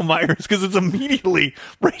Michael Myers because it's immediately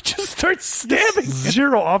Ray just starts stabbing.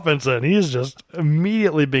 Zero offense, and he's just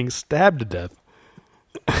immediately being stabbed to death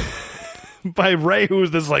by Ray, who's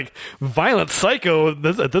this like violent psycho.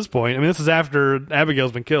 At this point, I mean, this is after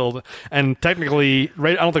Abigail's been killed, and technically,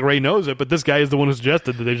 Ray. I don't think Ray knows it, but this guy is the one who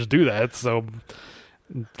suggested that they just do that. So.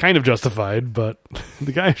 Kind of justified, but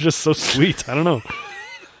the guy is just so sweet. I don't know.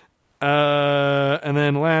 And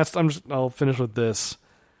then last, I'll finish with this.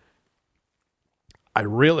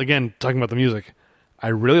 Again, talking about the music, I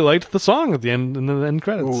really liked the song at the end in the end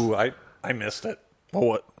credits. Ooh, I missed it. Oh,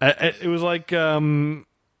 what? It was like, I don't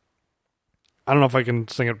know if I can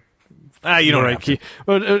sing it. You don't have to.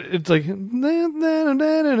 But it's like, and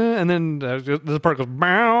then the part goes,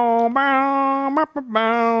 bow, bow, bow,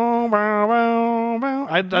 bow, bow, bow.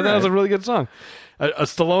 I thought that was a really good song. A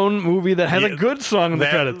Stallone movie that has a good song in the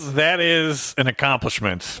credits. That is an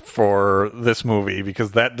accomplishment for this movie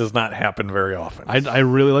because that does not happen very often. I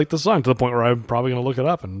really like the song to the point where I'm probably going to look it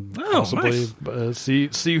up and possibly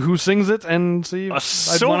see who sings it and see if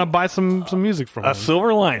I'd want to buy some music from it. A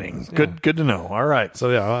silver lining. Good to know. All right.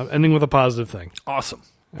 So yeah, ending with a positive thing. Awesome.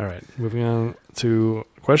 All right, moving on to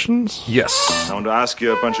questions. Yes. I want to ask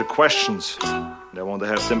you a bunch of questions, and I want to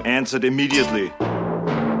have them answered immediately.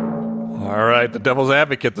 All right, the Devil's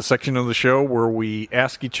Advocate, the section of the show where we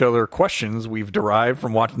ask each other questions we've derived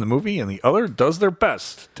from watching the movie, and the other does their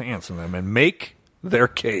best to answer them and make their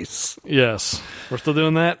case. Yes. We're still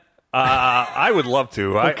doing that? I would love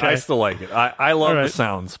to. Okay. I still like it. I love the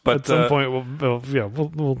sounds. But at some point,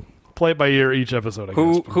 we'll play it by ear each episode, I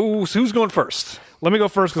guess. Who's going first? Let me go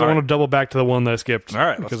first because I want to double back to the one that I skipped. All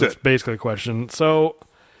right, because it's basically a question. So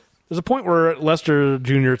there's a point where Lester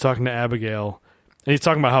Jr. talking to Abigail, and he's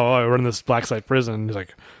talking about how we're in this black site prison. He's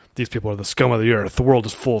like, these people are the scum of the earth. The world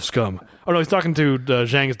is full of scum. Oh, no, he's talking to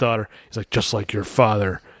Zhang's daughter. He's like, just like your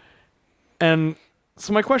father. And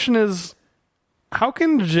so my question is, how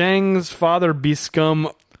can Zhang's father be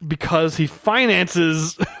scum because he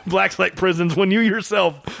finances black site prisons when you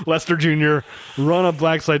yourself, Lester Jr., run a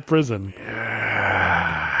black site prison?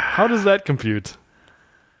 How does that compute?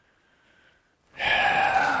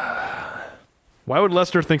 Why would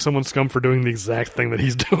Lester think someone's scum for doing the exact thing that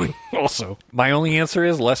he's doing also? My only answer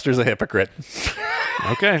is Lester's a hypocrite.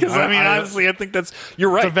 Okay. Because, honestly, I think you're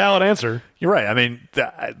right. It's a valid answer. You're right. I mean,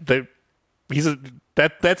 that's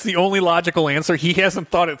the only logical answer. He hasn't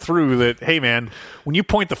thought it through that, hey, man, when you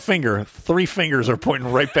point the finger, 3 fingers are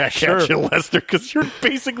pointing right back at you, Lester, because you're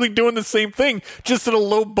basically doing the same thing, just in a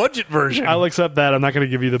low-budget version. I'll accept that. I'm not going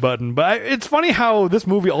to give you the button. But it's funny how this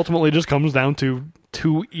movie ultimately just comes down to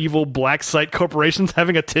 2 evil black site corporations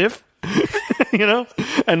having a tiff, you know?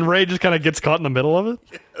 And Ray just kind of gets caught in the middle of it.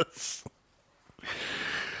 Yes.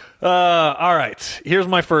 All right. Here's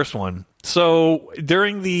my first one. So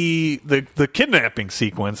during the kidnapping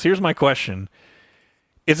sequence, here's my question.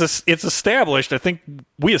 It's established, I think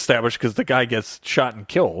we established because the guy gets shot and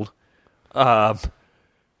killed. Can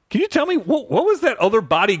you tell me what was that other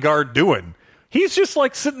bodyguard doing? He's just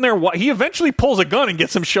like sitting there. He eventually pulls a gun and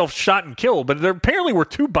gets himself shot and killed. But there apparently were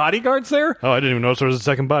 2 bodyguards there. Oh, I didn't even notice there was a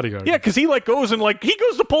second bodyguard. Yeah, because he like goes and like he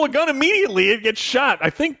goes to pull a gun immediately and gets shot. I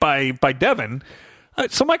think by Devin.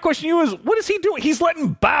 So my question to you is, what is he doing? He's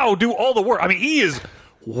letting Bao do all the work. I mean, he is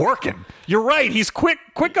working. You're right. He's quick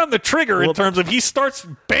on the trigger in terms of he starts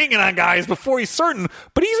banging on guys before he's certain.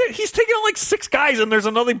 But he's taking on like 6 guys, and there's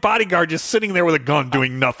another bodyguard just sitting there with a gun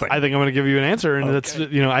doing nothing. I think I'm going to give you an answer, and that's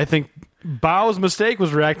I think Bao's mistake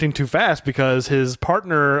was reacting too fast because his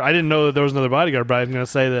partner. I didn't know that there was another bodyguard, but I'm going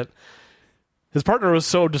to say that his partner was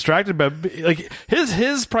so distracted by like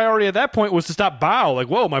his priority at that point was to stop Bao. Like,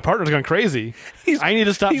 whoa, my partner's gone crazy. I need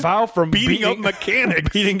to stop Bao from beating up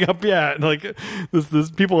mechanics, beating up like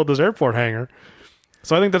this people at this airport hangar.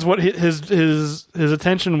 So I think that's what his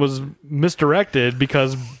attention was misdirected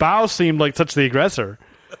because Bao seemed like such the aggressor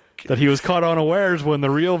that he was caught unawares when the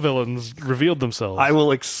real villains revealed themselves. I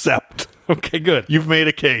will accept. Okay, good. You've made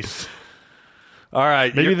a case. All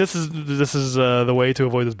right. Maybe this is the way to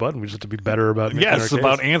avoid this button. We just have to be better about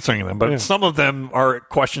about answering them. But some of them are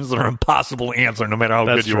questions that are impossible to answer, no matter how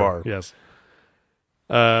good you are. Yes.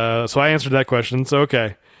 So I answered that question. So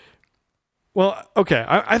okay. Well, okay.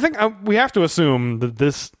 I think we have to assume that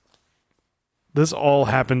this all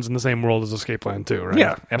happens in the same world as Escape Plan 2, right?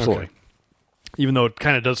 Yeah, absolutely. Okay. Even though it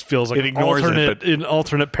kind of does feels like an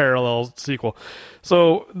alternate parallel sequel.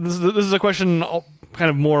 So this is a question kind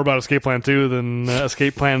of more about Escape Plan 2 than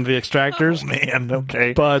Escape Plan The Extractors. Oh, man,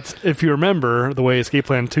 okay. But if you remember, the way Escape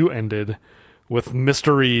Plan 2 ended with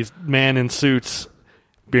mystery man in suits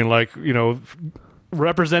being like,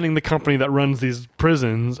 representing the company that runs these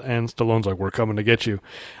prisons, and Stallone's like, we're coming to get you.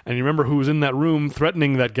 And you remember who was in that room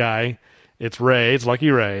threatening that guy? It's Ray. It's Lucky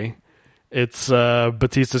Ray. It's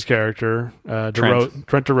Batista's character, Trent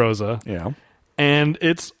DeRosa. Yeah. And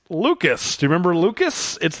it's Lucas. Do you remember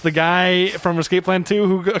Lucas? It's the guy from Escape Plan 2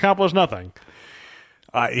 who accomplished nothing.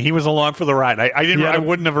 He was along for the ride. I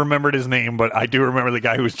wouldn't have remembered his name, but I do remember the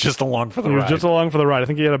guy who was just along for the ride. He was just along for the ride. I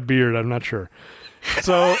think he had a beard. I'm not sure.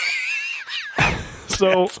 So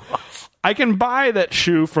I can buy that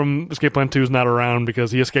Shu from Escape Plan 2 is not around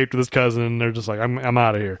because he escaped with his cousin, and they're just like, I'm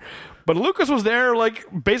out of here. But Lucas was there, like,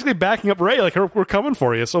 basically backing up Ray, like, we're coming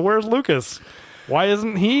for you. So where's Lucas? Why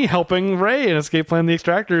isn't he helping Ray in Escape Plan The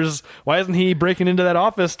Extractors? Why isn't he breaking into that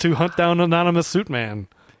office to hunt down Anonymous Suit Man?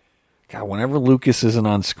 God, whenever Lucas isn't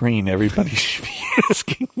on screen, everybody should be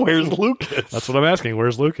asking, where's Lucas? That's what I'm asking.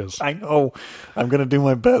 Where's Lucas? I know. I'm going to do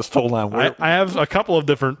my best. Hold on. I have a couple of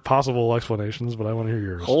different possible explanations, but I want to hear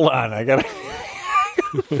yours. Hold on. I got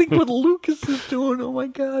to think what Lucas is doing. Oh, my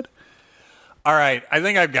God. All right. I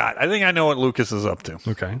think I know what Lucas is up to.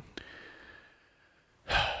 Okay.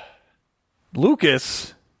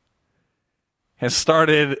 Lucas has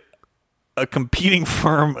started a competing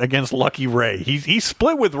firm against Lucky Ray. He's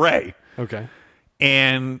split with Ray. Okay.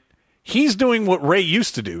 And he's doing what Ray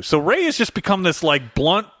used to do. So Ray has just become this like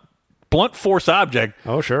blunt force object.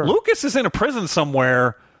 Oh, sure. Lucas is in a prison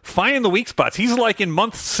somewhere finding the weak spots. He's like in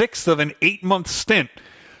month 6 of an 8-month stint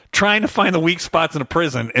trying to find the weak spots in a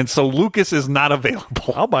prison, and so Lucas is not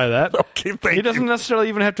available. I'll buy that. Okay, thank you. He doesn't necessarily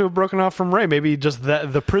even have to have broken off from Ray. Maybe just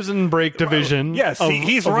the prison break division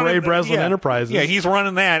he's of running Ray Breslin Enterprises. Yeah, he's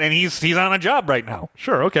running that, and he's on a job right now.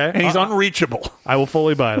 Sure, okay. And he's unreachable. I will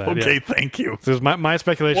fully buy that. Okay, yeah. Thank you. This is my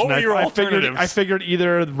speculation. What were your alternatives? I figured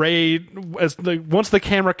either Ray, once the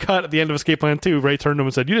camera cut at the end of Escape Plan 2, Ray turned to him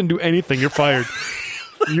and said, "You didn't do anything. You're fired."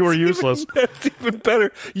 You were useless. That's even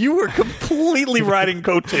better. You were completely riding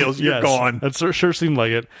coattails. You're gone. That sure seemed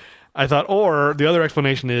like it. I thought, or the other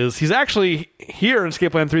explanation is he's actually here in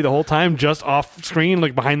Escape Plan 3 the whole time, just off screen,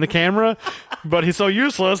 like behind the camera, but he's so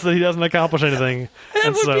useless that he doesn't accomplish anything.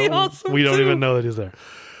 And so awesome we don't even know that he's there.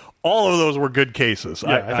 All of those were good cases.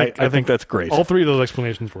 Yeah, I think that's great. All 3 of those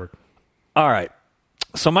explanations work. All right.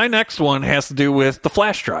 So my next one has to do with the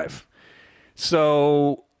flash drive.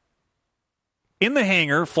 So in the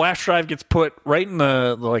hangar, flash drive gets put right in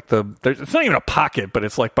it's not even a pocket, but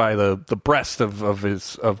it's like by the breast of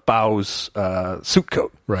Bao's suit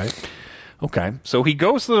coat. Right. Okay. So he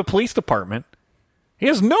goes to the police department. He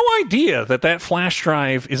has no idea that flash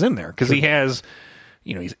drive is in there because he has,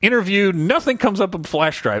 he's interviewed. Nothing comes up in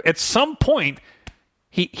flash drive. At some point,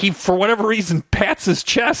 he for whatever reason pats his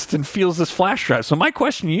chest and feels this flash drive. So my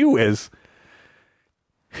question to you is,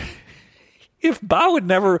 if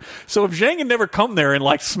Zhang had never come there and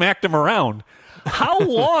like smacked him around, how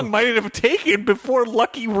long might it have taken before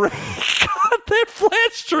Lucky Ray got that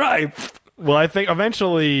flash drive? Well, I think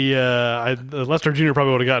eventually Lester Jr.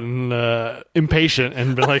 probably would have gotten impatient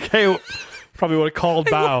and been like, "Hey, probably would have called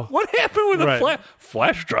Bao. What happened with Right. the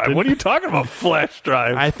flash drive? What are you talking about, flash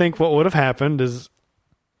drive? I think what would have happened is,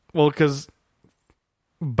 because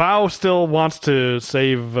Bao still wants to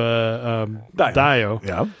save Dio.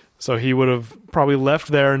 Yeah. So he would have probably left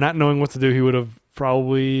there not knowing what to do. He would have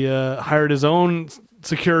probably hired his own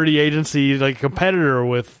security agency, like competitor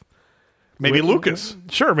with... Maybe Lucas.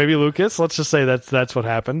 Sure, maybe Lucas. Let's just say that's what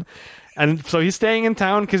happened. And so he's staying in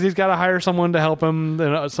town because he's got to hire someone to help him,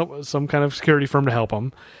 some kind of security firm to help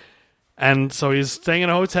him. And so he's staying in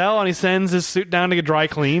a hotel, and he sends his suit down to get dry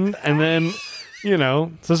cleaned. And then,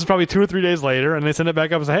 so this is probably 2 or 3 days later, and they send it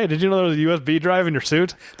back up and say, hey, did you know there was a USB drive in your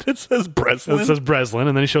suit? It says Breslin. It says Breslin.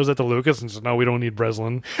 And then he shows that to Lucas and says, no, we don't need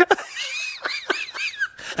Breslin.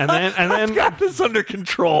 And then I've got this under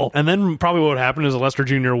control. And then probably what would happen is Lester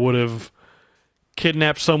Jr. would have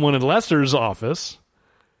kidnapped someone in Lester's office.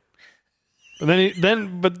 And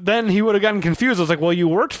then he would have gotten confused. I was like, well, you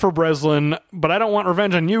worked for Breslin, but I don't want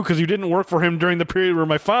revenge on you because you didn't work for him during the period where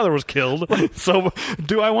my father was killed. So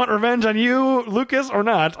do I want revenge on you, Lucas, or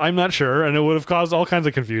not? I'm not sure. And it would have caused all kinds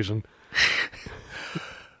of confusion.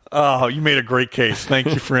 Oh, you made a great case. Thank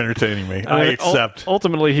you for entertaining me. I accept.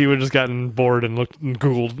 Ultimately, he would have just gotten bored and looked and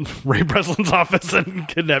Googled Ray Breslin's office and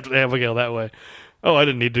kidnapped Abigail that way. Oh, I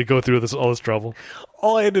didn't need to go through all this trouble.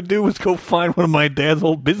 All I had to do was go find one of my dad's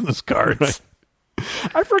old business cards. Right.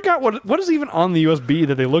 I forgot what is even on the USB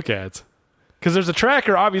that they look at. Because there's a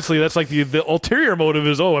tracker, obviously, that's like the ulterior motive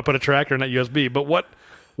is, I put a tracker in that USB. But what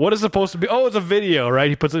is supposed to be? Oh, it's a video,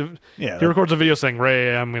 right? He records a video saying,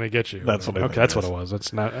 Ray, I'm going to get you. That's what I think that's it what is. it was.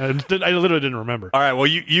 That's not. I literally didn't remember. All right, well,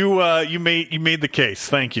 you made the case.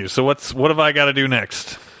 Thank you. So what have I got to do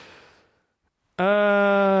next?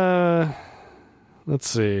 Let's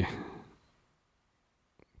see.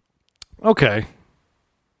 Okay.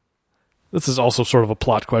 This is also sort of a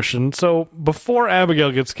plot question. So, before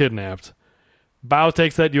Abigail gets kidnapped, Bao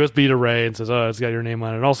takes that USB to Ray and says, it's got your name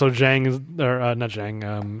on it. And also Zhang is there, not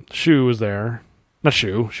Zhang, Shu is there. Not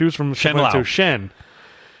Shu. Shu's from Shen Lao. Shen.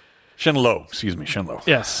 Shen Lo. Excuse me, Shen Lo.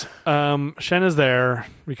 Yes. Shen is there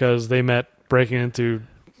because they met breaking into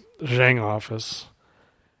Zhang office.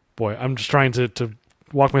 Boy, I'm just trying to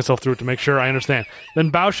walk myself through it to make sure I understand. Then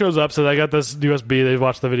Bao shows up, says, I got this USB, they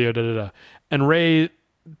watched the video, da-da-da. And Ray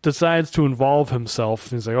decides to involve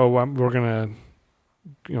himself. He's like, we're going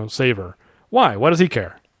to, save her. Why? Why does he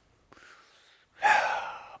care?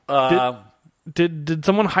 Did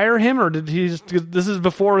someone hire him, or did he just... This is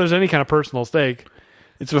before there's any kind of personal stake.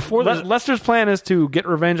 It's before... Lester's plan is to get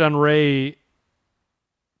revenge on Ray,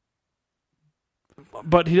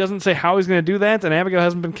 but he doesn't say how he's going to do that, and Abigail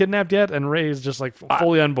hasn't been kidnapped yet, and Ray is just like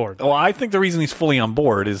fully on board. Well, I think the reason he's fully on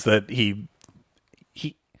board is that he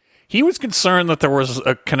was concerned that there was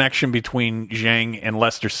a connection between Zhang and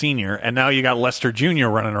Lester Sr., and now you got Lester Jr.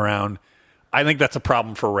 running around. I think that's a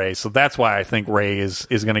problem for Ray, so that's why I think Ray is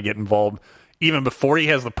going to get involved even before he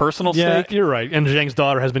has the personal stake. Yeah, you're right. And Zhang's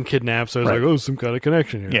daughter has been kidnapped, so it's like, some kind of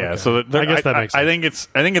connection here. Yeah, okay. so I guess that makes sense.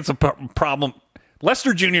 I think it's a problem.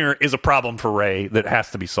 Lester Jr. is a problem for Ray that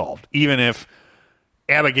has to be solved. Even if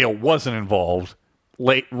Abigail wasn't involved,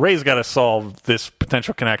 Ray's got to solve this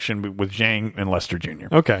potential connection with Zhang and Lester Jr.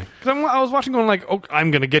 Okay. Because I was watching going like,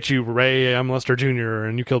 I'm going to get you, Ray. I'm Lester Jr.,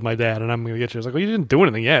 and you killed my dad, and I'm going to get you. I was like, well, you didn't do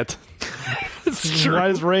anything yet. It's true. Why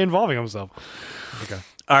is Ray involving himself? Okay.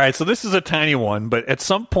 All right, so this is a tiny one, but at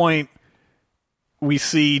some point we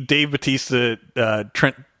see Dave Bautista,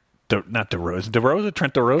 Trent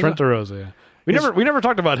DeRosa, yeah. We never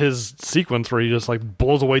talked about his sequence where he just like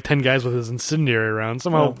blows away 10 guys with his incendiary round.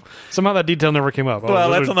 Somehow that detail never came up.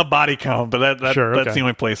 Well, that's on the body count, but that's the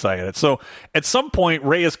only place I get it. So at some point,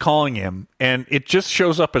 Ray is calling him, and it just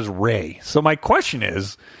shows up as Ray. So my question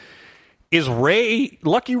is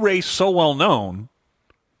Lucky Ray so well known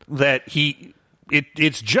that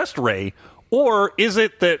it's just Ray, or is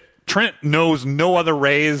it that Trent knows no other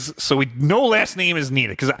Rays, so no last name is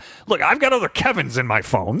needed? Because, look, I've got other Kevins in my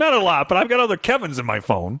phone. Not a lot, but I've got other Kevins in my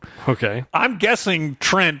phone. Okay. I'm guessing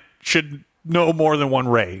Trent should know more than one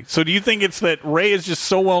Ray. So do you think it's that Ray is just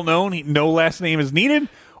so well known, no last name is needed?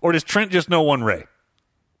 Or does Trent just know one Ray?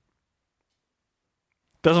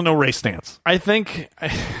 Doesn't know Ray Stantz. I think...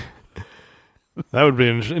 that would be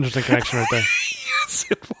an interesting connection right there. Yes,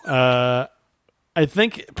 I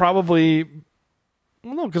think probably...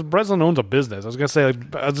 Well, no, because Breslin owns a business. I was gonna say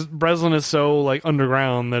Breslin is so like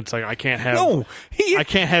underground that it's like I can't have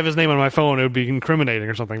his name on my phone. It would be incriminating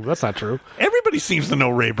or something. But that's not true. Everybody seems to know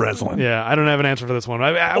Ray Breslin. Yeah, I don't have an answer for this one.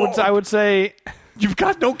 I would say you've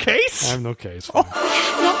got no case. I have no case. No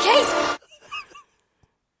case.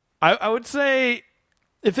 I would say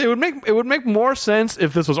if it would make more sense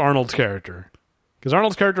if this was Arnold's character. Because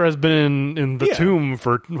Arnold's character has been in the tomb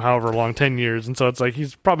for however long, 10 years, and so it's like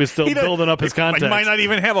he's probably still building up his contacts. He might not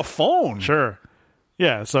even have a phone. Sure.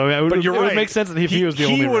 Yeah, so it would make sense that if he was the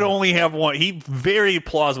only He would Ray. only have one. He very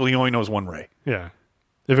plausibly only knows one Ray. Yeah.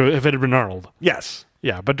 If it had been Arnold. Yes.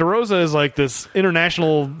 Yeah, but DeRosa is like this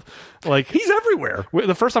international, like... He's everywhere.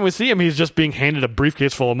 The first time we see him, he's just being handed a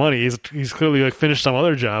briefcase full of money. He's clearly like finished some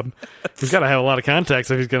other job. He's got to have a lot of contacts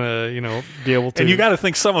if he's going to, be able to... And you got to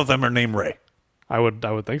think some of them are named Ray. I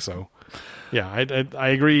would think so. Yeah, I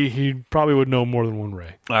agree. He probably would know more than one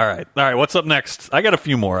Ray. All right. What's up next? I got a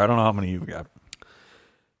few more. I don't know how many you've got.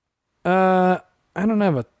 I don't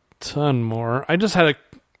have a ton more. I just had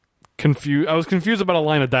I was confused about a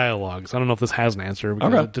line of dialogues. I don't know if this has an answer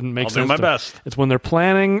because it didn't make sense. I'll do my best. It's when they're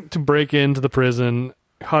planning to break into the prison.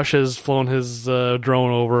 Hush has flown his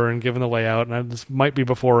drone over and given the layout, and this might be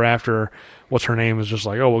before or after what's her name is just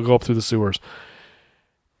like, oh, we'll go up through the sewers.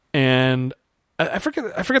 And I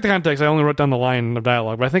forget the context. I only wrote down the line of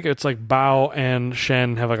dialogue, but I think it's like Bao and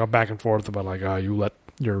Shen have like a back and forth about like, oh, you let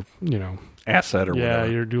your asset or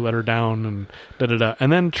whatever. Yeah, you let her down and da-da-da.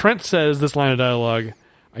 And then Trent says this line of dialogue.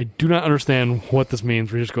 I do not understand what this means.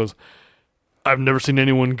 Where he just goes, I've never seen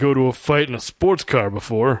anyone go to a fight in a sports car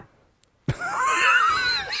before.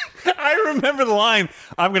 I remember the line.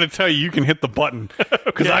 I'm going to tell you, you can hit the button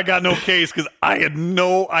because I got no case because I had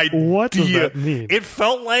no idea. What does that mean? It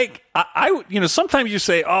felt like I sometimes you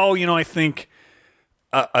say, oh, I think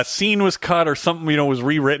a scene was cut or something, was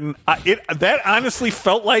rewritten. That honestly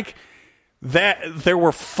felt like that there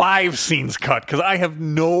were 5 scenes cut because I have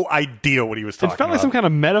no idea what he was talking about. It felt like some kind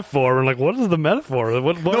of metaphor. And like, what is the metaphor?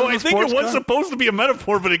 No, I think it was supposed to be a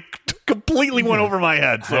metaphor, but it completely went over my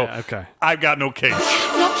head. So okay. I've got no case.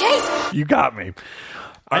 No case. You got me.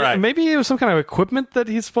 All right. Maybe it was some kind of equipment that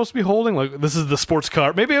he's supposed to be holding. Like, this is the sports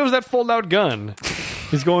car. Maybe it was that fold-out gun.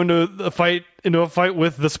 He's going to a fight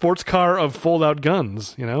with the sports car of fold-out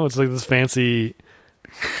guns. It's like this fancy...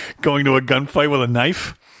 Going to a gunfight with a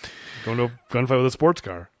knife? Going to a gunfight with a sports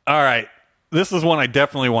car. All right. This is one I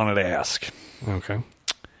definitely wanted to ask. Okay.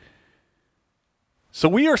 So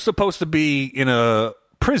we are supposed to be in a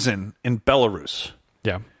prison in Belarus.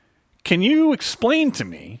 Yeah. Can you explain to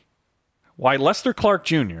me why Lester Clark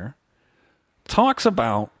Jr. talks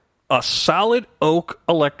about a solid oak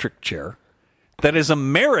electric chair that is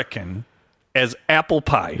American as apple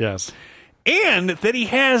pie? Yes. And that he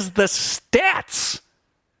has the stats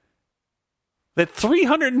that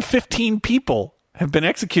 315 people have been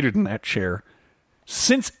executed in that chair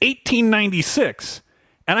since 1896.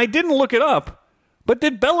 And I didn't look it up, but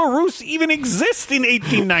did Belarus even exist in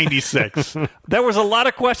 1896? There was a lot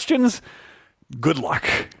of questions. Good luck.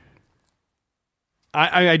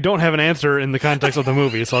 I don't have an answer in the context of the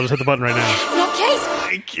movie, so I'll just hit the button right now. No case.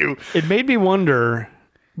 Thank you. It made me wonder,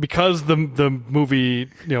 because the movie,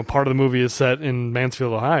 part of the movie is set in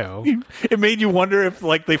Mansfield, Ohio. It made you wonder if,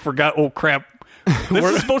 they forgot, oh, crap, this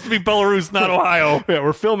is supposed to be Belarus, not Ohio. Yeah,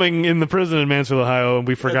 we're filming in the prison in Mansfield, Ohio, and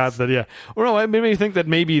we forgot that, yeah. Well, no, it made me think that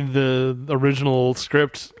maybe the original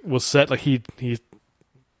script was set, like he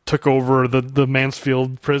took over the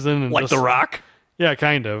Mansfield prison. And like The Rock? Yeah,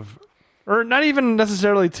 kind of. Or not even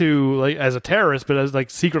necessarily as a terrorist, but as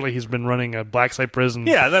secretly he's been running a black site prison.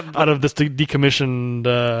 Yeah, out of this decommissioned,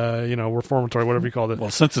 reformatory, whatever you called it.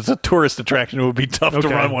 Well, since it's a tourist attraction, it would be tough to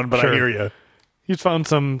run one. But sure. I hear you. He's found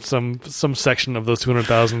some section of those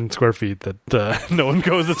 200,000 square feet that no one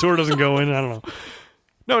goes. The tour doesn't go in. I don't know.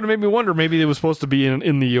 No, it made me wonder. Maybe it was supposed to be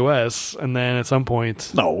in the U.S. and then at some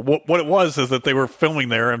point. No, what it was is that they were filming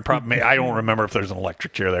there, and probably I don't remember if there's an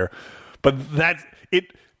electric chair there, but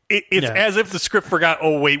it's as if the script forgot,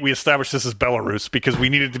 oh, wait, we established this as Belarus because we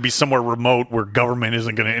needed to be somewhere remote where government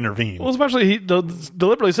isn't going to intervene. Well, especially he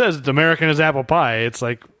deliberately says it's American as apple pie. It's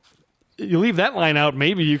like, you leave that line out,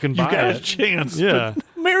 maybe you can buy it. You got a chance. Yeah.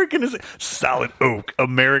 American is solid oak.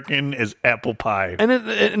 American is apple pie.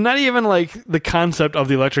 And not even the concept of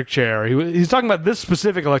the electric chair. He's talking about this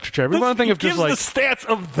specific electric chair. We want to think of just the stats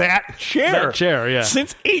of that chair. That chair, yeah.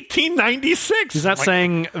 Since 1896. He's not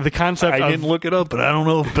saying the concept I didn't look it up, but I don't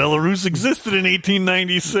know if Belarus existed in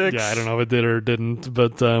 1896. Yeah, I don't know if it did or didn't.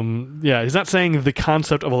 But, he's not saying the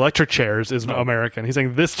concept of electric chairs is American. He's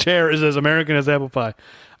saying this chair is as American as apple pie.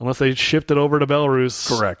 Unless they shipped it over to Belarus.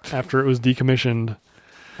 Correct. After it was decommissioned.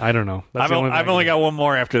 I don't know. I've only got one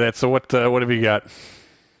more after that. So what have you got?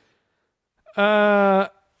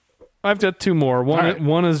 I've got 2 more.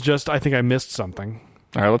 One is just I think I missed something.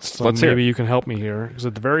 All right, let's hear. Maybe you can help me here. Because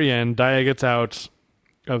at the very end, Daya gets out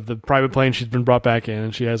of the private plane. She's been brought back in,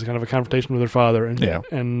 and she has kind of a confrontation with her father.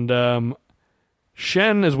 And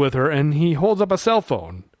Shen is with her, and he holds up a cell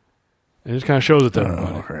phone. And just kind of shows it to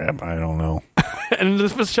everybody. Oh, crap. I don't know. and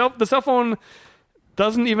the cell phone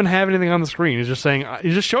doesn't even have anything on the screen. He's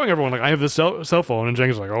just showing everyone, like, I have this cell phone, and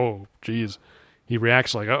Zhang's like, oh, geez. He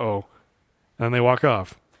reacts like, uh-oh. And then they walk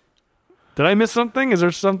off. Did I miss something? Is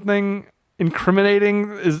there something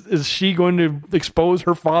incriminating? Is she going to expose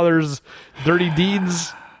her father's dirty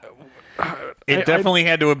deeds? It definitely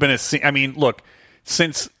had to have been a scene. I mean, look,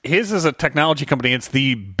 since his is a technology company, it's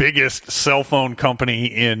the biggest cell phone company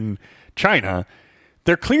in China,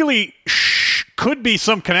 there clearly could be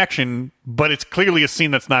some connection, but it's clearly a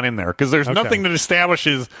scene that's not in there because there's nothing that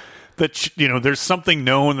establishes that, there's something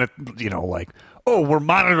known that, like, oh, we're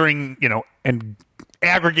monitoring, and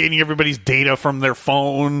aggregating everybody's data from their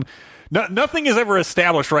phone. Nothing is ever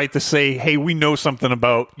established, right, to say, hey, we know something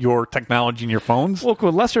about your technology and your phones. Look,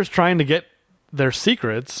 Lester's trying to get their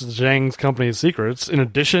secrets, Zhang's company's secrets, in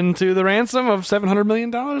addition to the ransom of $700 million,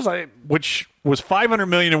 which was $500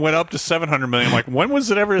 million and went up to $700 million. Like, when was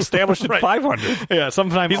it ever established at right. $500? Yeah,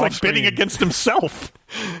 sometime he's like bidding against himself.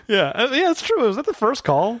 Yeah, it's true. Was that the first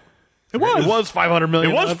call? It was $500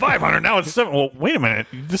 million. It was $500. Now it's $700. Well, wait a minute.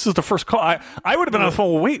 This is the first call. I would have been on the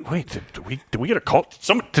phone. Well, wait. Did we get a call?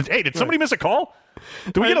 Did somebody miss a call?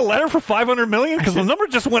 Did we get a letter for $500 million? Because the number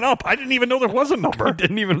just went up. I didn't even know there was a number. I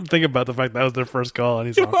didn't even think about the fact that was their first call.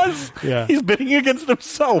 And it was. Yeah. He's bidding against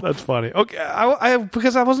himself. That's funny. Okay,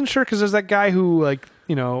 because I wasn't sure because there's that guy who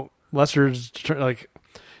Lester's like,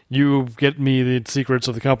 you get me the secrets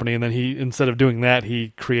of the company, and then he, instead of doing that, he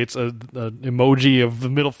creates a emoji of the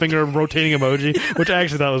middle finger rotating emoji, which I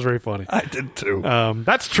actually thought was very funny. I did too.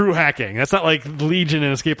 That's true hacking. That's not like Legion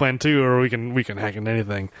and Escape Plan 2, or we can hack into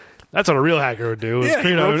anything. That's what a real hacker would do.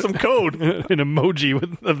 He wrote some code. An emoji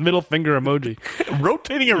with a middle finger emoji.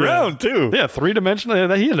 Rotating around, too. Yeah,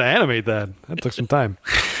 3-dimensional. He had to animate that. That took some time.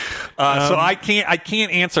 So I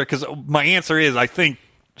can't answer, because my answer is I think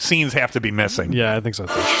scenes have to be missing. Yeah, I think so,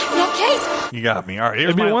 too. You got me. All right.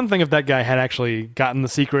 It'd be one thing if that guy had actually gotten the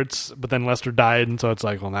secrets, but then Lester died, and so it's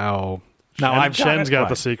like, well, now Shen's got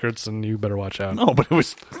the secrets, and you better watch out. No, but it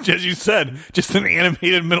was, as you said, just an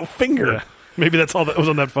animated middle finger. Yeah.Maybe that's all that was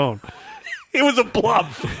on that phone. It was a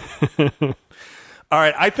bluff. All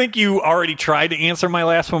right. I think you already tried to answer my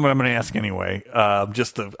last one, but I'm going to ask anyway,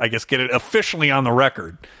 just to, I guess, get it officially on the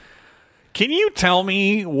record. Can you tell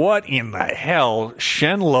me what in the hell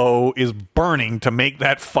Shen Lo is burning to make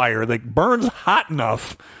that fire that burns hot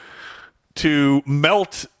enough to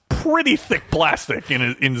melt pretty thick plastic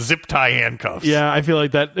in zip tie handcuffs? Yeah, I feel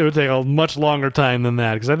like that it would take a much longer time than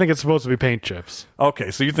that because I think it's supposed to be paint chips.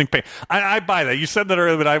 Okay, so you think paint? I buy that. You said that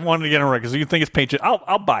earlier, but I wanted to get it right because you think it's paint chips.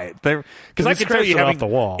 I'll buy it because I can tell you, off the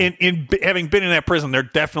wall. In having been in that prison, there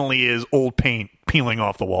definitely is old paint peeling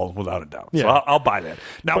off the walls without a doubt. Yeah. So I'll buy that.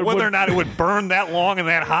 Now, but whether or not it would burn that long and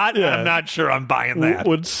that hot, I'm not sure I'm buying that.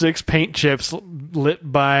 Would 6 paint chips lit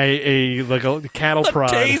by a cattle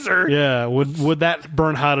prod taser? Yeah, would that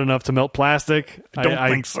burn hot enough to melt plastic? I don't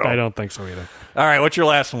think so. I don't think so either. All right, what's your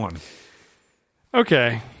last one?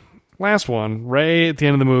 Okay, last one. Ray at the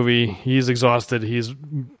end of the movie, he's exhausted. He's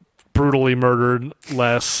brutally murdered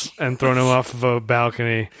Les and thrown him off of a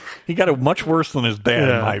balcony. He got it much worse than his dad,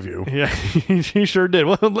 in my view. Yeah, he sure did.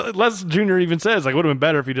 Well, Les Jr. even says, like, it would have been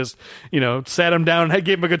better if he just, sat him down and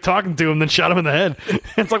gave him a good talking to him, then shot him in the head.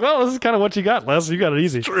 It's like, well, this is kind of what you got, Les. You got it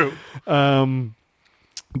easy. It's true.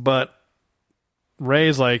 But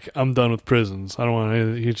Ray's like, I'm done with prisons. I don't want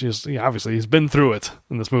to. Obviously, he's been through it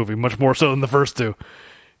in this movie, much more so than the first two.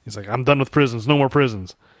 He's like, I'm done with prisons. No more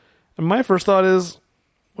prisons. And my first thought is,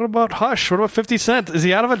 what about Hush? What about 50 Cent? Is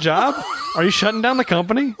he out of a job? Are you shutting down the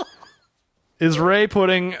company? Is Ray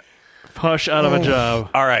putting Hush out of a job?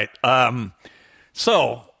 All right.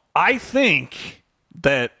 So I think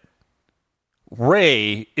that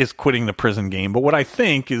Ray is quitting the prison game, but what I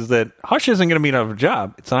think is that Hush isn't going to be out of a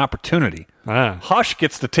job. It's an opportunity. Hush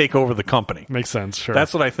gets to take over the company. Makes sense, sure.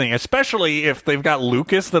 That's what I think, especially if they've got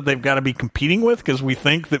Lucas that they've got to be competing with, because we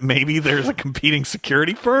think that maybe there's a competing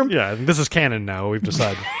security firm. Yeah, this is canon now, we've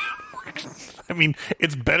decided. I mean,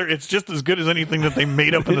 it's better. It's just as good as anything that they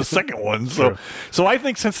made up in the second one. So I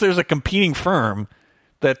think since there's a competing firm,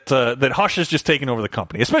 that Hush has just taken over the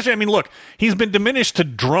company. Especially, I mean, look, he's been diminished to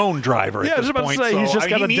drone driver at this point. Say, he's just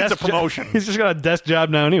got he needs a promotion. He's just got a desk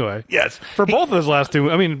job now anyway. Yes. For both of his last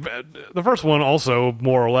two. I mean, the first one also,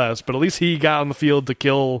 more or less, but at least he got on the field to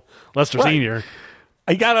kill Lester Sr.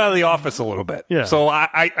 He got out of the office a little bit. Yeah. So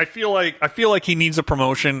I feel like he needs a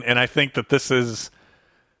promotion, and I think that this is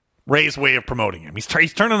Ray's way of promoting him. He's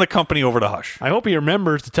turning the company over to Hush. I hope he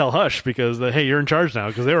remembers to tell Hush because, hey, you're in charge now,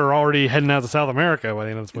 because they were already heading out to South America by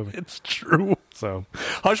the end of this movie. It's true. So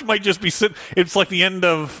Hush might just be sitting. It's like the end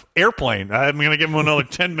of Airplane. I'm going to give him another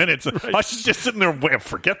 10 minutes. Right. Hush is just sitting there.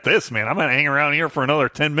 Forget this, man. I'm going to hang around here for another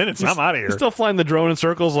 10 minutes and I'm out of here. He's still flying the drone in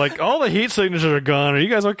circles like, all the heat signatures are gone. Are you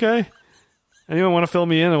guys okay? Anyone want to fill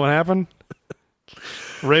me in on what happened?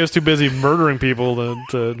 Ray was too busy murdering people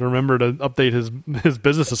to remember to update his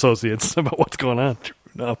business associates about what's going on. True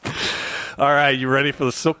enough. All right, you ready for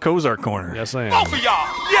the Silk Cozart Corner? Yes, I am. Both of y'all!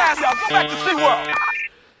 Yes! Y'all go back to SeaWorld!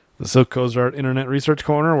 The Silk Cozart Internet Research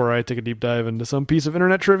Corner, where I take a deep dive into some piece of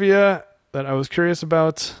internet trivia that I was curious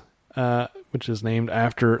about, which is named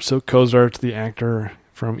after Silk Cozart, the actor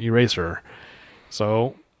from Eraser.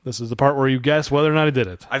 So, this is the part where you guess whether or not he did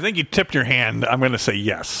it. I think you tipped your hand. I'm going to say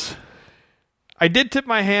yes. I did tip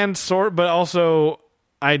my hand, but also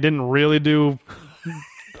I didn't really do.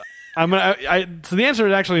 So the answer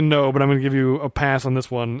is actually no, but I'm going to give you a pass on this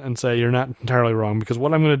one and say you're not entirely wrong, because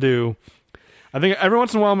what I'm going to do, I think every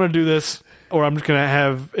once in a while I'm going to do this, or I'm just going to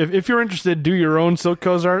have, if you're interested, do your own Silk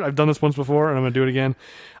Cozart. I've done this once before, and I'm going to do it again.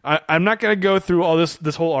 I'm not going to go through all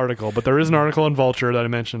this whole article, but there is an article in Vulture that I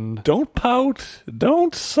mentioned. Don't pout.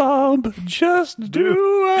 Don't sob. Just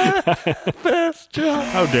do a best job.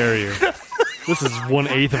 How dare you? This is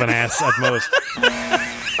 1/8 of an ass at most.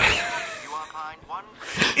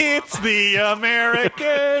 It's the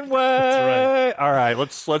American way. That's right. All right,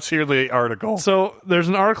 let's hear the article. So there's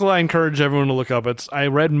an article I encourage everyone to look up. I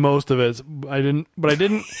read most of it. I didn't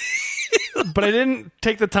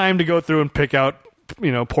take the time to go through and pick out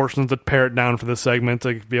portions that pare it down for this segment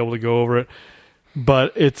to be able to go over it.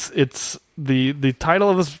 But it's the title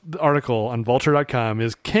of this article on Vulture.com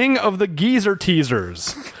is King of the Geezer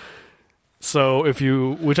Teasers. So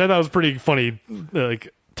which I thought was pretty funny,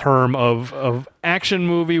 term of action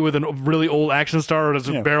movie with a really old action star that's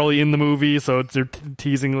barely in the movie, so they're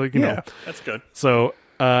teasing know. That's good. So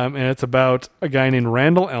and it's about a guy named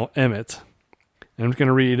Randall Emmett. And I'm just going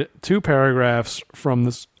to read 2 paragraphs from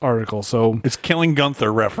this article. So it's Killing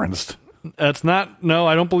Gunther referenced. That's not. No,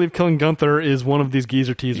 I don't believe Killing Gunther is one of these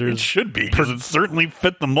geezer teasers. It should be, because it certainly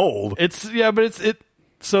fit the mold.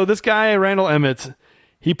 So this guy Randall Emmett,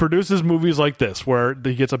 he produces movies like this, where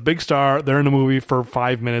he gets a big star, they're in a movie for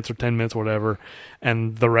 5 minutes or 10 minutes, whatever,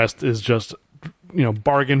 and the rest is just,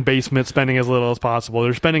 bargain basement, spending as little as possible.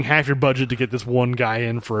 They're spending half your budget to get this one guy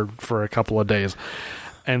in for a couple of days.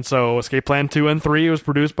 And so Escape Plan 2 and 3 was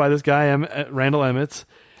produced by this guy, Randall Emmett,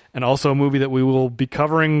 and also a movie that we will be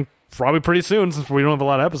covering probably pretty soon, since we don't have a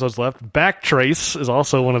lot of episodes left. Backtrace is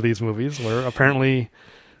also one of these movies, where apparently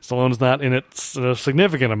Stallone's not in it a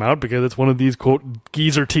significant amount, because it's one of these, quote,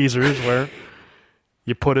 geezer teasers where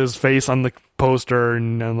you put his face on the poster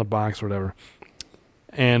and on the box or whatever.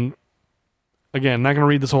 And again, not going to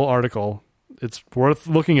read this whole article. It's worth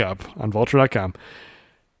looking up on Vulture.com.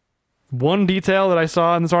 One detail that I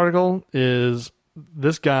saw in this article is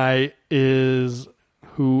this guy is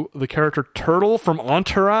who the character Turtle from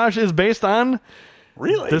Entourage is based on.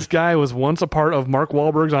 Really? This guy was once a part of Mark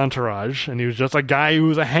Wahlberg's Entourage, and he was just a guy who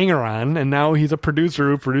was a hanger-on, and now he's a producer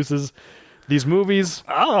who produces these movies.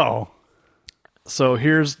 Oh. So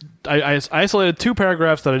I isolated 2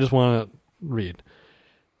 paragraphs that I just want to read.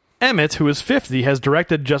 Emmett, who is 50, has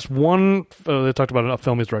directed just one. They talked about a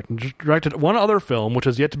film he's directed one other film, which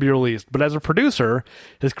has yet to be released. But as a producer,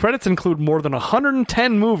 his credits include more than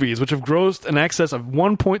 110 movies, which have grossed in excess of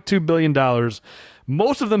 $1.2 billion.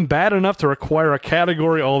 Most of them bad enough to require a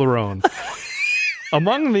category all their own.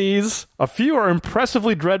 Among these, a few are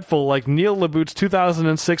impressively dreadful, like Neil LaBute's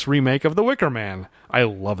 2006 remake of The Wicker Man. I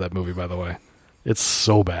love that movie, by the way. It's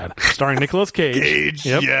so bad. Starring Nicolas Cage.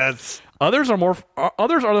 Yep. Yes. Others are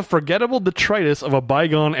the forgettable detritus of a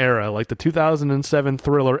bygone era, like the 2007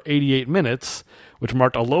 thriller 88 Minutes, which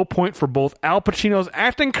marked a low point for both Al Pacino's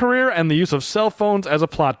acting career and the use of cell phones as a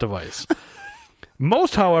plot device.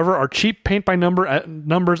 Most, however, are cheap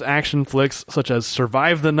paint-by-numbers action flicks, such as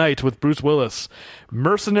Survive the Night with Bruce Willis,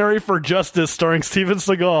 Mercenary for Justice starring Steven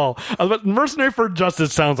Seagal. But Mercenary for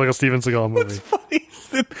Justice sounds like a Steven Seagal movie. It's funny.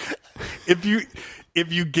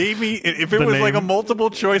 If you gave me, if it was like a multiple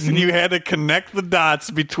choice and you had to connect the dots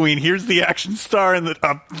between here's the action star and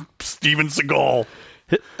the Steven Seagal.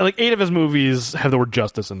 Like 8 of his movies have the word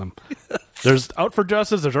justice in them. There's Out for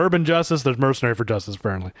Justice, there's Urban Justice, there's Mercenary for Justice,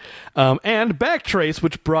 apparently. And Backtrace,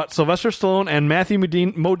 which brought Sylvester Stallone and Matthew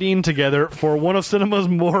Modine together for one of cinema's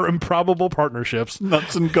more improbable partnerships.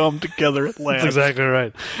 Nuts and gum together at last. That's exactly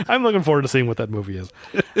right. I'm looking forward to seeing what that movie is.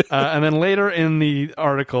 And then later in the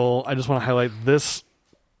article, I just want to highlight this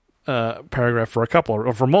paragraph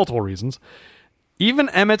for multiple reasons. Even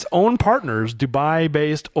Emmett's own partners,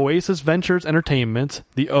 Dubai-based Oasis Ventures Entertainment,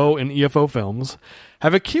 the O in EFO Films,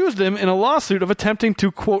 have accused him in a lawsuit of attempting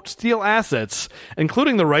to, quote, steal assets,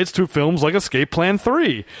 including the rights to films like Escape Plan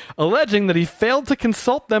 3, alleging that he failed to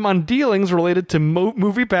consult them on dealings related to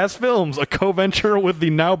MoviePass Films, a co-venture with the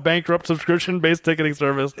now bankrupt subscription-based ticketing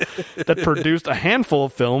service that produced a handful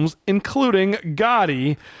of films, including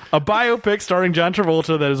Gotti, a biopic starring John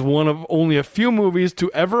Travolta that is one of only a few movies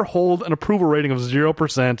to ever hold an approval rating of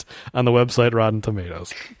 0% on the website Rotten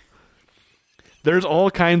Tomatoes. There's all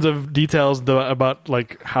kinds of details about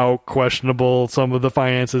like how questionable some of the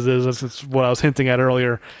finances is. That's what I was hinting at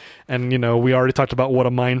earlier. And, you know, we already talked about what a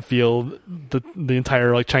minefield the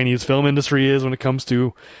entire like Chinese film industry is when it comes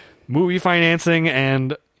to movie financing.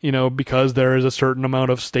 And, you know, because there is a certain amount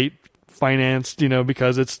of state financed, you know,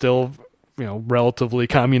 because it's still, you know, relatively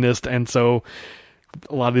communist. And so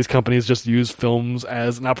a lot of these companies just use films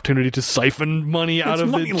as an opportunity to siphon money out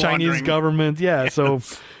of the Chinese government. Yeah. So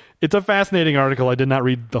it's a fascinating article. I did not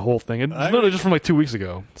read the whole thing. It's literally just from like 2 weeks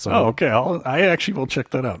ago. So okay. I actually will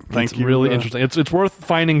check that out. Thank you. Really interesting. It's worth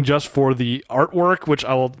finding just for the artwork, which I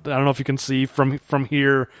don't know if you can see from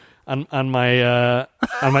here on my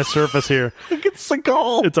surface here. Look at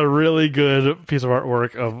Seagal. It's a really good piece of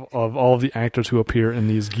artwork of all of the actors who appear in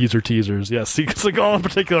these geezer teasers. Yes, Seagal in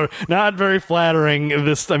particular, not very flattering.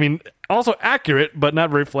 Also accurate, but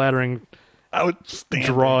not very flattering. Outstanding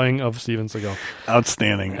drawing of Steven Seagal.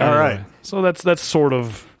 Outstanding. Anyway, all right. So that's sort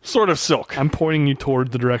of silk. I'm pointing you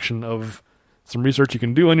toward the direction of some research you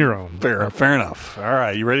can do on your own. Fair enough. All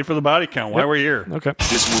right, you ready for the body count? Why we're here? Okay.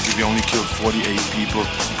 This movie, we only killed 48 people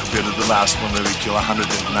compared to the last one where we killed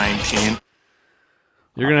 119.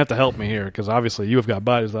 You're going to have to help me here because obviously you have got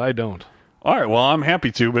bodies that I don't. All right, well, I'm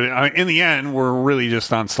happy to, but in the end, we're really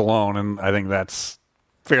just on Stallone, and I think that's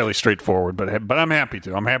fairly straightforward, but I'm happy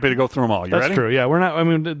to. I'm happy to go through them all. That's ready? True. Yeah, we're not. I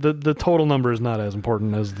mean, the total number is not as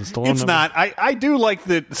important as the Stallone. It's number. not. I do like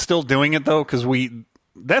that still doing it though, because when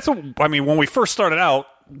we first started out,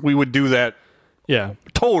 we would do that. Yeah,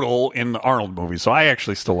 total in the Arnold movies. So I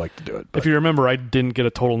actually still like to do it. If you remember, I didn't get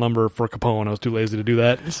a total number for Capone. I was too lazy to do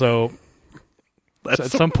that. So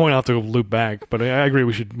at some point, I'll have to loop back. But I agree,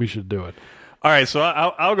 we should do it. All right, so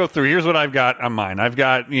I'll go through. Here's what I've got on mine. I've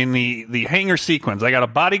got in the hangar sequence, I got a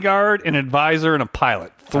bodyguard, an advisor, and a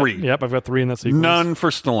pilot. 3. Yep, I've got 3 in that sequence. None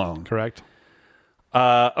for Stallone. Correct.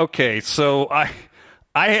 Okay, so I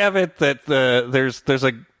have it that there's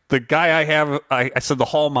the guy I have. I said the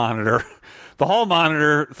hall monitor. The hall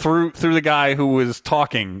monitor through the guy who was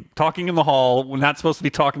talking in the hall. We're not supposed to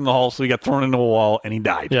be talking in the hall, so he got thrown into a wall and he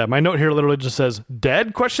died. Yeah, my note here literally just says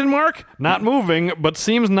dead ? Not moving, but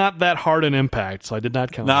seems not that hard an impact. So I did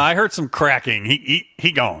not count. No, I heard some cracking.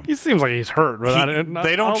 He gone. He seems like he's hurt. But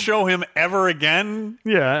they don't show him ever again.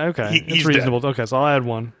 Yeah, okay, He's reasonable. Dead. Okay, so I'll add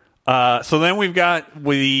 1. So then we've got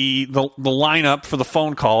the lineup for the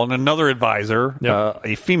phone call, and another advisor,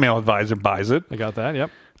 a female advisor, buys it. I got that.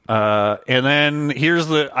 Yep. And then here's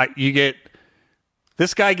you get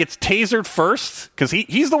this guy gets tasered first because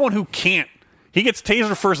he's the one who can't. He gets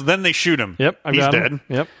tasered first, then they shoot him. Yep, he's dead.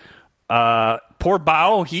 Yep. Poor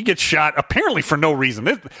Bao, he gets shot apparently for no reason.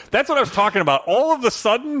 That's what I was talking about. All of a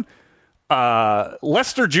sudden,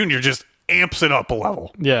 Lester Jr. just amps it up a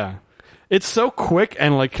level. Yeah. It's so quick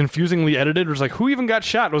and like confusingly edited. It was like, who even got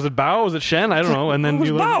shot? Was it Bao? Was it Shen? I don't know. And then it was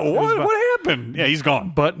Bao. What happened? Yeah, he's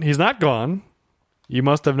gone. But he's not gone. You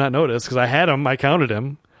must have not noticed because I had him. I counted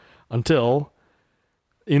him until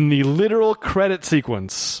in the literal credit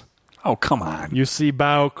sequence. Oh, come on! You see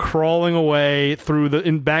Bao crawling away through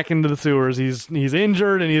back into the sewers. He's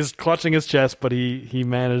injured and he's clutching his chest, but he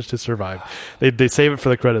managed to survive. They save it for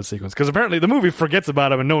the credit sequence because apparently the movie forgets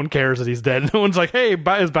about him and no one cares that he's dead. No one's like, "Hey,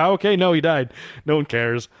 is Bao okay?" No, he died. No one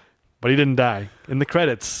cares, but he didn't die in the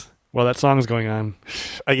credits. Well, that song's going on.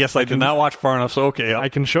 I guess I did not watch far enough, so okay. I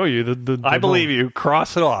can show you. I believe you.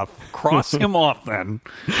 Cross it off. Cross him off, then.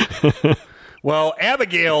 Well,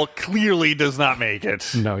 Abigail clearly does not make it.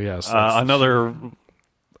 No, yes. Another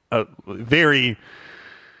very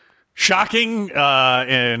shocking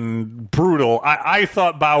and brutal. I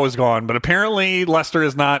thought Bao was gone, but apparently Lester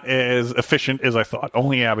is not as efficient as I thought.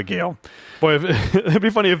 Only Abigail. Boy, it'd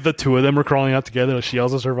be funny if the two of them were crawling out together and she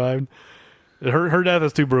also survived. Her death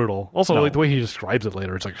is too brutal. Also, like the way he describes it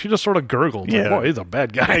later, it's like she just sort of gurgled. Yeah. Like, boy, he's a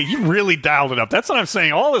bad guy. He really dialed it up. That's what I'm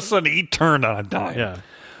saying. All of a sudden, he turned on a dime. Yeah.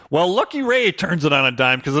 Well, Lucky Ray turns it on a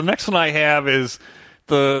dime because the next one I have is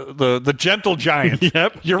the Gentle Giant.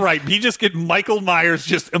 Yep. You're right. Michael Myers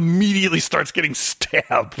just immediately starts getting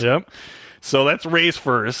stabbed. Yep. So that's Ray's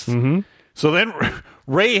first. Mm-hmm. So then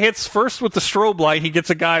Ray hits first with the strobe light. He gets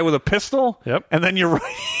a guy with a pistol. Yep. And then you're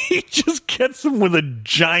right. He just gets him with a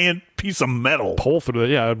giant piece of metal. Pole through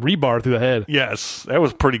rebar through the head. Yes, that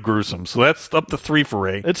was pretty gruesome. So that's up to 3 for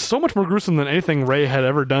Ray. It's so much more gruesome than anything Ray had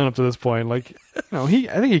ever done up to this point. Like, I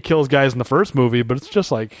think he kills guys in the first movie, but it's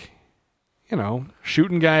just like,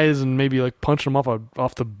 shooting guys and maybe like punching them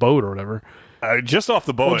off the boat or whatever. Just off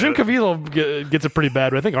the boat. Well, Jim Caviezel gets it pretty bad,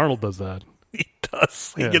 but I think Arnold does that. He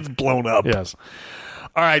does. He Yeah. gets blown up. Yes.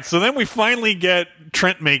 All right, so then we finally get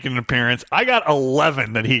Trent making an appearance. I got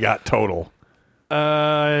 11 that he got total.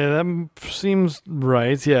 That seems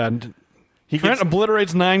right. Yeah. Trent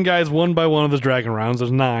obliterates 9 guys one by one with his dragon rounds.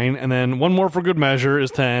 There's 9, and then one more for good measure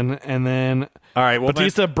is 10, and then all right. Well,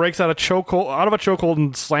 Batista breaks out of a chokehold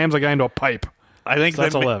and slams a guy into a pipe. I think so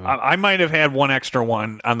that's 11. I might have had one extra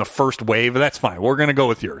one on the first wave, but that's fine. We're going to go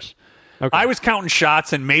with yours. Okay. I was counting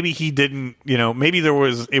shots, and maybe he didn't. Maybe it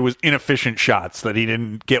was inefficient shots that he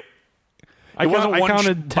didn't get. I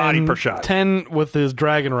counted 10, body per shot. 10 with his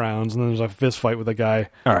dragon rounds, and then there's a fist fight with a guy.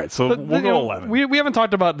 All right, so we'll go 11. We haven't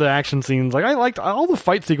talked about the action scenes. Like, I liked all the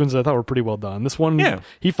fight sequences. I thought were pretty well done. This one,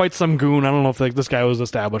 he fights some goon. I don't know if this guy was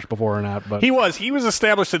established before or not, but he was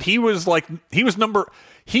established that he was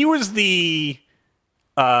the.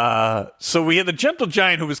 So we had the Gentle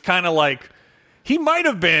Giant, who was kind of like. He might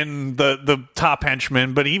have been the top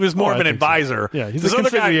henchman, but he was more of an advisor. So. Yeah, he's a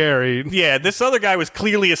consigliere. This other guy was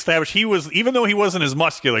clearly established. He was, even though he wasn't as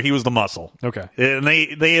muscular, he was the muscle. Okay, and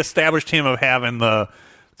they established him of having the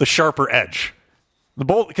sharper edge. The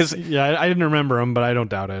bolt because I didn't remember him, but I don't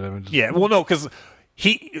doubt it. Because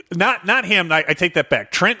he not him. I take that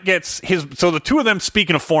back. Trent gets his. So the two of them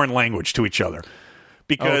speaking a foreign language to each other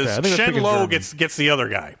because Shen Lo gets the other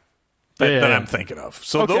guy. That I'm thinking of.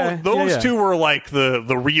 So those two were like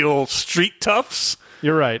the real street toughs.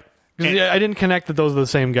 You're right. I didn't connect that those are the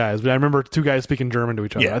same guys, but I remember 2 guys speaking German to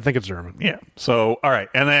each other. Yeah. I think it's German. Yeah. So, all right.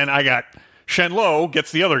 And then I got Shen Lo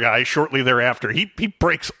gets the other guy shortly thereafter. He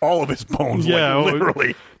breaks all of his bones,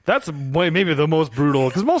 literally. That's maybe the most brutal,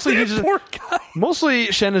 because mostly mostly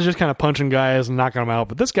Shen is just kind of punching guys and knocking them out.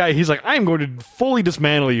 But this guy, he's like, I'm going to fully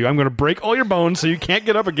dismantle you. I'm going to break all your bones so you can't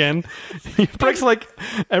get up again. He breaks like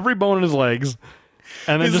every bone in his legs,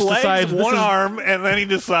 and then his just decides one arm, and then he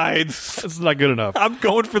decides it's not good enough. I'm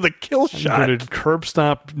going for the kill shot. I'm going to curb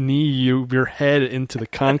stomp your head into the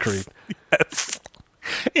concrete. Yes.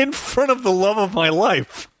 In front of the love of my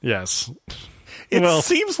life. Yes. It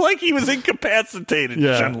seems like he was incapacitated.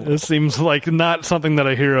 Yeah, it seems like not something that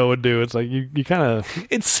a hero would do. It's like you kind of.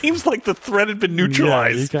 It seems like the threat had been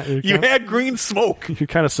neutralized. You had green smoke. You're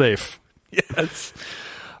kind of safe. Yes.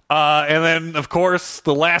 And then, of course,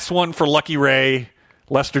 the last one for Lucky Ray,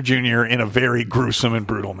 Lester Jr. in a very gruesome and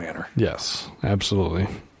brutal manner. Yes, absolutely.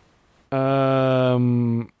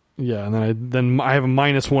 Yeah, and then I have a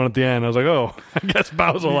 -1 at the end. I was like, oh, I guess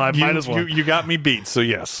Bow's alive. -1. You got me beat, so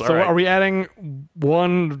yes. So are we adding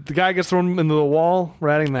one? The guy gets thrown into the wall? We're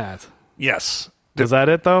adding that. Yes. Is that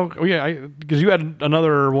it, though? Oh, yeah, because you had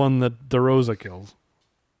another one that DeRosa kills.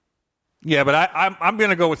 Yeah, but I'm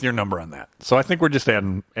going to go with your number on that. So I think we're just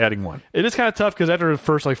adding one. It is kind of tough because after the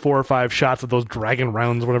first 4 or 5 shots of those dragon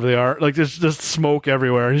rounds, whatever they are, like there's just smoke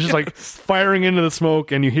everywhere. He's just firing into the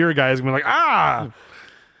smoke, and you hear guys going like, ah!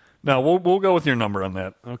 No, we'll go with your number on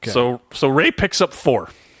that. Okay. So Ray picks up 4.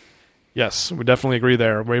 Yes, we definitely agree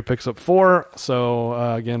there. Ray picks up 4.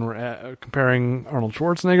 So again, we're comparing Arnold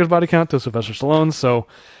Schwarzenegger's body count to Sylvester Stallone's. So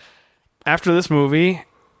after this movie,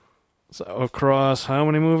 so across how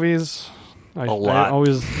many movies? A lot.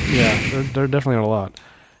 They're definitely a lot.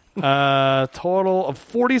 Total of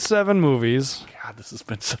 47 movies. God, this has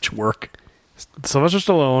been such work. Sylvester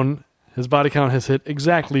Stallone, his body count has hit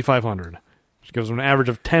exactly 500. Which gives him an average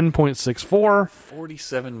of 10.64.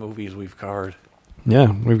 47 movies we've covered.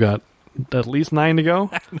 Yeah, we've got at least 9 to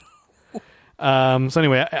go. So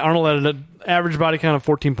anyway, Arnold had an average body count of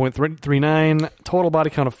 14.39, total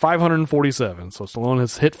body count of 547. So Stallone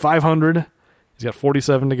has hit 500. He's got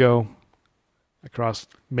 47 to go across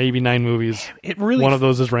maybe 9 movies. It really, one of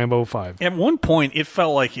those is Rambo 5. At one point, it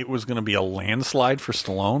felt like it was going to be a landslide for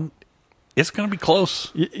Stallone. It's going to be close.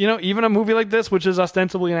 Even a movie like this, which is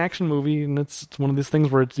ostensibly an action movie, and it's one of these things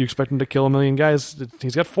where you expect him to kill 1 million guys,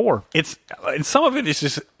 he's got 4. And some of it is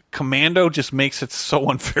just Commando just makes it so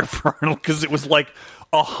unfair for Arnold because it was like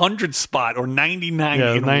 100 spot or 99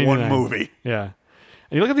 in 99. one movie. Yeah.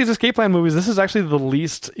 And you look at these escape plan movies, this is actually the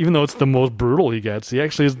least, even though it's the most brutal he gets, he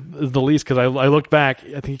actually is the least, because I looked back,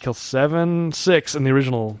 I think he killed 6 in the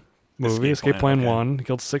original movie. Escape Plan 1, he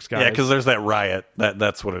killed 6 guys. Yeah, because there's that riot.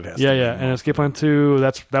 That's what it has. Yeah. And Escape Plan 2,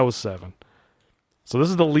 that was 7. So this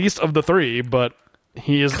is the least of the 3, but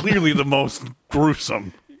he is clearly the most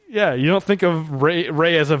gruesome. Yeah, you don't think of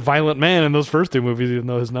Ray as a violent man in those first two movies, even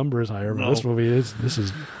though his number is higher. But this movie is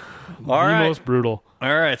the most brutal.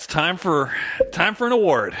 All right, it's time for an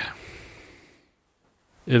award.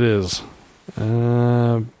 It is.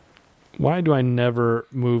 Why do I never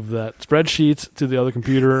move that spreadsheet to the other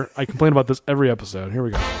computer? I complain about this every episode. Here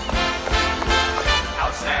we go.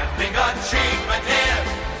 Outstanding achievement here.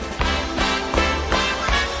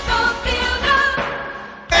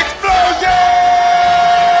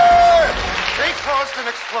 They caused an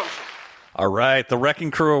explosion. All right, the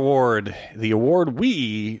Wrecking Crew Award. The award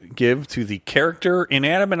we give to the character,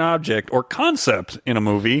 inanimate object, or concept in a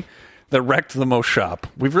movie that wrecked the most shop.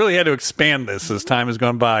 We've really had to expand this as time has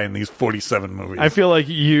gone by in these 47 movies. I feel like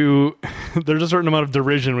there's a certain amount of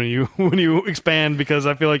derision when you expand, because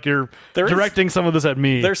I feel like you're directing some of this at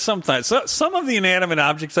me. There's sometimes some of the inanimate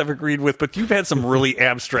objects I've agreed with, but you've had some really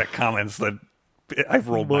abstract comments that I've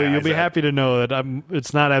rolled my eyes you'll be at. happy to know that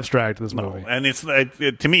it's not abstract, this movie. And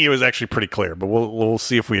to me, it was actually pretty cler, but we'll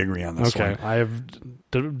see if we agree on this one. Okay, I have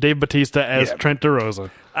Dave Bautista as Trent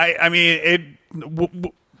DeRosa. I mean,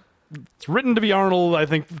 it's written to be Arnold, I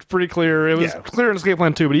think, pretty clear. It was clear in Escape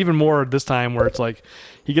Plan 2, but even more this time, where it's like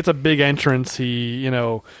he gets a big entrance. He,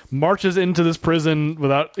 marches into this prison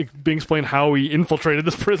without being explained how he infiltrated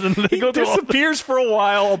this prison. He disappears for a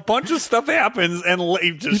while. A bunch of stuff happens, and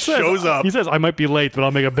he just shows up. He says, "I might be late, but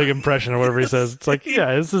I'll make a big impression," or whatever he says. It's like,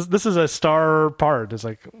 this is a star part. It's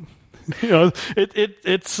like,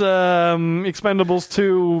 it's Expendables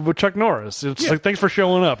 2 with Chuck Norris. It's like, thanks for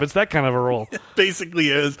showing up. It's that kind of a role. It basically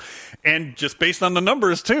is. And just based on the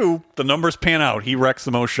numbers, too, the numbers pan out. He wrecks the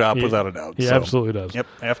most shop without a doubt. He absolutely does. Yep,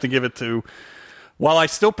 I have to give it to... While I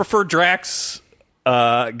still prefer Drax,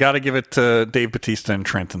 got to give it to Dave Bautista and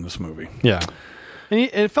Trent in this movie. Yeah. And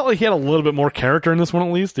it felt like he had a little bit more character in this one,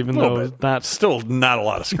 at least, even though it's still not a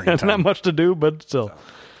lot of screen time. Not much to do, but still. So.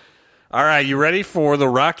 All right, you ready for the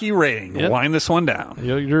Rocky rating? Yep. Wind this one down.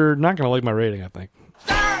 You're not going to like my rating, I think.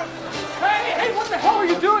 Hey, what the hell are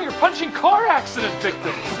you doing? You're punching car accident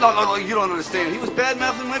victims. No, you don't understand. He was bad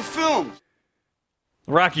mouthing my films.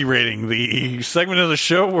 Rocky rating, the segment of the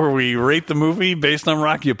show where we rate the movie based on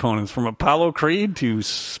Rocky opponents, from Apollo Creed to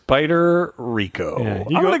Spider Rico. Yeah,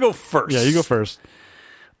 I'm going to go first. Yeah, you go first.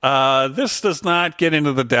 This does not get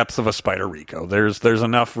into the depths of a Spider Rico. There's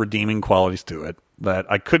enough redeeming qualities to it that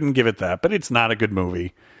I couldn't give it that, but it's not a good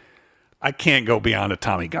movie. I can't go beyond a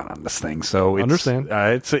Tommy gun on this thing, so understand.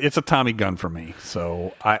 It's a Tommy gun for me.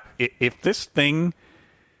 So if Mr.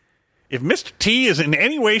 T is in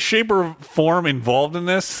any way, shape, or form involved in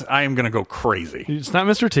this, I am going to go crazy. It's not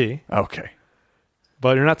Mr. T. Okay,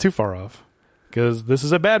 but you're not too far off, because this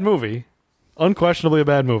is a bad movie, unquestionably a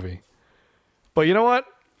bad movie. But you know what?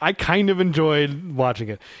 I kind of enjoyed watching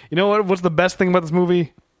it. You know what? What's the best thing about this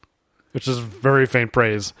movie? Which is very faint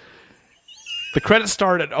praise. The credits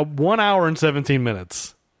start at 1 hour and 17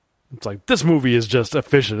 minutes. It's like, this movie is just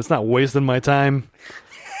efficient. It's not wasting my time.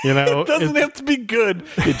 It doesn't have to be good.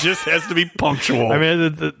 It just has to be punctual. I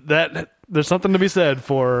mean, there's something to be said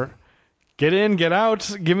for get in, get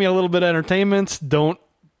out, give me a little bit of entertainment. Don't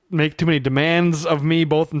make too many demands of me,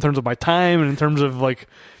 both in terms of my time and in terms of, like,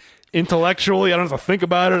 intellectually. I don't have to think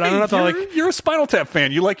about it. I don't have to You're a Spinal Tap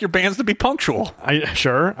fan. You like your bands to be punctual.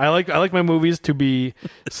 I like my movies to be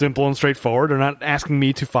simple and straightforward. They're not asking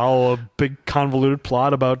me to follow a big convoluted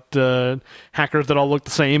plot about hackers that all look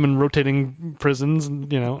the same and rotating prisons.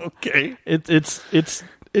 Okay.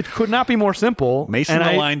 It could not be more simple. Mason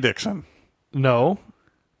the Line Dixon. No,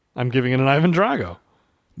 I'm giving it an Ivan Drago.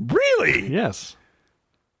 Really? Yes.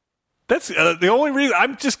 That's the only reason.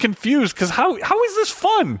 I'm just confused because how is this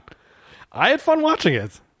fun? I had fun watching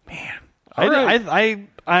it. Man. I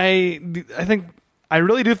think I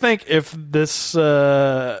really do think if this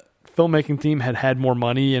filmmaking team had more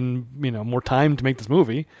money and more time to make this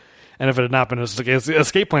movie, and if it had not been an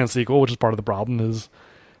Escape Plan sequel, which is part of the problem, is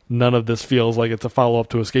none of this feels like it's a follow up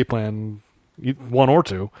to Escape Plan 1 or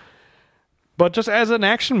 2. But just as an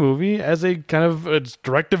action movie, as a kind of a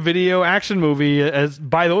direct-to-video action movie, as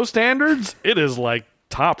by those standards, it is like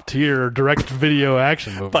top-tier direct-to-video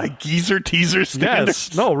action movie. By geezer teaser standards?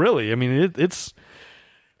 Yes. No, really. I mean, it's...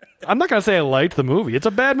 I'm not going to say I liked the movie. It's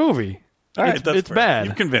a bad movie. All right, it's bad.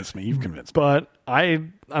 You've convinced me. But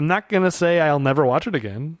I'm not going to say I'll never watch it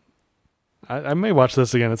again. I may watch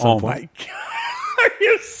this again at some point. Oh, my God. Are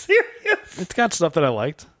you serious? It's got stuff that I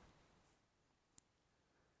liked.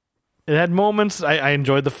 It had moments. I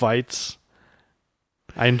enjoyed the fights.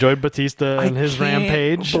 I enjoyed Batista and his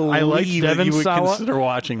rampage. I liked Devon Sawa. Consider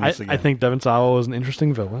watching this again. I think Devon Sawa was an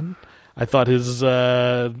interesting villain. I thought his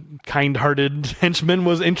kind-hearted henchman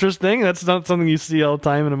was interesting. That's not something you see all the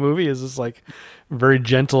time in a movie. Is this like very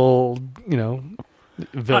gentle,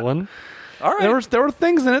 villain? All right. There were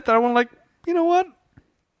things in it that I want to you know what?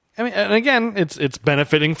 I mean, and again, it's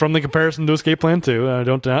benefiting from the comparison to Escape Plan 2. I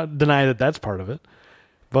don't deny that that's part of it.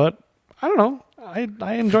 But I don't know. I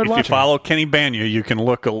enjoyed watching. If you follow Kenny Bania, you can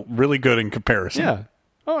look really good in comparison. Yeah.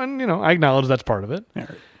 Oh, and I acknowledge that's part of it. Yeah.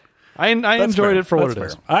 I enjoyed it for what it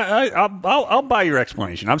is. I'll buy your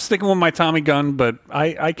explanation. I'm sticking with my Tommy gun, but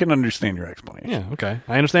I can understand your explanation. Yeah, okay.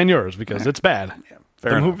 I understand yours because it's bad. Yeah,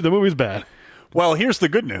 fair enough. The movie's bad. Well, here's the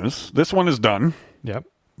good news. This one is done. Yep.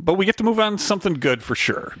 But we get to move on to something good for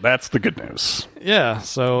sure. That's the good news. Yeah,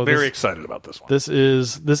 so very excited about this one. This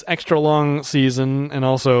is this extra long season, and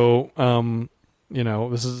also,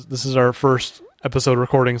 this is our first episode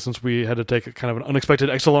recording since we had to take a kind of an unexpected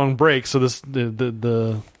extra long break. So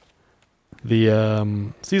the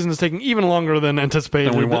season is taking even longer than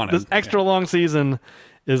anticipated. Than we wanted. This extra long season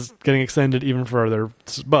is getting extended even further,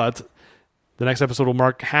 but the next episode will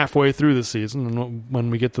mark halfway through the season, and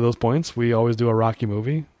when we get to those points, we always do a Rocky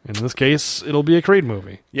movie. In this case, it'll be a Creed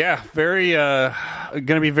movie. Yeah, very going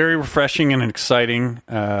to be very refreshing and exciting.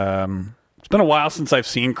 It's been a while since I've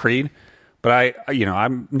seen Creed, but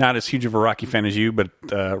I'm not as huge of a Rocky fan as you, but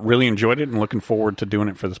really enjoyed it and looking forward to doing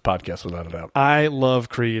it for this podcast without a doubt. I love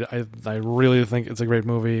Creed. I really think it's a great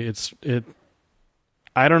movie.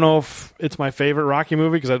 I don't know if it's my favorite Rocky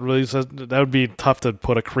movie because that would be tough to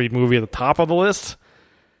put a Creed movie at the top of the list,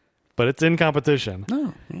 but it's in competition.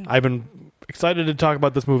 Oh, yeah. I've been excited to talk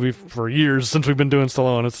about this movie for years since we've been doing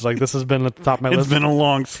Stallone. It's like this has been at the top of my list. It's been a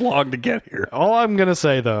long slog to get here. All I'm going to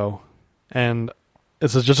say, though, and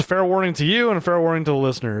this is just a fair warning to you and a fair warning to the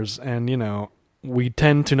listeners, and, we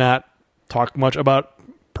tend to not talk much about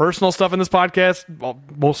personal stuff in this podcast,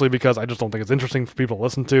 mostly because I just don't think it's interesting for people to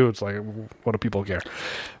listen to. It's like, what do people care?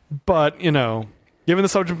 But, given the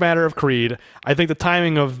subject matter of Creed, I think the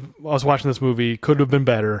timing of us watching this movie could have been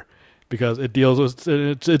better because it deals with,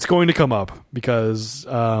 it's going to come up because,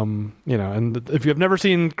 and if you have never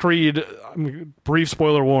seen Creed, brief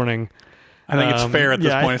spoiler warning. I think it's fair at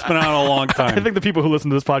this point. It's been on a long time. I think the people who listen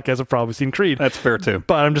to this podcast have probably seen Creed. That's fair, too.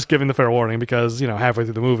 But I'm just giving the fair warning because, halfway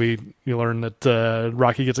through the movie, you learn that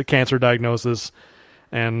Rocky gets a cancer diagnosis.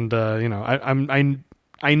 And,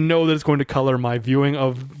 I know that it's going to color my viewing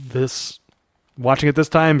of this, watching it this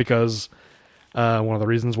time, because one of the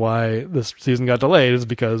reasons why this season got delayed is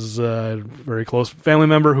because a very close family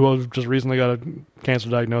member who just recently got a cancer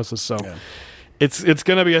diagnosis. So it's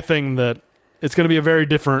going to be a thing that it's going to be a very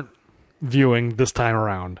different viewing this time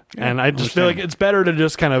around, and I just feel like it's better to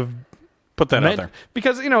just kind of put that out there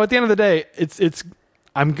because at the end of the day, it's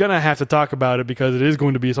I'm gonna have to talk about it because it is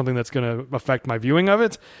going to be something that's going to affect my viewing of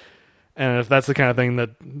it, and if that's the kind of thing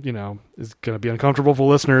that is going to be uncomfortable for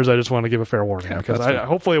listeners, I just want to give a fair warning because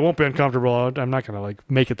hopefully it won't be uncomfortable. I'm not going to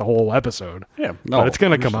make it the whole episode. But it's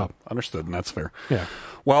going to come up. Understood, and that's fair. Yeah.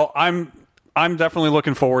 Well, I'm definitely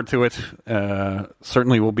looking forward to it.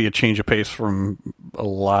 Certainly will be a change of pace from a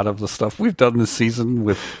lot of the stuff we've done this season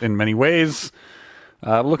in many ways.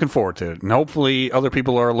 Looking forward to it. And hopefully other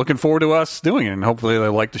people are looking forward to us doing it. And hopefully they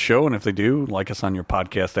like the show. And if they do, like us on your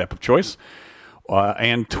podcast app of choice.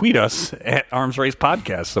 And tweet us at Arms Race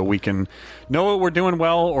Podcast so we can know what we're doing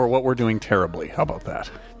well or what we're doing terribly. How about that?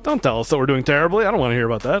 Don't tell us that we're doing terribly. I don't want to hear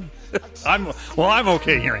about that. I'm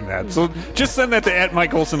okay hearing that. So just send that to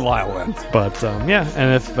 @MikeOlsonLyle then. But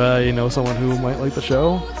and if you know someone who might like the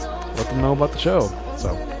show, let them know about the show.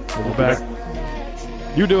 So we'll be back.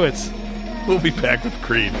 You do it. We'll be back with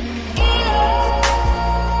Creed.